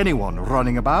just anyone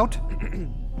running about.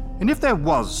 And if there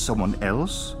was someone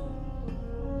else,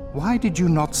 why did you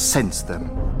not sense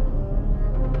them?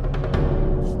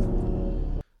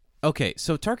 Okay,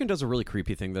 so Tarkin does a really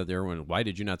creepy thing that there when why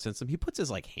did you not sense them? He puts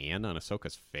his like hand on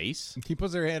Ahsoka's face. He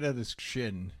puts her hand on his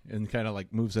shin and kind of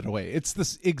like moves it away. It's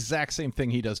this exact same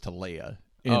thing he does to Leia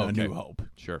in A New Hope.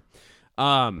 Sure.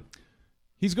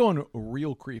 He's going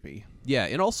real creepy. Yeah,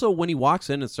 and also when he walks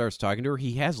in and starts talking to her,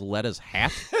 he has Letta's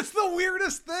hat. It's the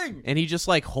weirdest thing. And he just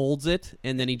like holds it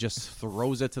and then he just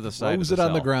throws it to the side. Throws it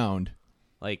on the ground.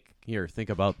 Like, here,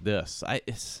 think about this. I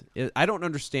don't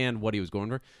understand what he was going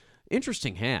for.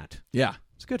 Interesting hat. Yeah.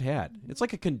 It's a good hat. It's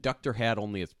like a conductor hat,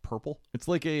 only it's purple. It's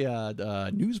like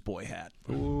a newsboy hat.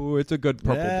 Ooh, it's a good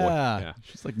purple boy. Yeah.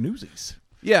 She's like Newsies.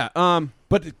 Yeah.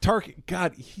 But Tarkin,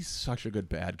 God, he's such a good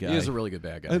bad guy. He is a really good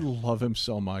bad guy. I love him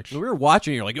so much. We were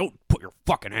watching, you're like, don't put your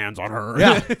fucking hands on her.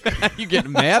 Yeah. You're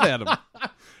getting mad at him.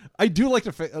 I do like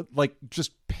to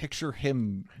just picture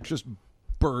him just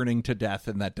burning to death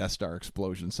in that Death Star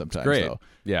explosion sometimes. Great. Though.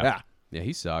 Yeah,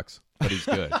 he sucks, but he's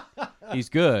good. He's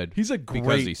good. He's a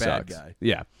great he bad sucks. guy.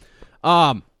 Yeah.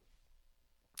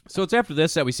 So it's after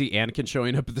this that we see Anakin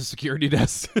showing up at the security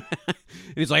desk. And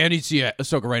he's like, I need to see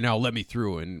Ahsoka right now. Let me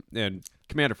through. And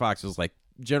Commander Fox is like,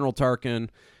 General Tarkin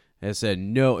has said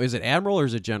no. Is it Admiral or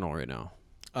is it General right now?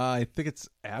 I think it's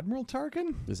Admiral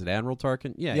Tarkin. Is it Admiral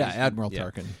Tarkin? Yeah, Admiral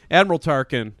Tarkin. Admiral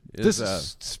Tarkin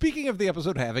is... speaking of the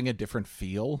episode having a different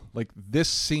feel, like this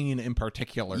scene in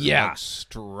particular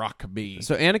struck me.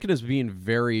 So Anakin is being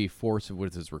very forceful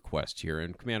with his request here,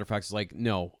 and Commander Fox is like,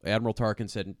 no. Admiral Tarkin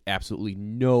said absolutely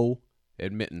no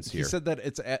admittance here. He said that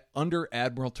it's under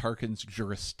Admiral Tarkin's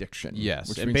jurisdiction. Yes,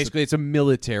 which and basically it's a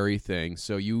military thing,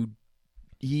 so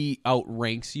he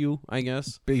outranks you, I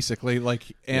guess. Basically, like,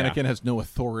 Anakin has no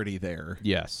authority there.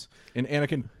 Yes. And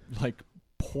Anakin, like,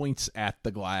 points at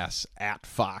the glass at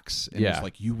Fox and is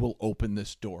like, you will open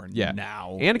this door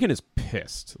now. Anakin is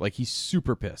pissed. Like, he's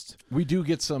super pissed. We do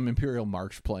get some Imperial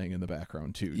March playing in the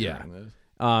background, too. During this.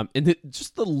 And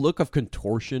just the look of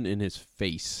contortion in his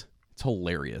face. It's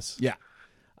hilarious. Yeah.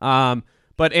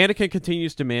 But Anakin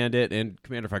continues to demand it, and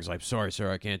Commander Fox is like, sorry,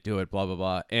 sir, I can't do it, blah, blah,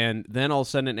 blah. And then all of a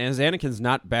sudden, as Anakin's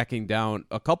not backing down,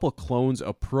 a couple of clones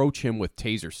approach him with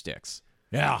taser sticks.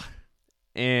 Yeah.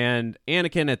 And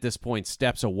Anakin at this point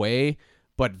steps away,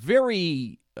 but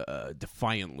very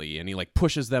defiantly, and he like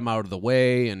pushes them out of the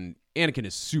way, and Anakin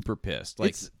is super pissed.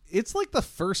 Like, it's like the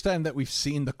first time that we've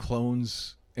seen the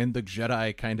clones and the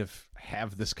Jedi kind of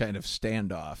have this kind of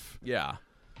standoff. Yeah.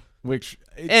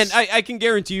 And I can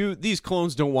guarantee you these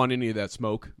clones don't want any of that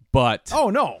smoke, but... Oh,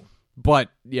 no. But,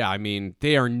 yeah, I mean,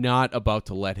 they are not about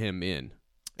to let him in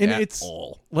at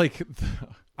all. Like,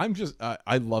 I'm just...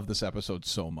 I love this episode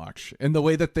so much. And the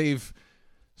way that they've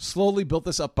slowly built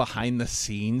this up behind the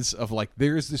scenes of, like,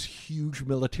 there's this huge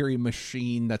military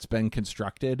machine that's been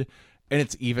constructed, and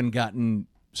it's even gotten...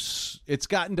 It's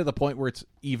gotten to the point where it's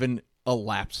even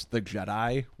elapsed the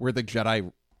Jedi, where the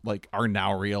Jedi... like are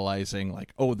now realizing like,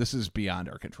 oh, this is beyond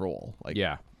our control. Like,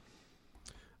 yeah.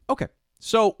 Okay.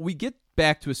 So we get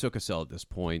back to Ahsoka's cell at this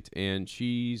point, and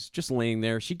she's just laying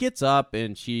there. She gets up,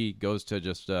 and she goes to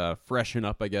just freshen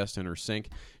up, I guess, in her sink.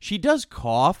 She does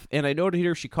cough, and I noted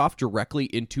here she coughed directly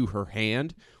into her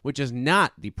hand, which is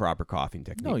not the proper coughing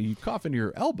technique. No, you cough into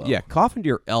your elbow. Yeah, cough into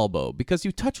your elbow, because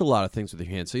you touch a lot of things with your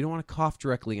hands, so you don't want to cough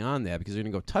directly on that, because you're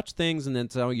going to go touch things, and then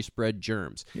that's how you spread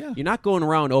germs. Yeah. You're not going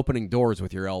around opening doors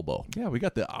with your elbow. Yeah, we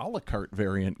got the a la carte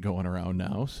variant going around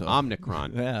now. So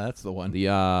Omnicron. Yeah, that's the one. The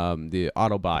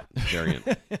Autobot variant.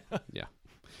 Yeah.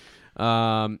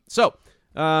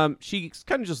 She's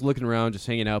kind of just looking around, just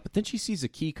hanging out, but then she sees a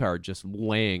key card just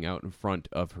laying out in front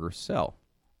of her cell.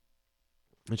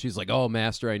 And she's like, "Oh,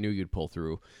 Master, I knew you'd pull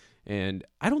through." And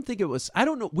I don't think it was, I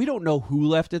don't know, we don't know who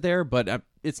left it there, but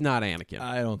it's not Anakin.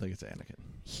 I don't think it's Anakin.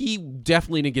 He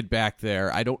definitely didn't get back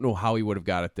there. I don't know how he would have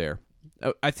got it there.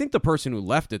 I think the person who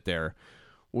left it there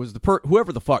was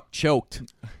whoever the fuck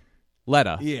choked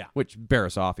Letta. Yeah. Which,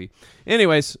 Barasoffy.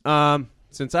 Anyways,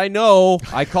 since I know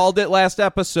I called it last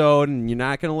episode, and you're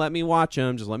not going to let me watch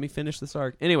them, just let me finish this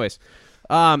arc. Anyways,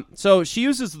 so she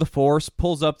uses the Force,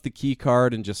 pulls up the key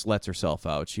card, and just lets herself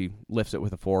out. She lifts it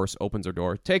with the Force, opens her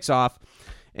door, takes off,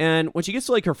 and when she gets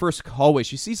to like her first hallway,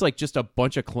 she sees like just a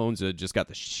bunch of clones that just got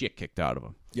the shit kicked out of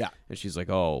them. Yeah. And she's like,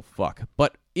 "Oh, fuck."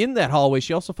 But in that hallway,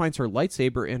 she also finds her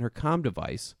lightsaber and her comm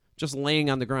device just laying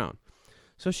on the ground.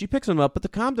 So she picks them up, but the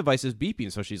comm device is beeping.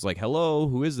 So she's like, "Hello,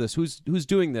 who is this? Who's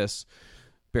doing this?"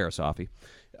 Barasoffy.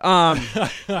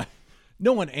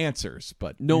 No one answers,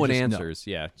 but no one answers.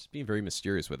 Yeah, just being very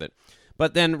mysterious with it.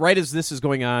 But then, right as this is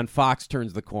going on, Fox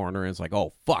turns the corner and is like,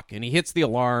 "Oh fuck!" And he hits the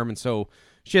alarm, and so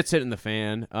shit's hitting the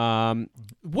fan.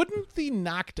 Wouldn't the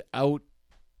knocked out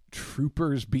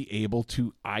troopers be able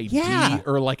to ID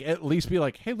or like at least be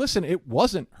like, "Hey, listen, it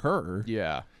wasn't her."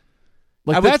 Yeah.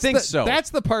 Like, I would think so.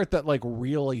 That's the part that like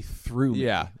really threw me.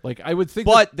 Yeah. Like I would think,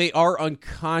 but they are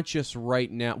unconscious right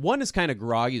now. One is kind of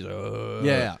groggy.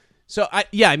 Yeah. So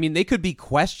I mean, they could be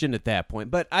questioned at that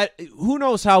point. But who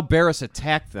knows how Barriss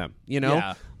attacked them? You know,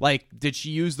 Yeah. like did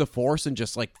she use the Force and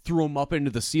just like threw them up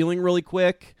into the ceiling really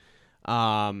quick?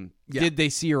 Did they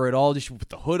see her at all? Did she put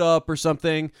the hood up or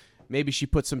something? Maybe she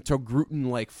put some Togrutan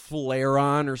like flare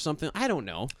on or something. I don't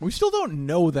know. We still don't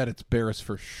know that it's Barriss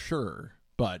for sure,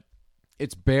 but.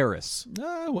 It's Barriss.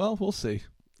 Well, we'll see.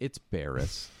 It's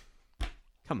Barriss.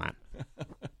 Come on.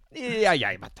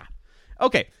 Yeah.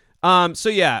 Okay.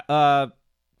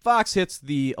 Fox hits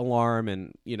the alarm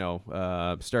and,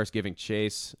 starts giving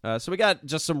chase. So we got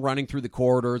just some running through the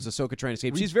corridors, Ahsoka trying to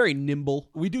escape. She's very nimble.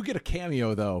 We do get a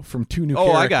cameo, though, from two new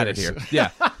characters. Oh, I got it here. Yeah.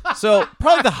 So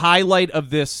probably the highlight of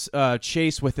this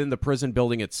chase within the prison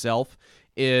building itself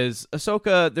is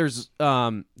Ahsoka, there's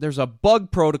a bug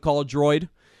protocol droid,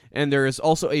 and there is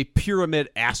also a pyramid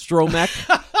astromech.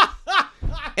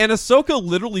 And Ahsoka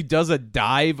literally does a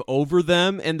dive over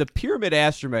them, and the pyramid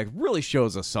astromech really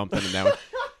shows us something in that one.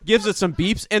 Gives it some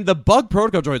beeps, and the bug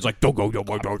protocol droid's like, don't go.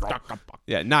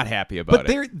 Yeah, not happy about it.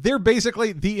 But they're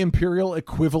basically the Imperial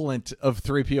equivalent of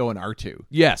 3PO and R2.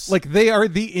 Yes. Like, they are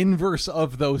the inverse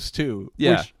of those two.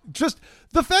 Yeah. Which just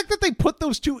the fact that they put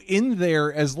those two in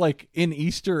there as, like, an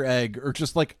Easter egg or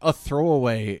just, like, a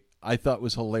throwaway, I thought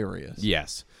was hilarious.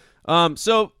 Yes.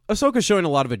 So Ahsoka's showing a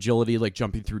lot of agility, like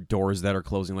jumping through doors that are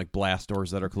closing, like blast doors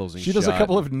that are closing. She does a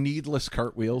couple of needless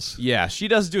cartwheels. Yeah, she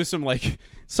does do some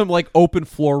open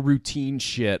floor routine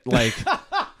shit. Like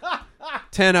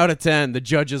 10 out of 10. The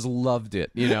judges loved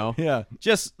it, Yeah.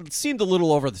 Just seemed a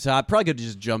little over the top. Probably could have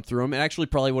just jumped through them. It actually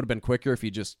probably would have been quicker if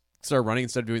you just started running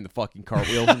instead of doing the fucking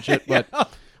cartwheels and shit. Yeah.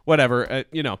 But whatever,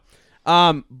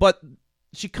 But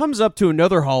she comes up to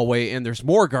another hallway, and there's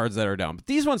more guards that are down. But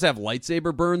these ones have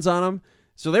lightsaber burns on them,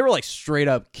 so they were, like, straight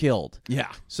up killed.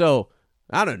 Yeah. So,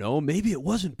 I don't know. Maybe it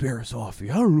wasn't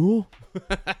Barasoffy. I don't know.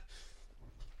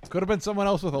 Could have been someone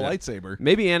else with a lightsaber.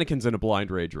 Maybe Anakin's in a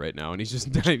blind rage right now, and he's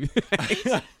just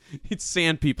he'd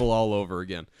sand people all over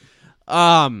again.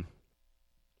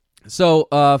 So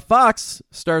Fox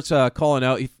starts calling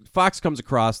out. Fox comes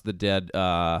across the dead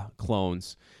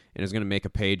clones and is going to make a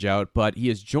page out, but he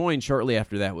is joined shortly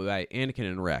after that by Anakin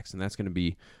and Rex, and that's going to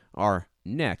be our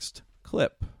next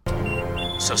clip.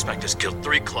 Suspect has killed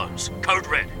 3 clones. Code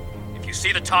red. If you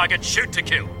see the target, shoot to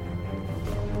kill.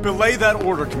 Belay that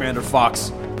order, Commander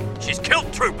Fox. She's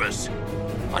killed troopers.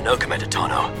 I know Commander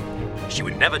Tano. She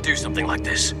would never do something like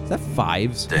this. Is that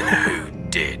Fives? Then who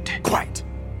did? Quiet.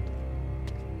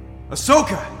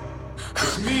 Ahsoka!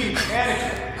 It's me,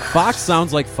 Anakin. Fox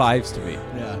sounds like Fives to me.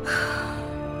 Yeah.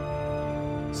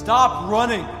 Stop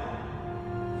running!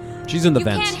 She's in the You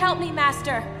vents. can't help me,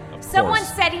 Master. Of Someone's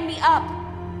course. setting me up.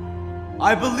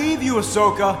 I believe you,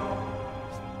 Ahsoka.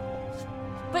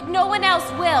 But no one else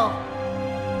will.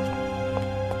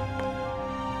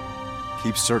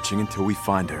 Keep searching until we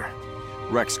find her.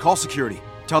 Rex, call security.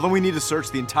 Tell them we need to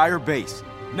search the entire base.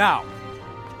 Now!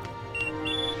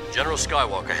 General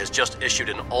Skywalker has just issued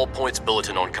an all-points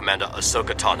bulletin on Commander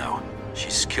Ahsoka Tano.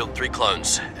 She's killed 3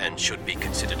 clones and should be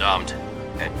considered armed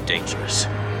and dangerous.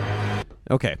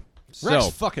 Okay. Rex So,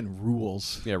 fucking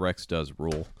rules. yeah, Rex does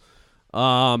rule.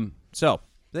 So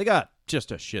they got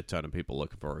just a shit ton of people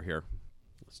looking for her here.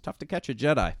 It's tough to catch a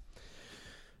Jedi.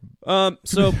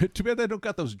 So Too bad they don't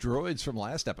got those droids from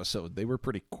last episode. They were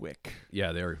pretty quick.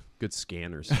 yeah, they're good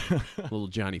scanners. Little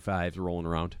Johnny Fives rolling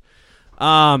around.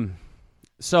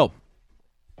 So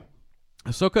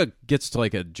Ahsoka gets to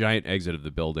like a giant exit of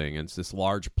the building, and it's this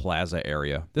large plaza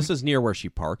area. This is near where she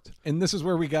parked. And this is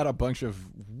where we got a bunch of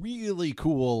really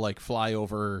cool like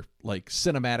flyover, like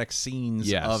cinematic scenes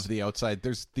Yes. of the outside.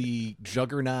 There's the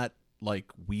Juggernaut like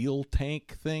wheel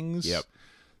tank things Yep.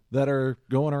 that are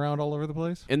going around all over the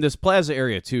place. And this plaza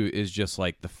area too is just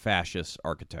like the fascist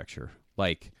architecture.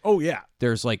 Like, oh yeah,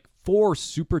 there's like 4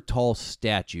 super tall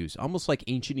statues, almost like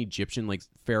ancient Egyptian like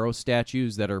pharaoh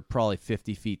statues that are probably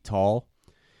 50 feet tall.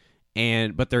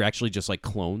 But they're actually just like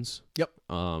clones. Yep.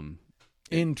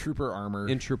 In trooper armor.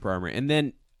 And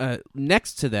then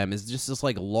next to them is just this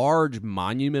like large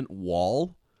monument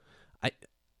wall.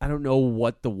 I don't know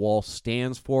what the wall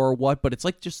stands for or what, but it's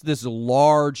like just this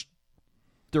large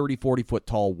 30, 40 foot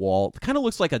tall wall. It kind of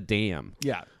looks like a dam.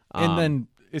 Yeah. And then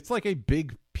it's like a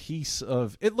big piece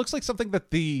of, it looks like something that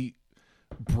the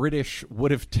British would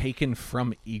have taken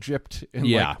from Egypt and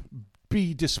like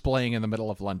be displaying in the middle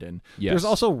of London. Yes. There's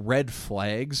also red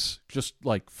flags just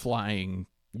like flying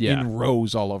in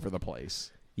rows all over the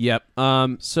place. Yep.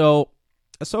 So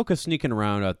Ahsoka's sneaking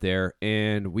around out there,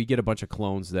 and we get a bunch of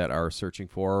clones that are searching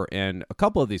for her, and a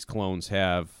couple of these clones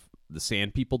have the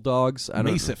Sand People dogs.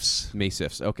 Maciffs.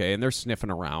 Maciffs. Okay, and they're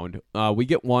sniffing around. We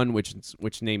get one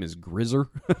which name is Grizzer.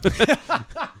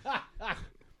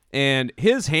 And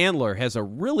his handler has a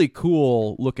really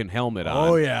cool looking helmet on.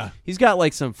 Oh, yeah. He's got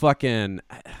like some fucking,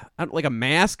 like a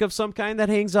mask of some kind that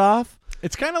hangs off.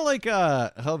 It's kind of like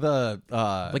how the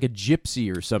like a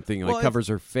gypsy or something, like covers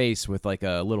her face with like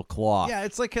a little cloth. Yeah,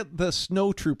 it's like the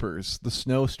snow troopers, the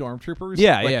snow stormtroopers.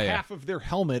 Yeah, like yeah. Half of their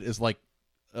helmet is like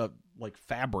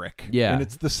fabric. Yeah, and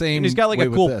it's the same. And he's got like way a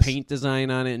with cool this. paint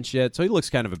design on it and shit. So he looks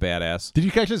kind of a badass. Did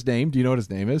you catch his name? Do you know what his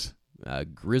name is?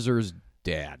 Grizzer's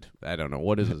dad. I don't know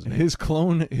what is his name. His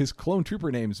clone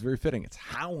trooper name is very fitting. It's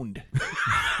Hound.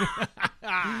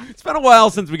 It's been a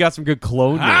while since we got some good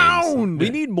clone Hound! names. We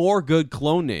need more good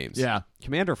clone names. Yeah.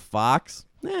 Commander Fox.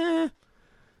 I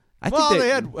Well, think they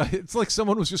had. It's like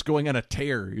someone was just going on a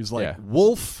tear. He was like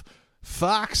Wolf,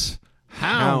 Fox,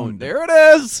 Hound. There it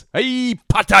is. Hey,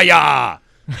 Pattaya.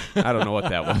 I don't know what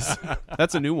that was.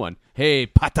 That's a new one. Hey,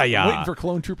 Pattaya. Waiting for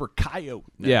clone trooper Coyote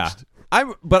next. Yeah.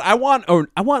 I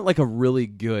want like a really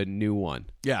good new one.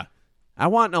 Yeah. I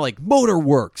want like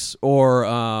Motorworks or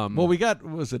Well, we got,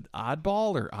 was it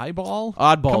Oddball or Eyeball?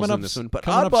 Oddball's coming in up, this one, but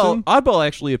coming up soon? Oddball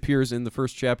actually appears in the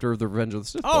first chapter of the Revenge of the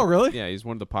Sith. Oh, book. really? Yeah, he's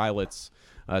one of the pilots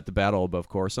at the battle above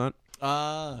Coruscant.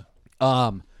 Uh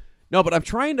No, but I'm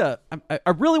trying to. I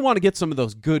really want to get some of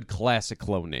those good classic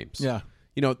clone names. Yeah.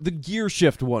 You know, the Gear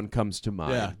Shift one comes to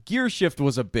mind. Yeah. Gear Shift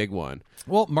was a big one.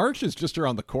 Well, March is just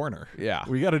around the corner. Yeah.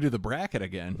 We got to do the bracket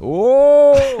again.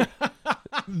 Oh,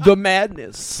 the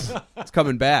madness. It's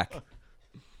coming back.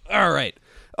 All right.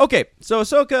 Okay, so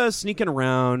Ahsoka sneaking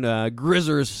around.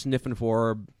 Grizzer's sniffing for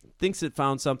her. Thinks it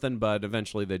found something, but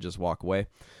eventually they just walk away.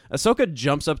 Ahsoka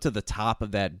jumps up to the top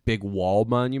of that big wall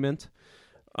monument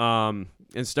and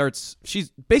starts...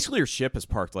 Basically, her ship is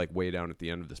parked like way down at the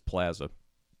end of this plaza.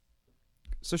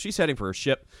 So she's heading for her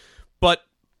ship, but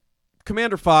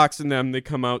Commander Fox and them, they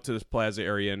come out to this plaza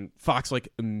area, and Fox like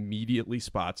immediately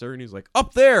spots her, and he's like,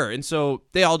 up there! And so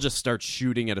they all just start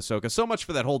shooting at Ahsoka. So much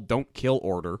for that whole don't kill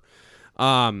order.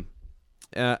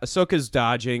 Ahsoka's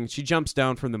dodging. She jumps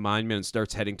down from the monument and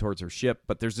starts heading towards her ship,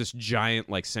 but there's this giant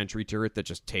like sentry turret that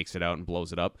just takes it out and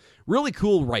blows it up. Really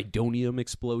cool Rhydonium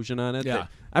explosion on it. Yeah.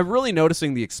 I'm really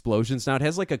noticing the explosions now. It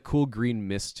has like a cool green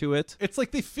mist to it. It's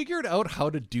like they figured out how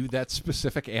to do that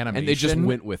specific animation. And they just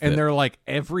went with it. And they're like,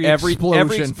 every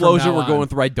explosion from now we're on. going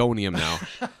with Rhydonium now.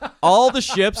 All the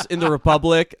ships in the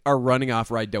Republic are running off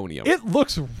Rhydonium. It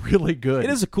looks really good. It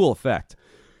is a cool effect.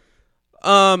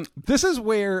 This is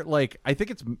where, like, I took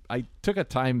a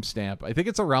timestamp. I think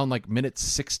it's around like minute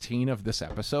 16 of this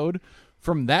episode.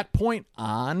 From that point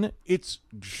on, it's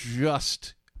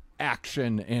just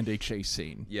action and a chase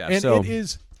scene. Yeah, and so it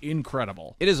is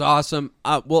incredible. It is awesome.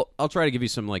 Well, I'll try to give you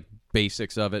some like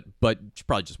basics of it, but you should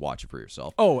probably just watch it for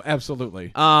yourself. Oh,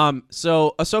 absolutely.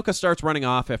 So Ahsoka starts running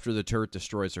off after the turret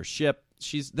destroys her ship.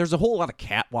 there's a whole lot of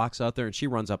catwalks out there, and she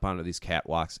runs up onto these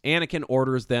catwalks. Anakin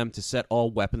orders them to set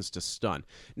all weapons to stun.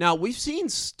 Now, we've seen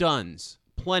stuns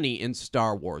plenty in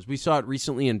Star Wars. We saw it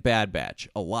recently in Bad Batch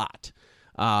a lot.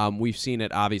 We've seen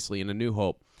it, obviously, in A New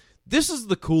Hope. This is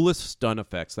the coolest stun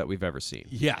effects that we've ever seen.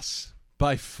 Yes,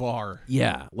 by far.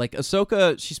 Yeah, like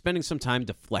Ahsoka, she's spending some time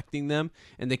deflecting them,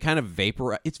 and they kind of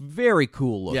vaporize. It's very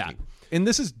cool looking. Yeah, and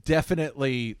this is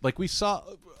definitely, like, we saw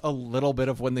a little bit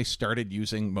of when they started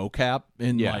using mocap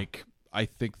in, like, I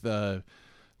think the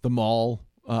Maul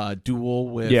duel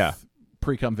with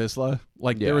Precom Vizsla.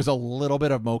 Like, there was a little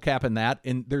bit of mocap in that,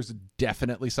 and there's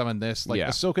definitely some in this. Like,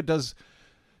 Ahsoka does...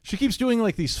 She keeps doing,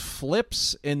 like, these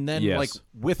flips, and then, like,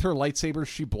 with her lightsaber,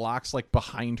 she blocks, like,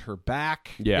 behind her back.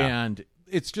 Yeah. And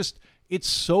it's just, it's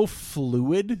so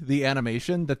fluid, the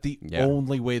animation, that the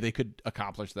only way they could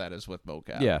accomplish that is with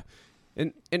mocap. Yeah.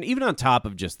 And even on top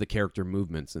of just the character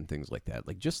movements and things like that,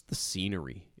 like, just the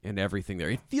scenery and everything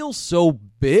there, it feels so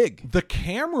big. The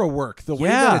camera work, the way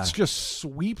that it just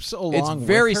sweeps along it's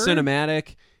very with her.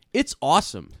 Cinematic. It's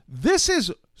awesome. This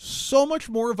is so much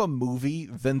more of a movie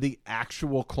than the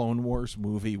actual Clone Wars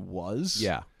movie was.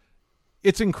 Yeah.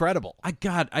 It's incredible.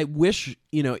 I wish,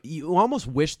 you almost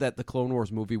wish that the Clone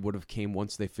Wars movie would have came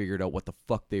once they figured out what the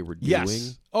fuck they were doing.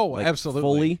 Yes. Oh, like, absolutely.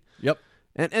 Fully. Yep.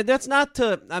 And that's not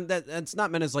that's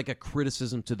not meant as like a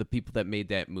criticism to the people that made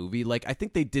that movie. Like, I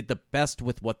think they did the best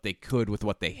with what they could with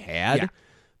what they had. Yeah.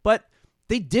 But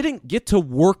they didn't get to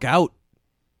work out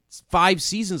 5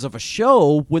 seasons of a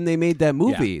show when they made that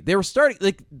movie. Yeah. They were starting,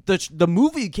 like, the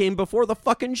movie came before the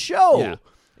fucking show. Yeah.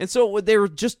 And so they were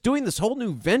just doing this whole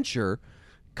new venture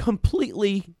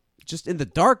completely just in the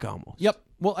dark almost. Yep.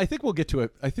 Well, I think we'll get to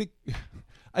it. I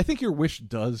think your wish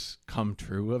does come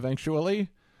true eventually.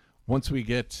 Once we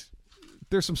get,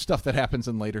 there's some stuff that happens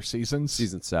in later seasons.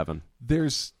 Season 7.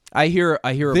 I hear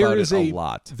about it a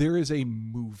lot. There is a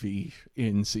movie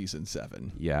in season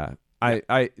 7. Yeah.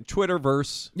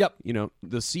 Twitterverse. Yep.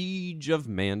 The Siege of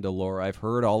Mandalore. I've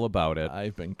heard all about it.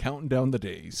 I've been counting down the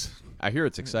days. I hear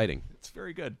it's exciting. It's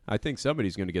very good. I think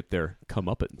somebody's going to get their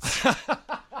comeuppance.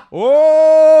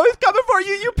 Oh, he's coming for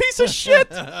you, you piece of shit.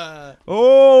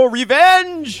 Oh,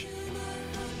 revenge.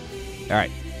 All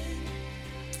right.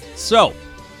 So,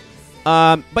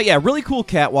 but yeah, really cool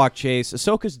catwalk chase.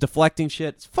 Ahsoka's deflecting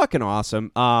shit. It's fucking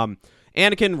awesome.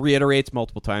 Anakin reiterates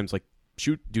multiple times, like,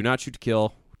 do not shoot to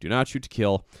kill. Do not shoot to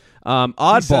kill.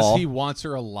 Oddball. He says he wants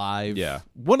her alive. Yeah.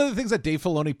 One of the things that Dave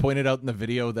Filoni pointed out in the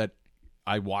video that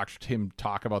I watched him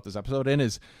talk about this episode in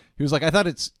is he was like, I thought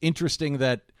it's interesting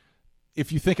that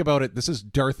if you think about it, this is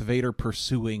Darth Vader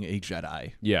pursuing a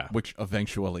Jedi. Yeah. Which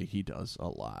eventually he does a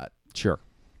lot. Sure.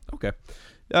 Okay.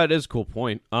 That is a cool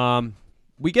point.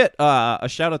 We get a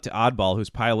shout out to Oddball,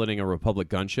 who's piloting a Republic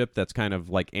gunship that's kind of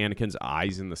like Anakin's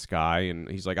eyes in the sky, and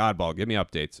he's like, Oddball, give me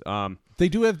updates. They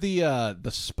do have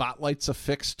the spotlights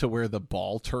affixed to where the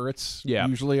ball turrets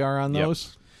usually are on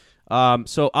those.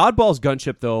 So Oddball's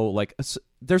gunship, though, like,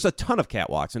 there's a ton of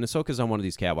catwalks, and Ahsoka's on one of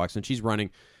these catwalks, and she's running.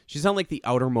 She's on, like, the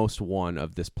outermost one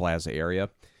of this plaza area,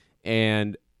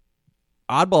 and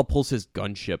Oddball pulls his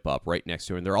gunship up right next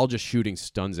to her, and they're all just shooting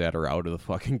stuns at her out of the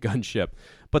fucking gunship.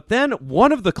 But then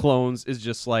one of the clones is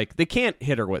just like, they can't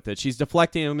hit her with it. She's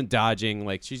deflecting him and dodging.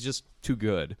 Like, she's just too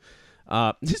good.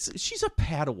 She's a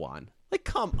Padawan. Like,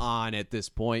 come on at this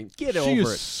point. Get over it. She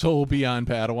is so beyond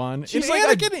Padawan. She's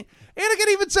like Anakin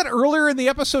even said earlier in the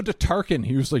episode to Tarkin,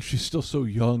 he was like, she's still so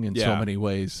young in so many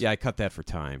ways. Yeah, I cut that for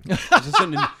time.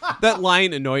 That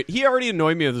line annoyed... He already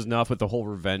annoyed me enough with the whole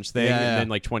revenge thing. And then,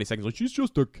 like, 20 seconds, like, she's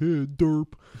just a kid,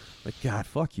 derp. Like, God,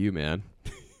 fuck you, man.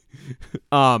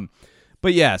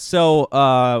 But yeah, so...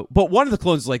 but one of the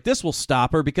clones is like, this will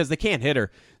stop her because they can't hit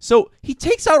her. So he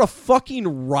takes out a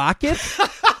fucking rocket...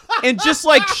 and just,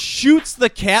 like, shoots the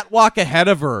catwalk ahead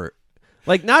of her.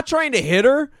 Like, not trying to hit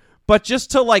her, but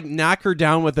just to, like, knock her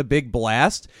down with a big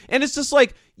blast. And it's just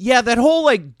like, yeah, that whole,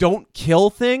 like, don't kill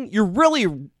thing, you're really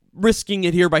risking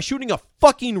it here by shooting a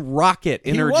fucking rocket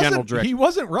in her general direction. He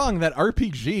wasn't wrong. That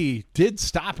RPG did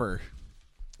stop her.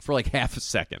 For, like, half a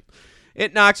second.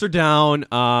 It knocks her down,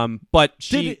 but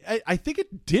I think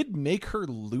it did make her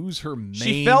lose her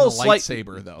main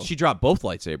lightsaber, though. She dropped both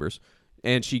lightsabers.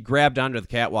 And she grabbed onto the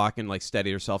catwalk and, like,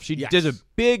 steadied herself. She did a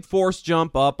big force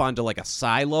jump up onto, like, a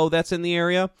silo that's in the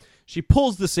area. She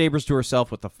pulls the sabers to herself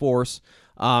with the force,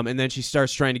 and then she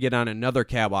starts trying to get on another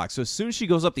catwalk. So as soon as she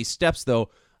goes up these steps,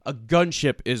 though, a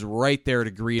gunship is right there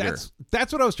to greet her.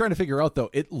 That's what I was trying to figure out,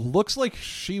 though. It looks like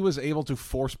she was able to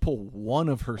force pull one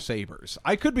of her sabers.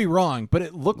 I could be wrong, but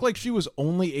it looked like she was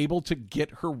only able to get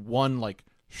her one, like,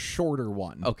 shorter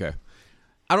one. Okay.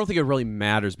 I don't think it really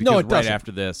matters because it right doesn't.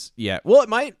 after this, well, it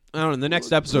might. I don't know. In the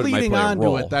next episode, it might Leading play on a to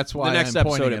role. it, that's why the next I'm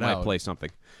episode pointing it it might out. play something.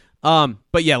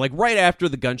 But yeah, like right after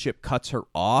the gunship cuts her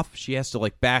off, she has to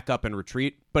like back up and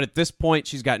retreat. But at this point,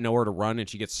 she's got nowhere to run, and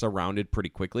she gets surrounded pretty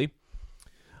quickly.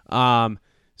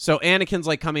 So Anakin's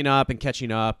like coming up and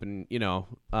catching up, and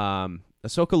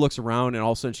Ahsoka looks around, and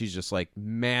all of a sudden she's just like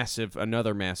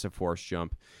another massive force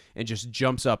jump, and just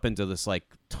jumps up into this like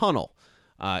tunnel.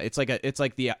 It's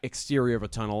like the exterior of a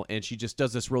tunnel, and she just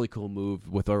does this really cool move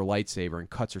with her lightsaber and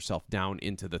cuts herself down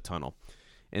into the tunnel.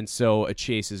 And so a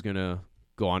chase is gonna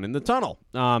go on in the tunnel.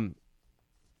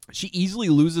 She easily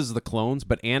loses the clones,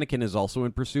 but Anakin is also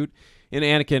in pursuit, and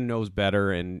Anakin knows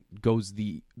better and goes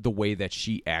the way that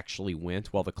she actually went,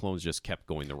 while the clones just kept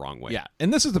going the wrong way. Yeah,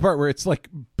 and this is the part where it's like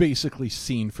basically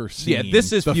scene for scene. Yeah,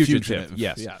 this is the Fugitive.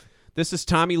 Yes. Yeah. This is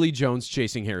Tommy Lee Jones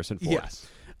chasing Harrison Ford. Yes.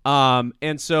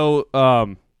 And so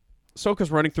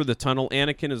Ahsoka's running through the tunnel.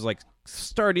 Anakin is like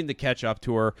starting to catch up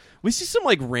to her. We see some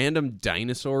like random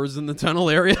dinosaurs in the tunnel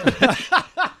area.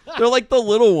 They're like the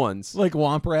little ones. Like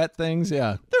womp rat things,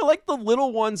 yeah. They're like the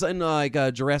little ones in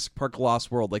Jurassic Park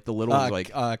Lost World, like the little ones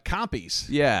like compies.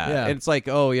 Yeah. And it's like,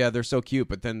 oh yeah, they're so cute,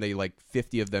 but then they like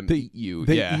 50 of them eat you.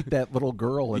 They eat that little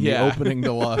girl in the opening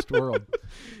to Lost World.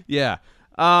 Yeah.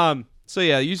 So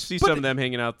yeah, you see some of them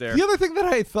hanging out there. The other thing that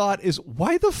I thought is,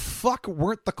 why the fuck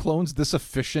weren't the clones this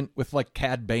efficient with like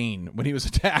Cad Bane when he was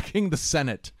attacking the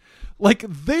Senate? Like,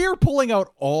 they're pulling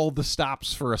out all the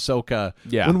stops for Ahsoka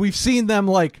when we've seen them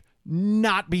like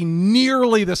not be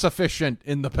nearly this efficient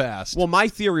in the past. Well, my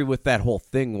theory with that whole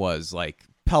thing was like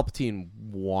Palpatine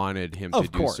wanted him to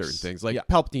do certain things. Like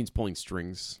Palpatine's pulling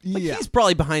strings. Like, he's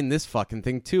probably behind this fucking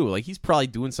thing too. Like, he's probably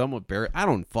doing something with Barrett. I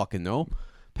don't fucking know.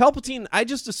 Palpatine, I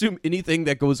just assume anything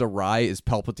that goes awry is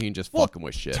Palpatine just fucking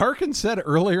with shit. Tarkin said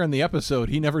earlier in the episode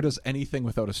he never does anything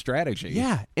without a strategy.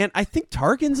 Yeah, and I think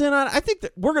Tarkin's in on it. I think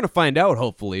that we're going to find out,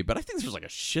 hopefully, but I think there's like a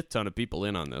shit ton of people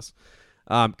in on this.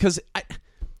 Because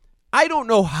I don't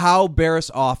know how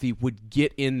Barriss Offee would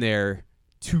get in there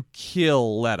to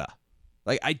kill Letta.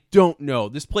 Like, I don't know.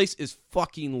 This place is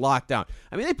fucking locked down.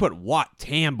 I mean, they put Wat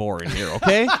Tambor in here,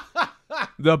 okay?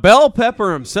 The bell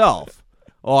pepper himself.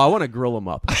 Oh, I want to grill him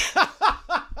up.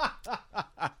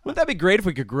 Wouldn't that be great if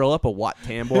we could grill up a Wat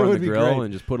Tambor on the grill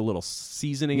and just put a little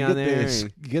seasoning on there?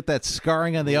 Get that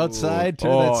scarring on the outside.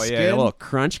 Turn that skin. Yeah, a little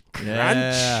crunch.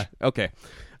 Yeah. Okay.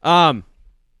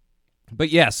 But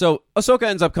yeah, so Ahsoka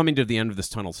ends up coming to the end of this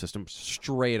tunnel system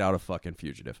straight out of fucking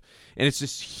Fugitive. And it's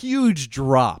this huge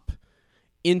drop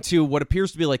into what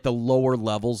appears to be like the lower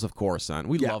levels of Coruscant.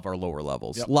 We love our lower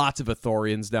levels. Yep. Lots of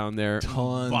Ithorians down there.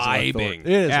 Tons vibing. of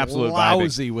It is absolute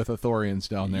lousy with Ithorians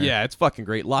down there. Yeah, it's fucking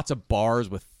great. Lots of bars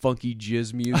with funky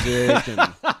jizz music.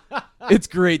 And it's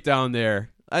great down there.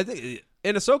 I think,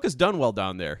 and Ahsoka's done well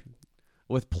down there.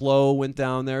 With Plo went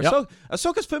down there. Yep. So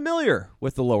Ahsoka's familiar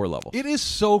with the lower level. It is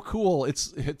so cool.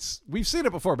 It's we've seen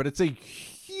it before, but it's a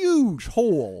huge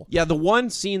hole. Yeah, the one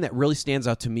scene that really stands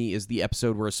out to me is the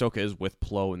episode where Ahsoka is with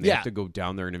Plo and they have to go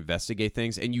down there and investigate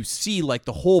things, and you see like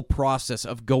the whole process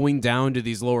of going down to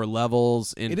these lower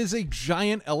levels. And it is a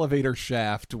giant elevator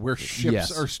shaft where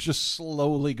ships are just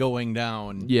slowly going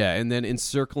down. Yeah, and then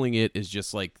encircling it is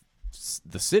just like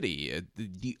the city,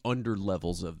 the under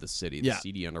levels of the city, the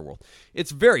seedy underworld.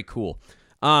 It's very cool.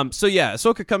 So yeah,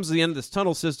 Ahsoka comes to the end of this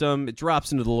tunnel system. It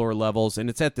drops into the lower levels, and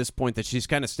it's at this point that she's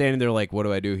kind of standing there like, what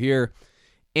do I do here?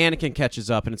 Anakin catches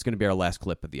up, and it's going to be our last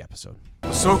clip of the episode.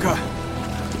 Ahsoka,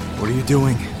 what are you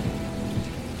doing?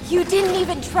 You didn't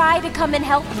even try to come and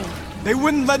help me. They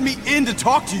wouldn't let me in to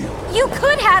talk to you. You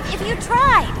could have if you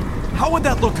tried. How would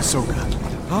that look, Ahsoka?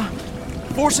 Huh?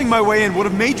 Forcing my way in would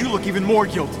have made you look even more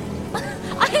guilty.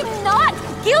 I'm not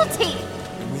guilty.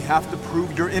 We have to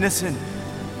prove you're innocent.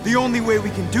 The only way we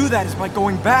can do that is by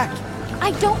going back.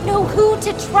 I don't know who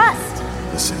to trust.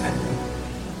 Listen,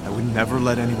 I would never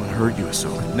let anyone hurt you,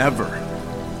 Ahsoka. Never.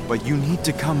 But you need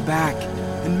to come back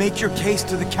and make your case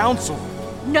to the Council.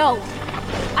 No.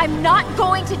 I'm not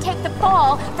going to take the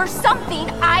fall for something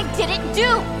I didn't do.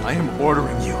 I am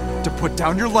ordering you to put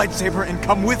down your lightsaber and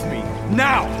come with me.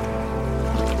 Now!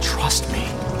 Trust me.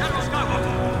 General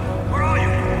Skywalker, where are you?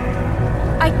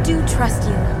 I do trust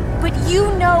you. But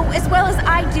you know as well as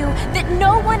I do that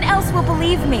no one else will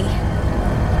believe me.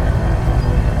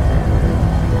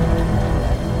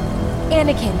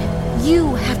 Anakin,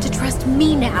 you have to trust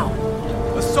me now.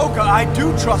 Ahsoka, I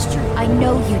do trust you. I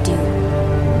know you do.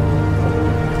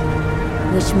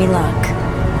 Wish me luck.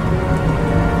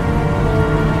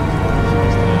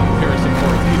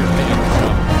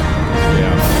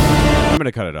 Yeah. I'm going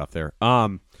to cut it off there.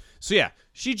 So yeah,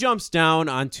 she jumps down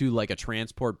onto like a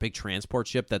big transport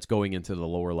ship that's going into the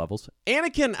lower levels.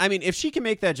 Anakin, I mean, if she can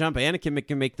make that jump, Anakin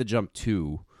can make the jump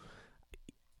too.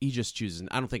 He just chooses.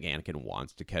 I don't think Anakin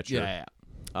wants to catch her.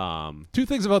 Yeah. Two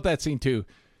things about that scene too.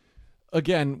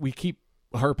 Again, we keep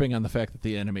harping on the fact that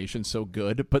the animation's so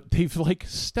good, but they've like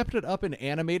stepped it up in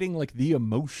animating like the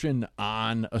emotion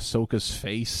on Ahsoka's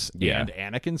face and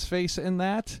Anakin's face in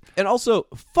that. And also,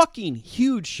 fucking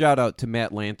huge shout out to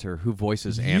Matt Lanter, who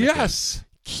voices Anakin. Yes!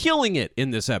 Killing it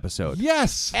in this episode.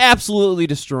 Yes! Absolutely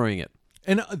destroying it.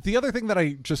 And the other thing that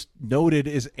I just noted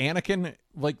is Anakin,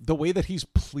 like the way that he's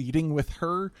pleading with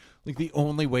her, like the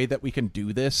only way that we can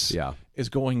do this is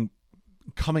coming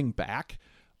back.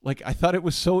 Like, I thought it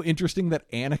was so interesting that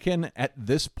Anakin at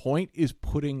this point is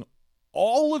putting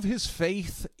all of his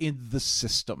faith in the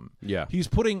system. Yeah. He's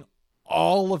putting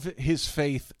all of his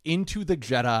faith into the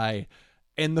Jedi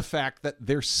and the fact that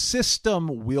their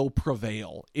system will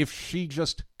prevail if she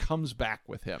just comes back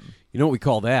with him. You know what we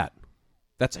call that?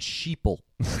 That's a sheeple.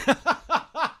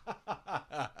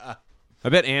 I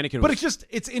bet Anakin But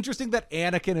it's interesting that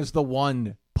Anakin is the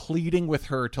one pleading with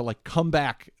her to like come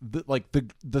back.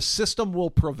 The system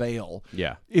will prevail.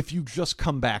 Yeah. If you just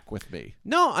come back with me.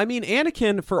 No, I mean,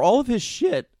 Anakin, for all of his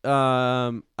shit,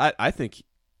 I think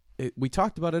we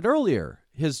talked about it earlier.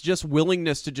 His just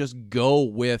willingness to just go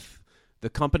with the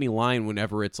company line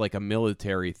whenever it's like a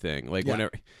military thing. Like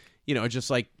whenever,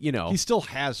 just like, He still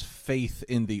has faith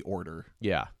in the order.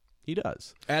 Yeah, he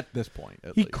does. At this point,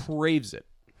 at he least. craves it.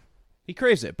 He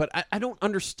craves it, but I don't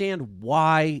understand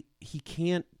why he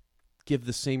can't give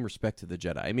the same respect to the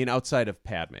Jedi. I mean, outside of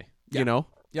Padme, you know?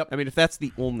 Yep. I mean, if that's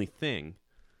the only thing,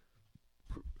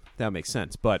 that makes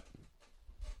sense. But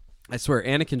I swear,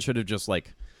 Anakin should have just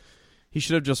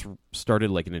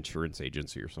started like an insurance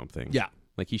agency or something. Yeah.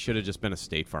 Like he should have just been a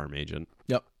State Farm agent.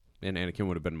 Yep. And Anakin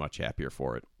would have been much happier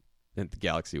for it. And the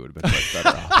galaxy would have been much better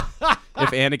off. If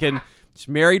Anakin just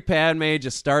married Padme,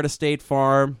 just start a State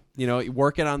Farm,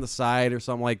 work it on the side or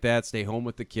something like that, stay home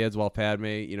with the kids while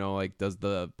Padme, does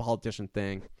the politician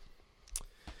thing.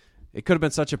 It could have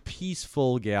been such a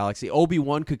peaceful galaxy.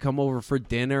 Obi-Wan could come over for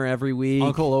dinner every week.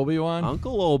 Uncle Obi-Wan?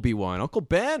 Uncle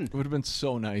Ben. It would have been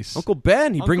so nice. Uncle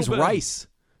Ben, he brings Ben. rice.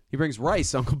 He brings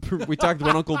rice. We talked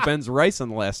about Uncle Ben's rice on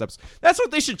the last episode. That's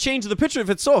what they should change the picture if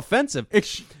it's so offensive.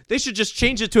 They should just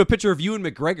change it to a picture of Ewan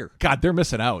McGregor. God, they're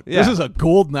missing out. Yeah. This is a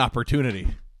golden opportunity.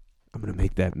 I'm going to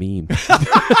make that meme.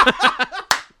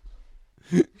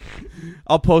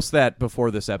 I'll post that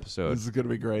before this episode. This is going to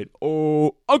be great.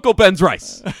 Oh, Uncle Ben's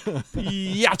rice.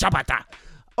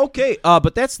 Okay,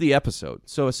 but that's the episode.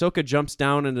 So Ahsoka jumps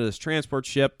down into this transport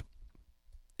ship,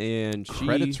 and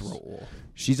credits roll.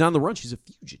 She's on the run. She's a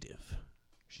fugitive.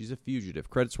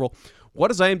 Credits roll. What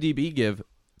does IMDb give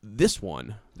this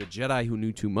one, The Jedi Who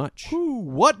Knew Too Much? Ooh,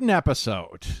 what an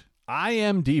episode.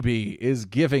 IMDb is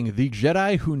giving The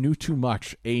Jedi Who Knew Too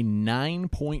Much a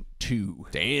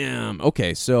 9.2. Damn.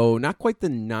 Okay, so not quite the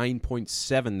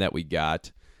 9.7 that we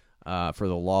got for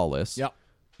The Lawless. Yep.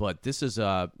 But this is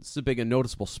a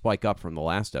noticeable spike up from the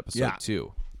last episode,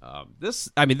 too.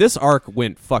 This arc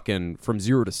went fucking from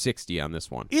 0 to 60 on this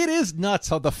one. It is nuts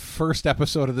how the first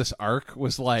episode of this arc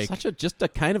was like just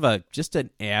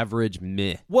an average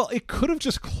meh. Well, it could have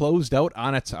just closed out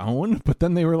on its own, but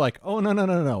then they were like, "Oh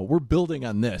no, we're building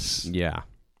on this." Yeah,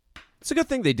 it's a good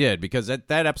thing they did because that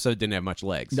episode didn't have much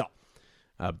legs. No,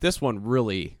 this one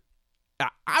really.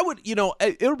 I would,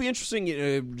 it'll be interesting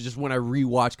just when I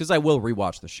rewatch, because I will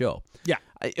rewatch the show. Yeah.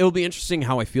 It'll be interesting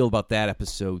how I feel about that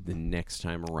episode the next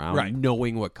time around, right.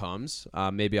 Knowing what comes.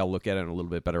 Maybe I'll look at it in a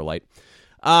little bit better light.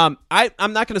 I'm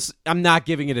not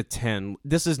giving it a 10.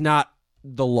 This is not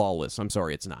The Lawless. I'm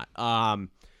sorry, it's not.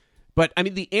 But I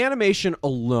mean, the animation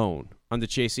alone on the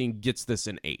chase scene gets this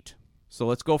an 8. So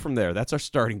let's go from there. That's our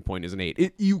starting point, is an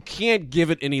 8. You can't give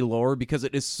it any lower because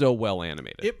it is so well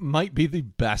animated. It might be the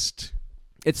best.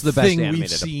 It's the best thing animated we've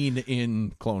seen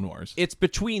in Clone Wars. It's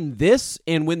between this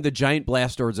and when the giant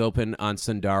blast doors open on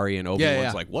Sundari and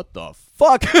Obi-Wan's like, what the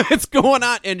fuck is going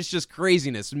on? And it's just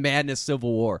craziness, madness,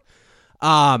 civil war.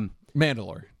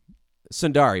 Mandalore.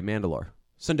 Mandalore.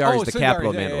 Sundari's the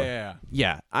capital of Mandalore.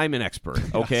 Yeah, I'm an expert,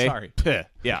 okay? Sorry.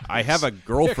 Yeah, I have a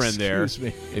girlfriend there,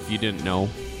 me. if you didn't know.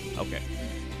 Okay.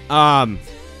 I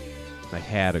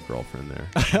had a girlfriend there.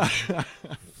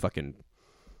 Fucking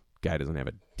guy doesn't have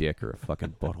a dick or a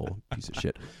fucking butthole. Piece of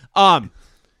shit. The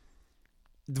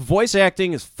voice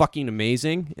acting is fucking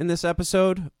amazing in this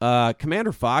episode.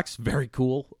 Commander Fox, very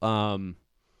cool. I'm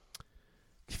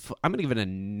gonna give it a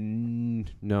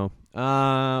no.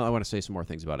 I want to say some more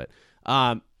things about it.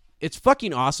 It's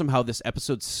fucking awesome how this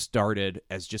episode started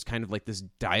as just kind of like this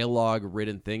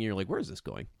dialogue-ridden thing. You're like, where is this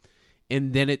going?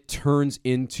 and then it turns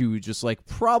into just like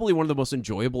probably one of the most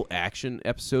enjoyable action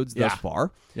episodes thus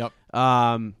far. Yep.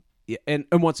 And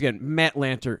once again, Matt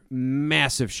Lanter,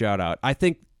 massive shout out. I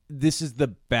think this is the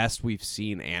best we've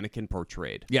seen Anakin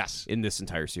portrayed. Yes. In this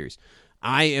entire series.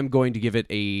 I am going to give it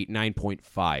a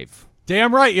 9.5.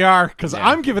 Damn right you are, because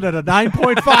I'm giving it a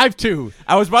 9.5 too.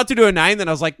 I was about to do a 9, then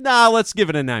I was like, nah, let's give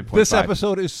it a 9.5. This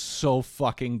episode is so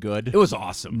fucking good. It was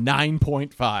awesome.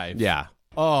 9.5. Yeah.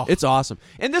 Oh. It's awesome.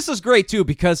 And this is great too,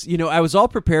 because, I was all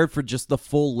prepared for just the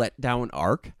full letdown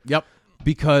arc. Yep.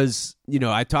 Because,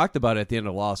 I talked about it at the end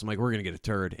of Lost. I'm like, we're going to get a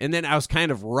turd. And then I was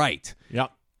kind of right.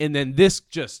 Yep. And then this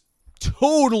just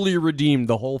totally redeemed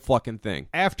the whole fucking thing.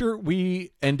 After we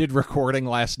ended recording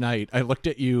last night, I looked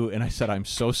at you and I said, I'm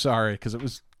so sorry, because it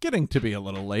was getting to be a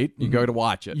little late. You go to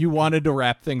watch it. You wanted to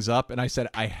wrap things up, and I said,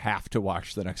 I have to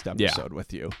watch the next episode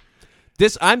with you.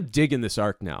 I'm digging this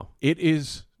arc now.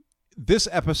 This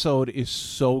episode is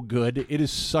so good. It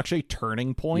is such a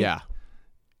turning point. Yeah.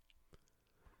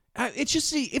 It's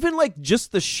just even like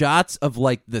just the shots of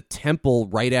like the temple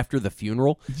right after the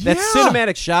funeral. That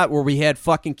cinematic shot where we had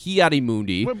fucking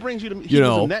Ki-Adi-Mundi. What brings you to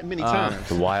hedonism that many times?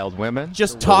 The wild women.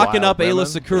 Just talking up Ayla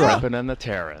Secura. The ripping and the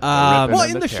Terran.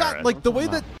 In the shot, like the way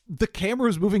that the camera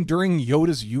is moving during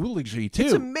Yoda's eulogy too.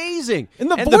 It's amazing. And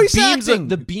the voice beams acting.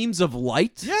 the beams of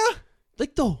light. Yeah.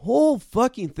 Like the whole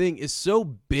fucking thing is so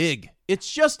big. It's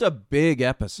just a big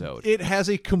episode. It has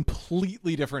a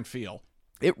completely different feel.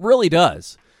 It really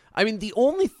does. I mean, the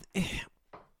only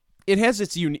it has a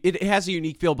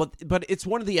unique feel, but it's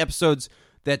one of the episodes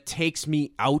that takes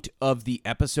me out of the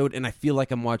episode, and I feel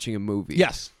like I'm watching a movie.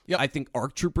 Yes, yep. I think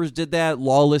ARC Troopers did that.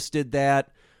 Lawless did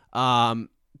that.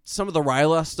 Some of the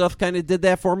Ryloth stuff kind of did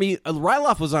that for me.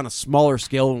 Ryloth was on a smaller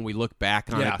scale when we look back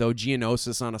on it, though.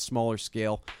 Geonosis on a smaller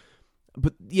scale.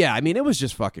 But yeah, I mean, it was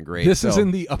just fucking great. This is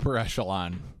in the upper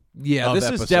echelon. Yeah, this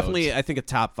episodes. is definitely, I think, a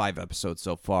top 5 episode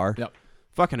so far. Yep.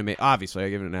 Fucking amazing. Obviously, I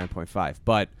give it a 9.5.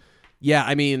 But yeah,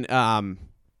 I mean,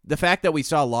 the fact that we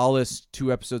saw Lawless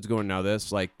 2 episodes ago and now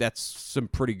this, like, that's some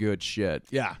pretty good shit.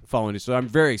 Yeah. Following it. So I'm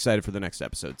very excited for the next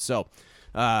episode. So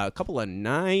a couple of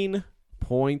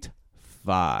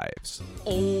 9.5s.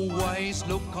 Always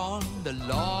look on the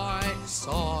light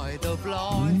side of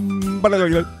life.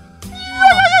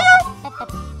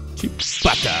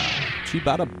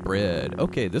 Ciabatta bread.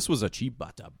 Okay, this was a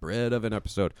ciabatta bread of an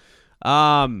episode.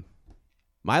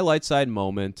 My light side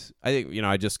moment, I think,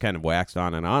 I just kind of waxed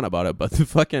on and on about it, but the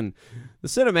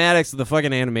cinematics, the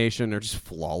fucking animation are just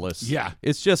flawless. Yeah.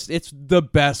 It's the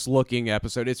best looking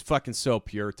episode. It's fucking so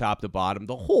pure, top to bottom.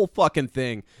 The whole fucking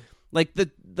thing. Like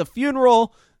the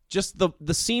funeral, just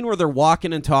the scene where they're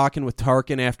walking and talking with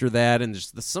Tarkin after that, and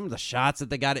just some of the shots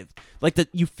that they got,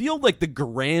 you feel like the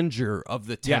grandeur of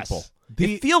the temple. Yes.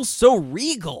 It feels so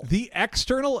regal. The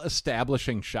external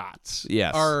establishing shots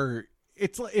are...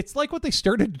 It's like what they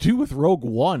started to do with Rogue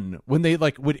One when they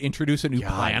would introduce a new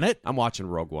planet. I'm watching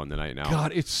Rogue One tonight now.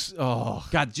 God, just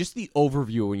the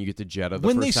overview when you get to Jeddah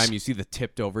first time you see the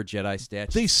tipped over Jedi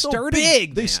statue.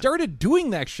 They started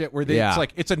doing that shit where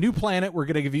it's a new planet. We're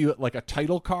gonna give you like a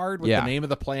title card with the name of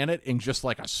the planet and just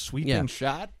like a sweeping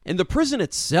shot. And the prison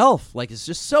itself, is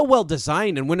just so well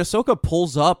designed. And when Ahsoka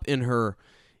pulls up in her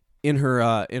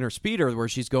speeder where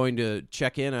she's going to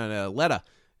check in on Letta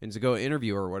and to go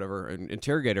interview her or whatever and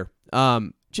interrogate her.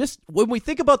 Just when we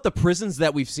think about the prisons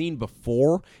that we've seen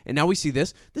before and now we see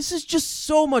this is just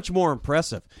so much more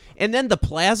impressive. And then the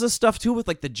plaza stuff too with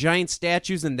the giant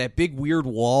statues and that big weird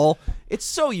wall. It's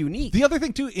so unique. The other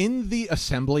thing too, in the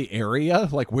assembly area,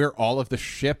 where all of the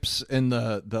ships and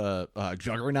the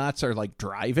juggernauts are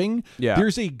driving,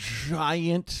 there's a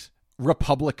giant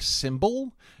Republic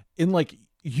symbol in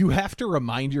you have to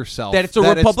remind yourself that it's a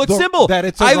Republic symbol.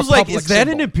 I was like, is that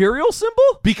an Imperial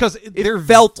symbol? Because it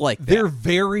felt like that. They're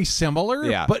very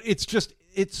similar, but it's just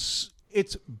it's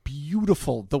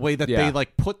beautiful the way that they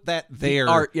put that there.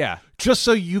 The art, just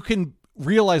so you can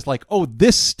realize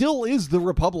this still is the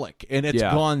Republic and it's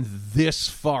gone this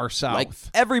far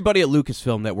south. Everybody at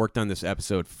Lucasfilm that worked on this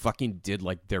episode fucking did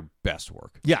their best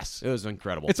work. Yes, it was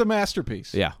incredible. It's a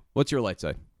masterpiece. Yeah. What's your light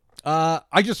side?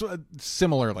 I just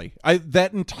similarly,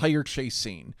 that entire chase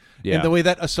scene and the way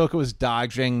that Ahsoka was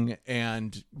dodging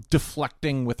and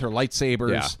deflecting with her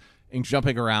lightsabers and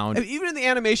jumping around, and even the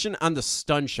animation on the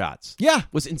stun shots,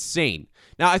 was insane.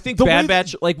 Now I think The Bad way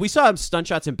Batch, we saw stun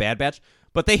shots in Bad Batch,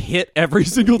 but they hit every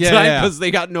single time because they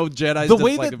got no Jedi. The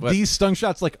way that these stun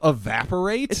shots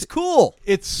evaporate, it's cool.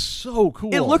 It's so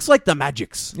cool. It looks like the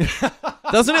Magics.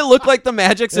 Doesn't it look like the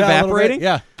Magics evaporating?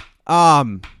 Yeah.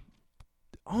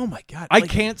 Oh my God. I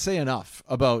can't say enough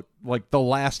about like the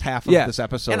last half of this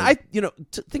episode. And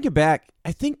thinking back,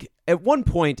 I think at one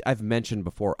point I've mentioned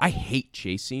before, I hate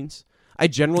chase scenes. I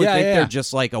generally think they're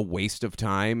just like a waste of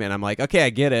time, and I'm like, okay,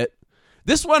 I get it.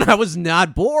 This one, I was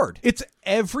not bored. It's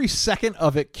every second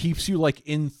of it keeps you like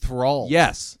enthralled.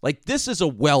 Yes. Like, this is a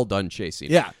well-done chase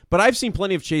scene. Yeah. But I've seen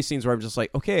plenty of chase scenes where I'm just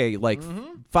like, okay, like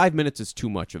 5 minutes is too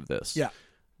much of this. Yeah.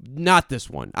 Not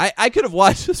this one. I could have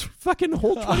watched this fucking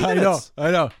whole 20 minutes. I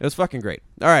know. It was fucking great.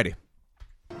 Alrighty.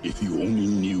 If you only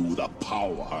knew the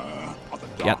power of the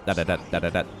dark.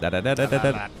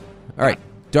 All right.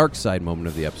 Dark side moment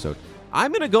of the episode.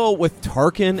 I'm going to go with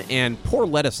Tarkin and poor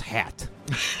Lettuce Hat.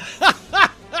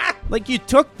 Like, you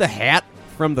took the hat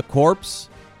from the corpse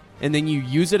and then you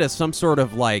use it as some sort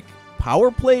of like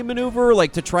power play maneuver,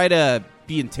 like to try to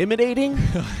be intimidating.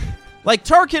 Like,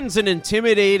 Tarkin's an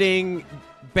intimidating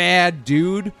bad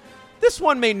dude. This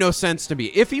one made no sense to me.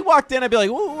 If he walked in, I'd be like,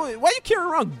 why are you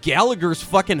carrying around Gallagher's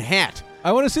fucking hat?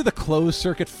 I want to see the closed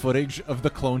circuit footage of the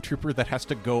clone trooper that has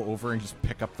to go over and just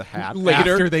pick up the hat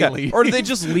later after they leave. Or do they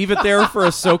just leave it there for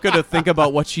Ahsoka to think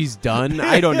about what she's done?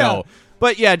 I don't know.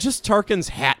 But yeah, just Tarkin's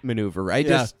hat maneuver.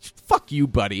 Fuck you,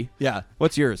 buddy. Yeah.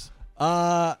 What's yours?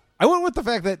 I went with the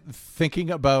fact that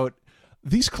thinking about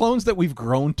these clones that we've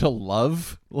grown to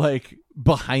love, like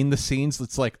behind the scenes,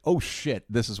 it's like, oh shit,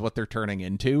 this is what they're turning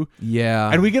into.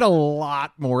 Yeah. And we get a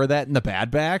lot more of that in the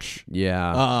Bad Batch.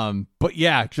 Yeah. But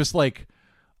yeah, just like,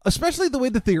 especially the way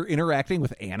that they're interacting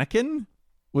with Anakin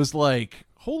was like,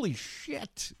 holy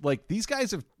shit. Like, these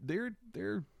guys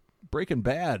they're Breaking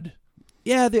Bad.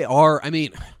 Yeah, they are. I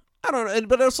mean, I don't know,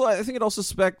 but also I think it also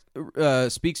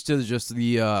speaks to just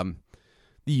the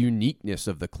uniqueness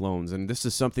of the clones, and this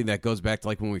is something that goes back to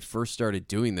like when we first started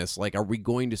doing this. Like, are we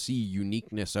going to see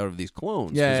uniqueness out of these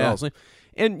clones? Yeah.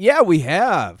 And yeah, we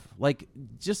have like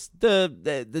just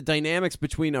the dynamics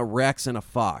between a Rex and a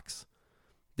Fox.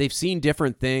 They've seen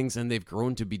different things, and they've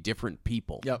grown to be different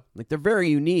people. Yep. Like, they're very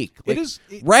unique. Like,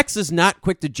 Rex is not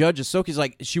quick to judge. Ahsoka's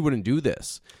like, she wouldn't do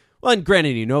this. Well, and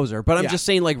granted, he knows her, but I'm just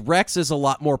saying, like, Rex is a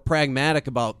lot more pragmatic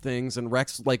about things, and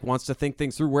Rex, like, wants to think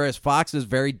things through, whereas Fox is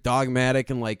very dogmatic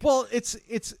and, like... Well, it's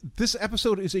this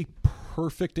episode is a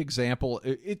perfect example.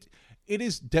 It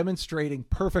is demonstrating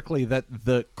perfectly that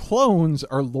the clones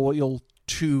are loyal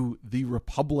to the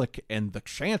Republic and the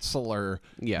Chancellor,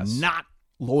 not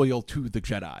loyal to the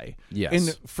Jedi. Yes.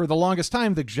 And for the longest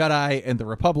time, the Jedi and the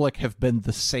Republic have been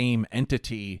the same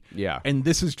entity. Yeah. And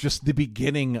this is just the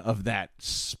beginning of that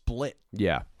split.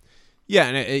 Yeah. Yeah,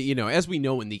 and, you know, as we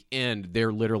know in the end,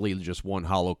 they're literally just one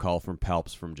hollow call from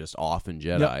Palps from just off in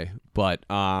Jedi. Yep. But,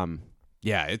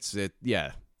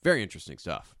 yeah, very interesting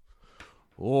stuff.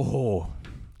 Oh,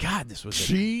 God, this was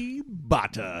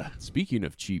Chewbacca. Speaking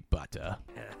of Chewbacca,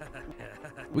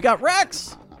 we got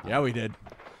Rex. Yeah, we did.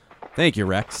 Thank you,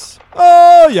 Rex.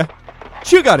 Oh, yeah.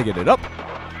 You gotta get it up.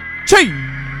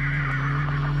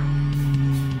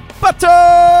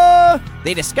 Butter!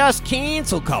 They discuss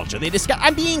cancel culture.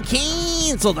 I'm being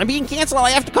canceled. I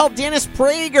have to call Dennis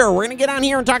Prager. We're gonna get on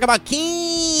here and talk about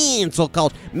cancel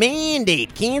culture.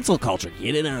 Mandate cancel culture.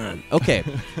 Get it on. Okay.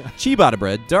 Ciabatta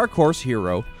bread, dark horse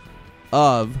hero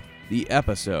of the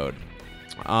episode.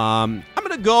 I'm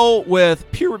gonna go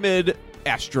with Pyramid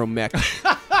Astromech.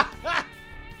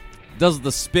 Does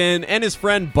the spin, and his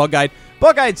friend Bug-Eyed.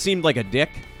 Bug-Eyed seemed like a dick,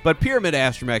 but Pyramid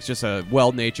Astromech's just a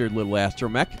well-natured little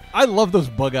astromech. I love those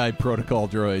Bug-Eyed protocol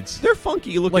droids. They're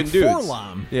funky-looking like dudes.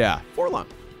 Forlom. Yeah, Forlom.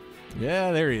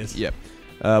 Yeah, there he is. Yep.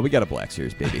 We got a Black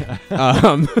Series, baby.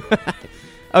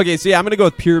 Okay, so yeah, I'm going to go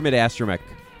with Pyramid Astromech.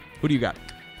 Who do you got?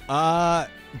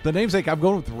 The namesake, I'm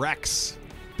going with Rex.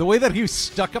 The way that he was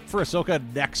stuck up for Ahsoka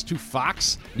next to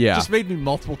Fox just made me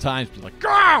multiple times be like,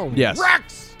 go! Yes.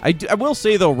 Rex! I will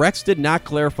say, though, Rex did not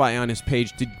clarify on his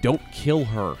page to don't kill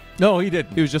her. No, he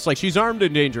didn't. He was just like, she's armed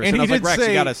and dangerous. And I was like, Rex,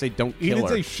 you got to say don't kill her. He did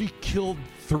say she killed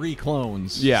 3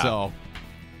 clones. Yeah. So.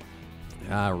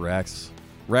 Rex.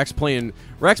 Rex playing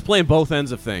both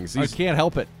ends of things. I can't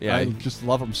help it. Yeah, I just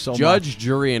love him so much. Judge,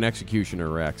 jury, and executioner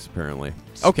Rex, apparently.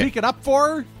 Okay. Speaking up for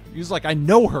her, he's like, I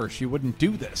know her. She wouldn't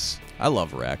do this. I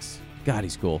love Rex. God,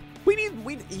 he's cool.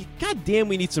 God damn,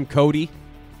 we need some Cody.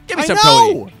 Give me some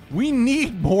Cody. Cody. We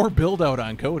need more build out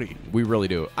on Cody. We really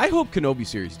do. I hope Kenobi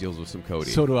series deals with some Cody.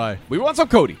 So do I. We want some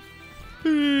Cody.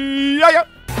 Yeah.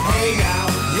 Hey now,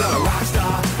 you're a rock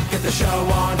star. Get the show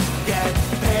on, get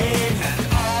paid.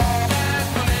 And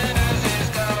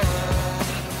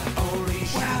all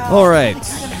that All right.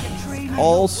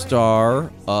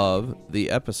 All-star of the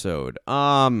episode.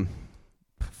 Fuck,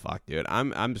 dude.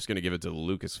 I'm just gonna give it to the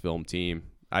Lucasfilm team.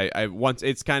 I once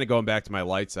it's kind of going back to my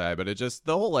light side, but the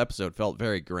whole episode felt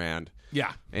very grand.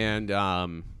 Yeah. And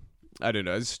I don't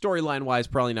know. Storyline wise,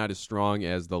 probably not as strong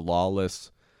as the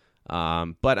Lawless.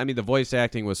 But I mean, the voice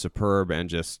acting was superb, and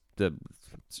just the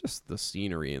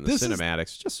scenery and the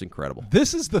cinematics, just incredible.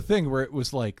 This is the thing where it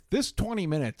was like, this 20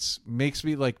 minutes makes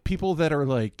me like, people that are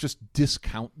like just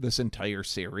discount this entire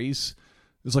series.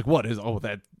 It's like, what is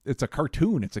that? It's a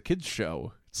cartoon. It's a kids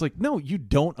show. It's like, no, you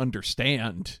don't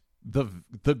understand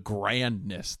the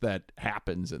grandness that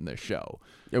happens in this show.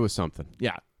 It was something.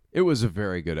 Yeah. It was a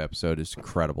very good episode. It's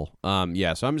incredible.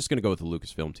 Yeah, so I'm just going to go with the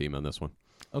Lucasfilm team on this one.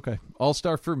 Okay.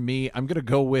 All-star for me. I'm going to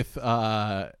go with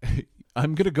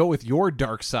your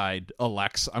dark side,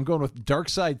 Alex. I'm going with Dark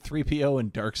Side 3PO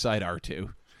and Dark Side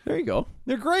R2. There you go.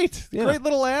 They're great. Yeah. Great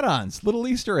little add-ons, little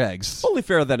Easter eggs. Only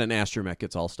fair that an astromech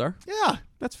gets all-star. Yeah.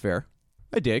 That's fair.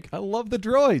 I dig. I love the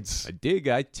droids. I dig,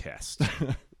 I test.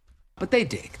 But they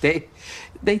dig.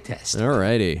 They test.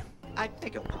 Alrighty. I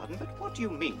beg your pardon, but what do you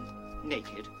mean,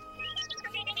 naked?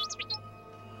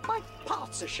 My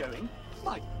parts are showing.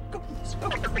 My goodness.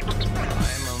 I'm a model.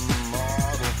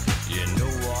 You know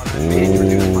what I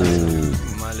mean.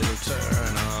 My little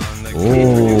turn on the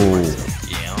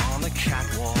yeah, on the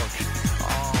catwalk.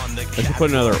 On the catwalk. I should put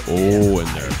another O in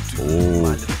there. Oh.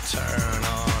 My little turn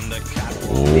on the catwalk.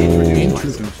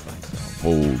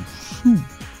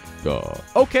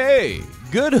 Okay,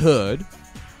 good hood.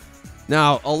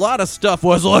 Now, a lot of stuff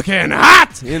was looking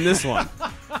hot in this one.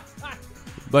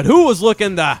 But who was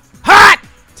looking the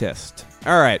hottest?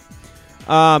 All right.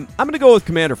 I'm going to go with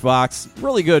Commander Fox.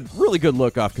 Really good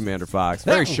look off Commander Fox.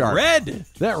 Very sharp.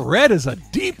 That red is a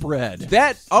deep red.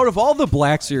 That, out of all the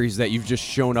Black Series that you've just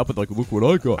shown up with, like, look what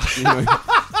I got. You know,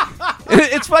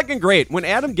 it's fucking great. When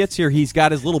Adam gets here, he's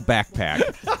got his little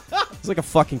backpack. He's like a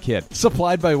fucking kid.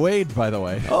 Supplied by Wade, by the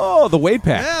way. Oh, the Wade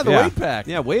pack. Yeah, the Wade pack.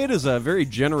 Yeah, Wade is a very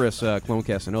generous Clone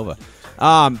Casanova.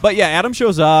 But yeah, Adam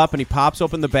shows up and he pops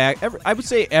open the bag. I would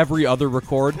say every other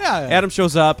record. Yeah. Adam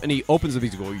shows up and he opens the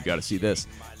these. Oh, you got to see this.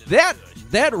 That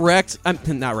Rex,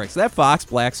 not Rex. That Fox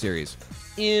Black Series,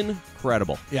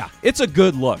 incredible. Yeah, it's a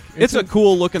good look. It's a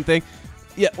cool looking thing.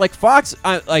 Yeah, like Fox.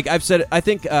 Like I've said, I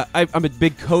think I'm a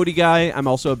big Cody guy. I'm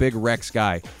also a big Rex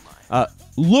guy.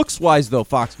 Looks wise though,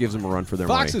 Fox gives him a run for their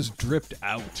money. Fox is dripped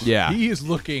out. Yeah, he is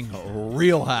looking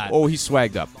real hot. Oh, he's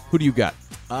swagged up. Who do you got?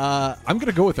 I'm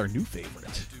gonna go with our new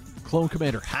favorite, Clone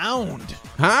Commander Hound.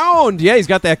 Hound, yeah, he's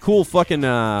got that cool fucking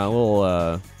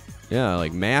little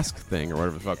like mask thing or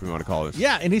whatever the fuck we want to call this.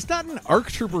 Yeah, and he's not an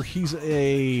ARC trooper. He's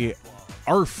a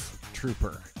ARF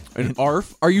trooper. An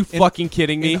ARF? Are you fucking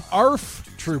kidding me? An ARF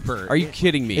trooper. Are you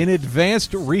kidding me? An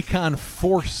Advanced Recon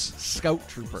Force Scout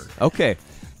trooper. Okay.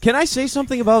 Can I say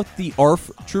something about the ARF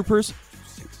troopers?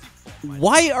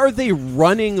 Why are they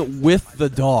running with the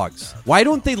dogs? Why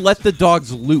don't they let the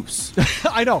dogs loose?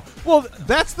 I know. Well,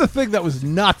 that's the thing that was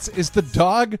nuts, is the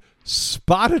dog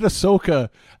spotted Ahsoka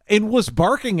and was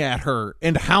barking at her,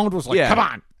 and Hound was like, come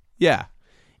on. Yeah.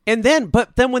 And then,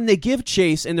 but then when they give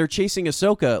chase and they're chasing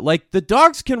Ahsoka, like, the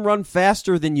dogs can run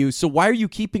faster than you, so why are you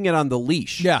keeping it on the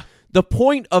leash? Yeah. The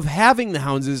point of having the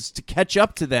hounds is to catch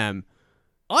up to them.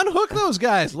 Unhook those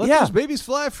guys. Let those babies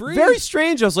fly free. Very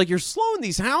strange. I was like, you're slowing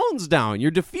these hounds down.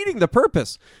 You're defeating the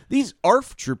purpose. These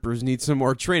ARF troopers need some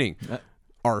more training.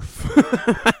 ARF.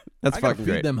 That's fucking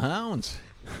great. Feed them hounds.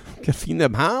 Gotta feed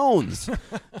them hounds.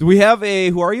 Do we have a...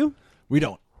 Who are you? We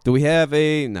don't. Do we have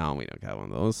a... No, we don't have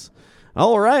one of those.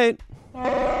 All right.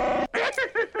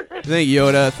 Thank you,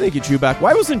 Yoda. Thank you, Chewbacca.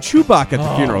 Why wasn't Chewbacca at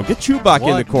the funeral? Get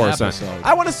Chewbacca into Coruscant.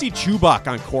 I want to see Chewbacca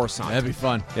on Coruscant. That'd be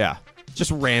fun. Yeah.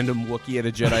 Just random Wookiee at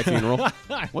a Jedi funeral.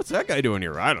 What's that guy doing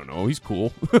here? I don't know. He's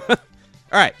cool. All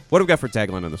right. What do we got for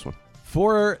tagline on this one?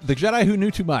 For the Jedi who knew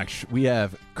too much, we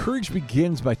have courage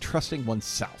begins by trusting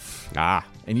oneself.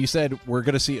 And you said we're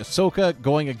going to see Ahsoka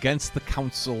going against the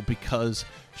Council because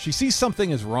she sees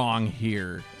something is wrong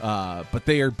here, but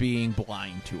they are being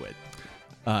blind to it.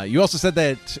 You also said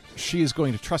that she is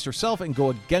going to trust herself and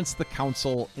go against the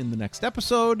Council in the next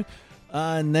episode.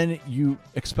 And then you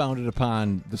expounded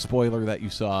upon the spoiler that you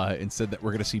saw and said that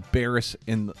we're going to see Barriss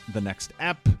in the next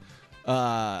ep.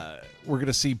 We're going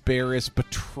to see Barriss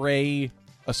betray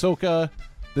Ahsoka.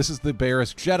 This is the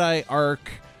Barriss Jedi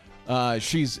arc.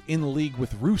 She's in league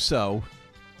with Russo.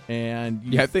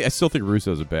 And I still think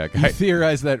Russo's a bad guy. You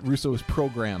theorize that Russo was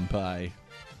programmed by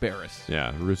Barriss.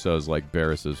 Yeah, Russo's like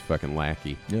Barriss's fucking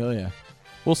lackey. Oh, yeah.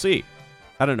 We'll see.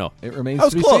 I don't know. It remains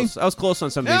to be close. seen. I was close on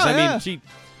some of these. I mean,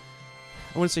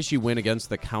 I wouldn't say she went against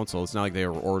the Council. It's not like they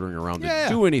were ordering around to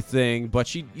do anything, but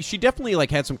she definitely like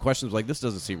had some questions like, this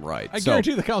doesn't seem right. I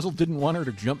guarantee the Council didn't want her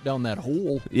to jump down that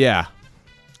hole. Yeah.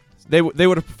 They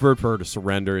would have preferred for her to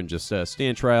surrender and just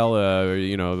stand trial,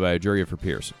 by a jury of her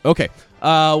peers. Okay,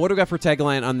 what do we got for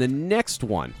tagline on the next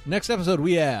one? Next episode,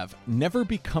 we have Never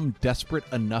Become Desperate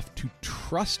Enough to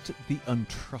Trust the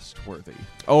Untrustworthy.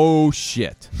 Oh,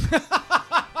 shit.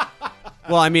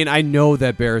 Well, I mean, I know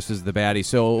that Barriss is the baddie,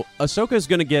 so Ahsoka is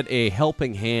going to get a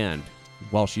helping hand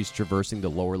while she's traversing the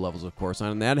lower levels of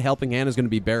Coruscant, and that helping hand is going to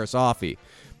be Barriss Offee.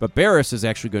 But Barriss is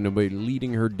actually going to be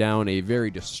leading her down a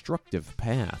very destructive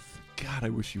path. God, I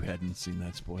wish you hadn't seen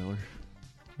that spoiler.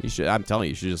 You should. I'm telling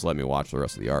you should just let me watch the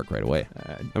rest of the arc right away.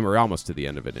 And we're almost to the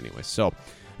end of it anyway. So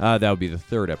that would be the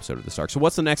third episode of this arc. So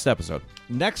what's the next episode?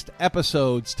 Next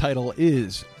episode's title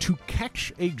is To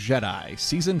Catch a Jedi,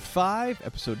 Season 5,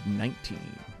 Episode 19.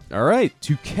 All right,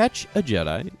 To Catch a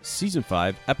Jedi, Season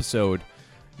 5, Episode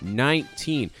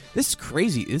 19. This is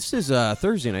crazy. This is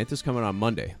Thursday night. This is coming on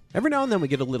Monday. Every now and then we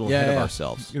get a little ahead of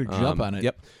ourselves. We're going to jump on it.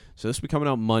 Yep. So this will be coming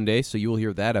out Monday, so you will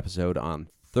hear that episode on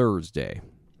Thursday.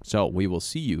 So we will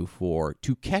see you for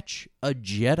To Catch a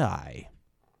Jedi.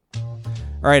 All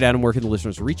right, Adam, where can the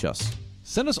listeners reach us?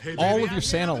 Send us all of your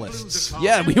Santa lists.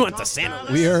 Yeah, we want the Santa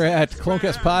lists. We are at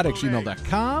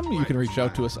clonecastpod@gmail.com. You can reach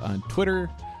out to us on Twitter,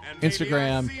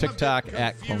 Instagram, TikTok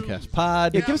at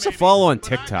clonecastpod. Yeah, give us a follow on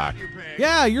TikTok.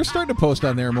 Yeah, you're starting to post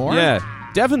on there more. Yeah,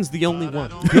 Devin's the only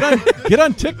one. Get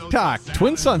on TikTok.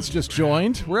 Twin Sons just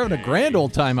joined. We're having a grand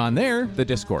old time on there. The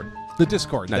Discord. The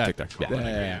Discord. Not TikTok.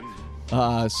 Yeah.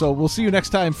 So we'll see you next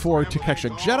time for To Catch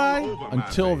a Jedi.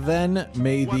 Until then,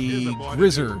 may the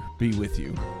Grizzer be with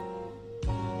you.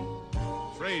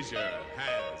 Frazier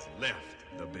has left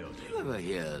the building. You ever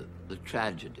hear the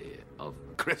tragedy of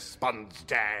Crispin's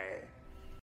Day?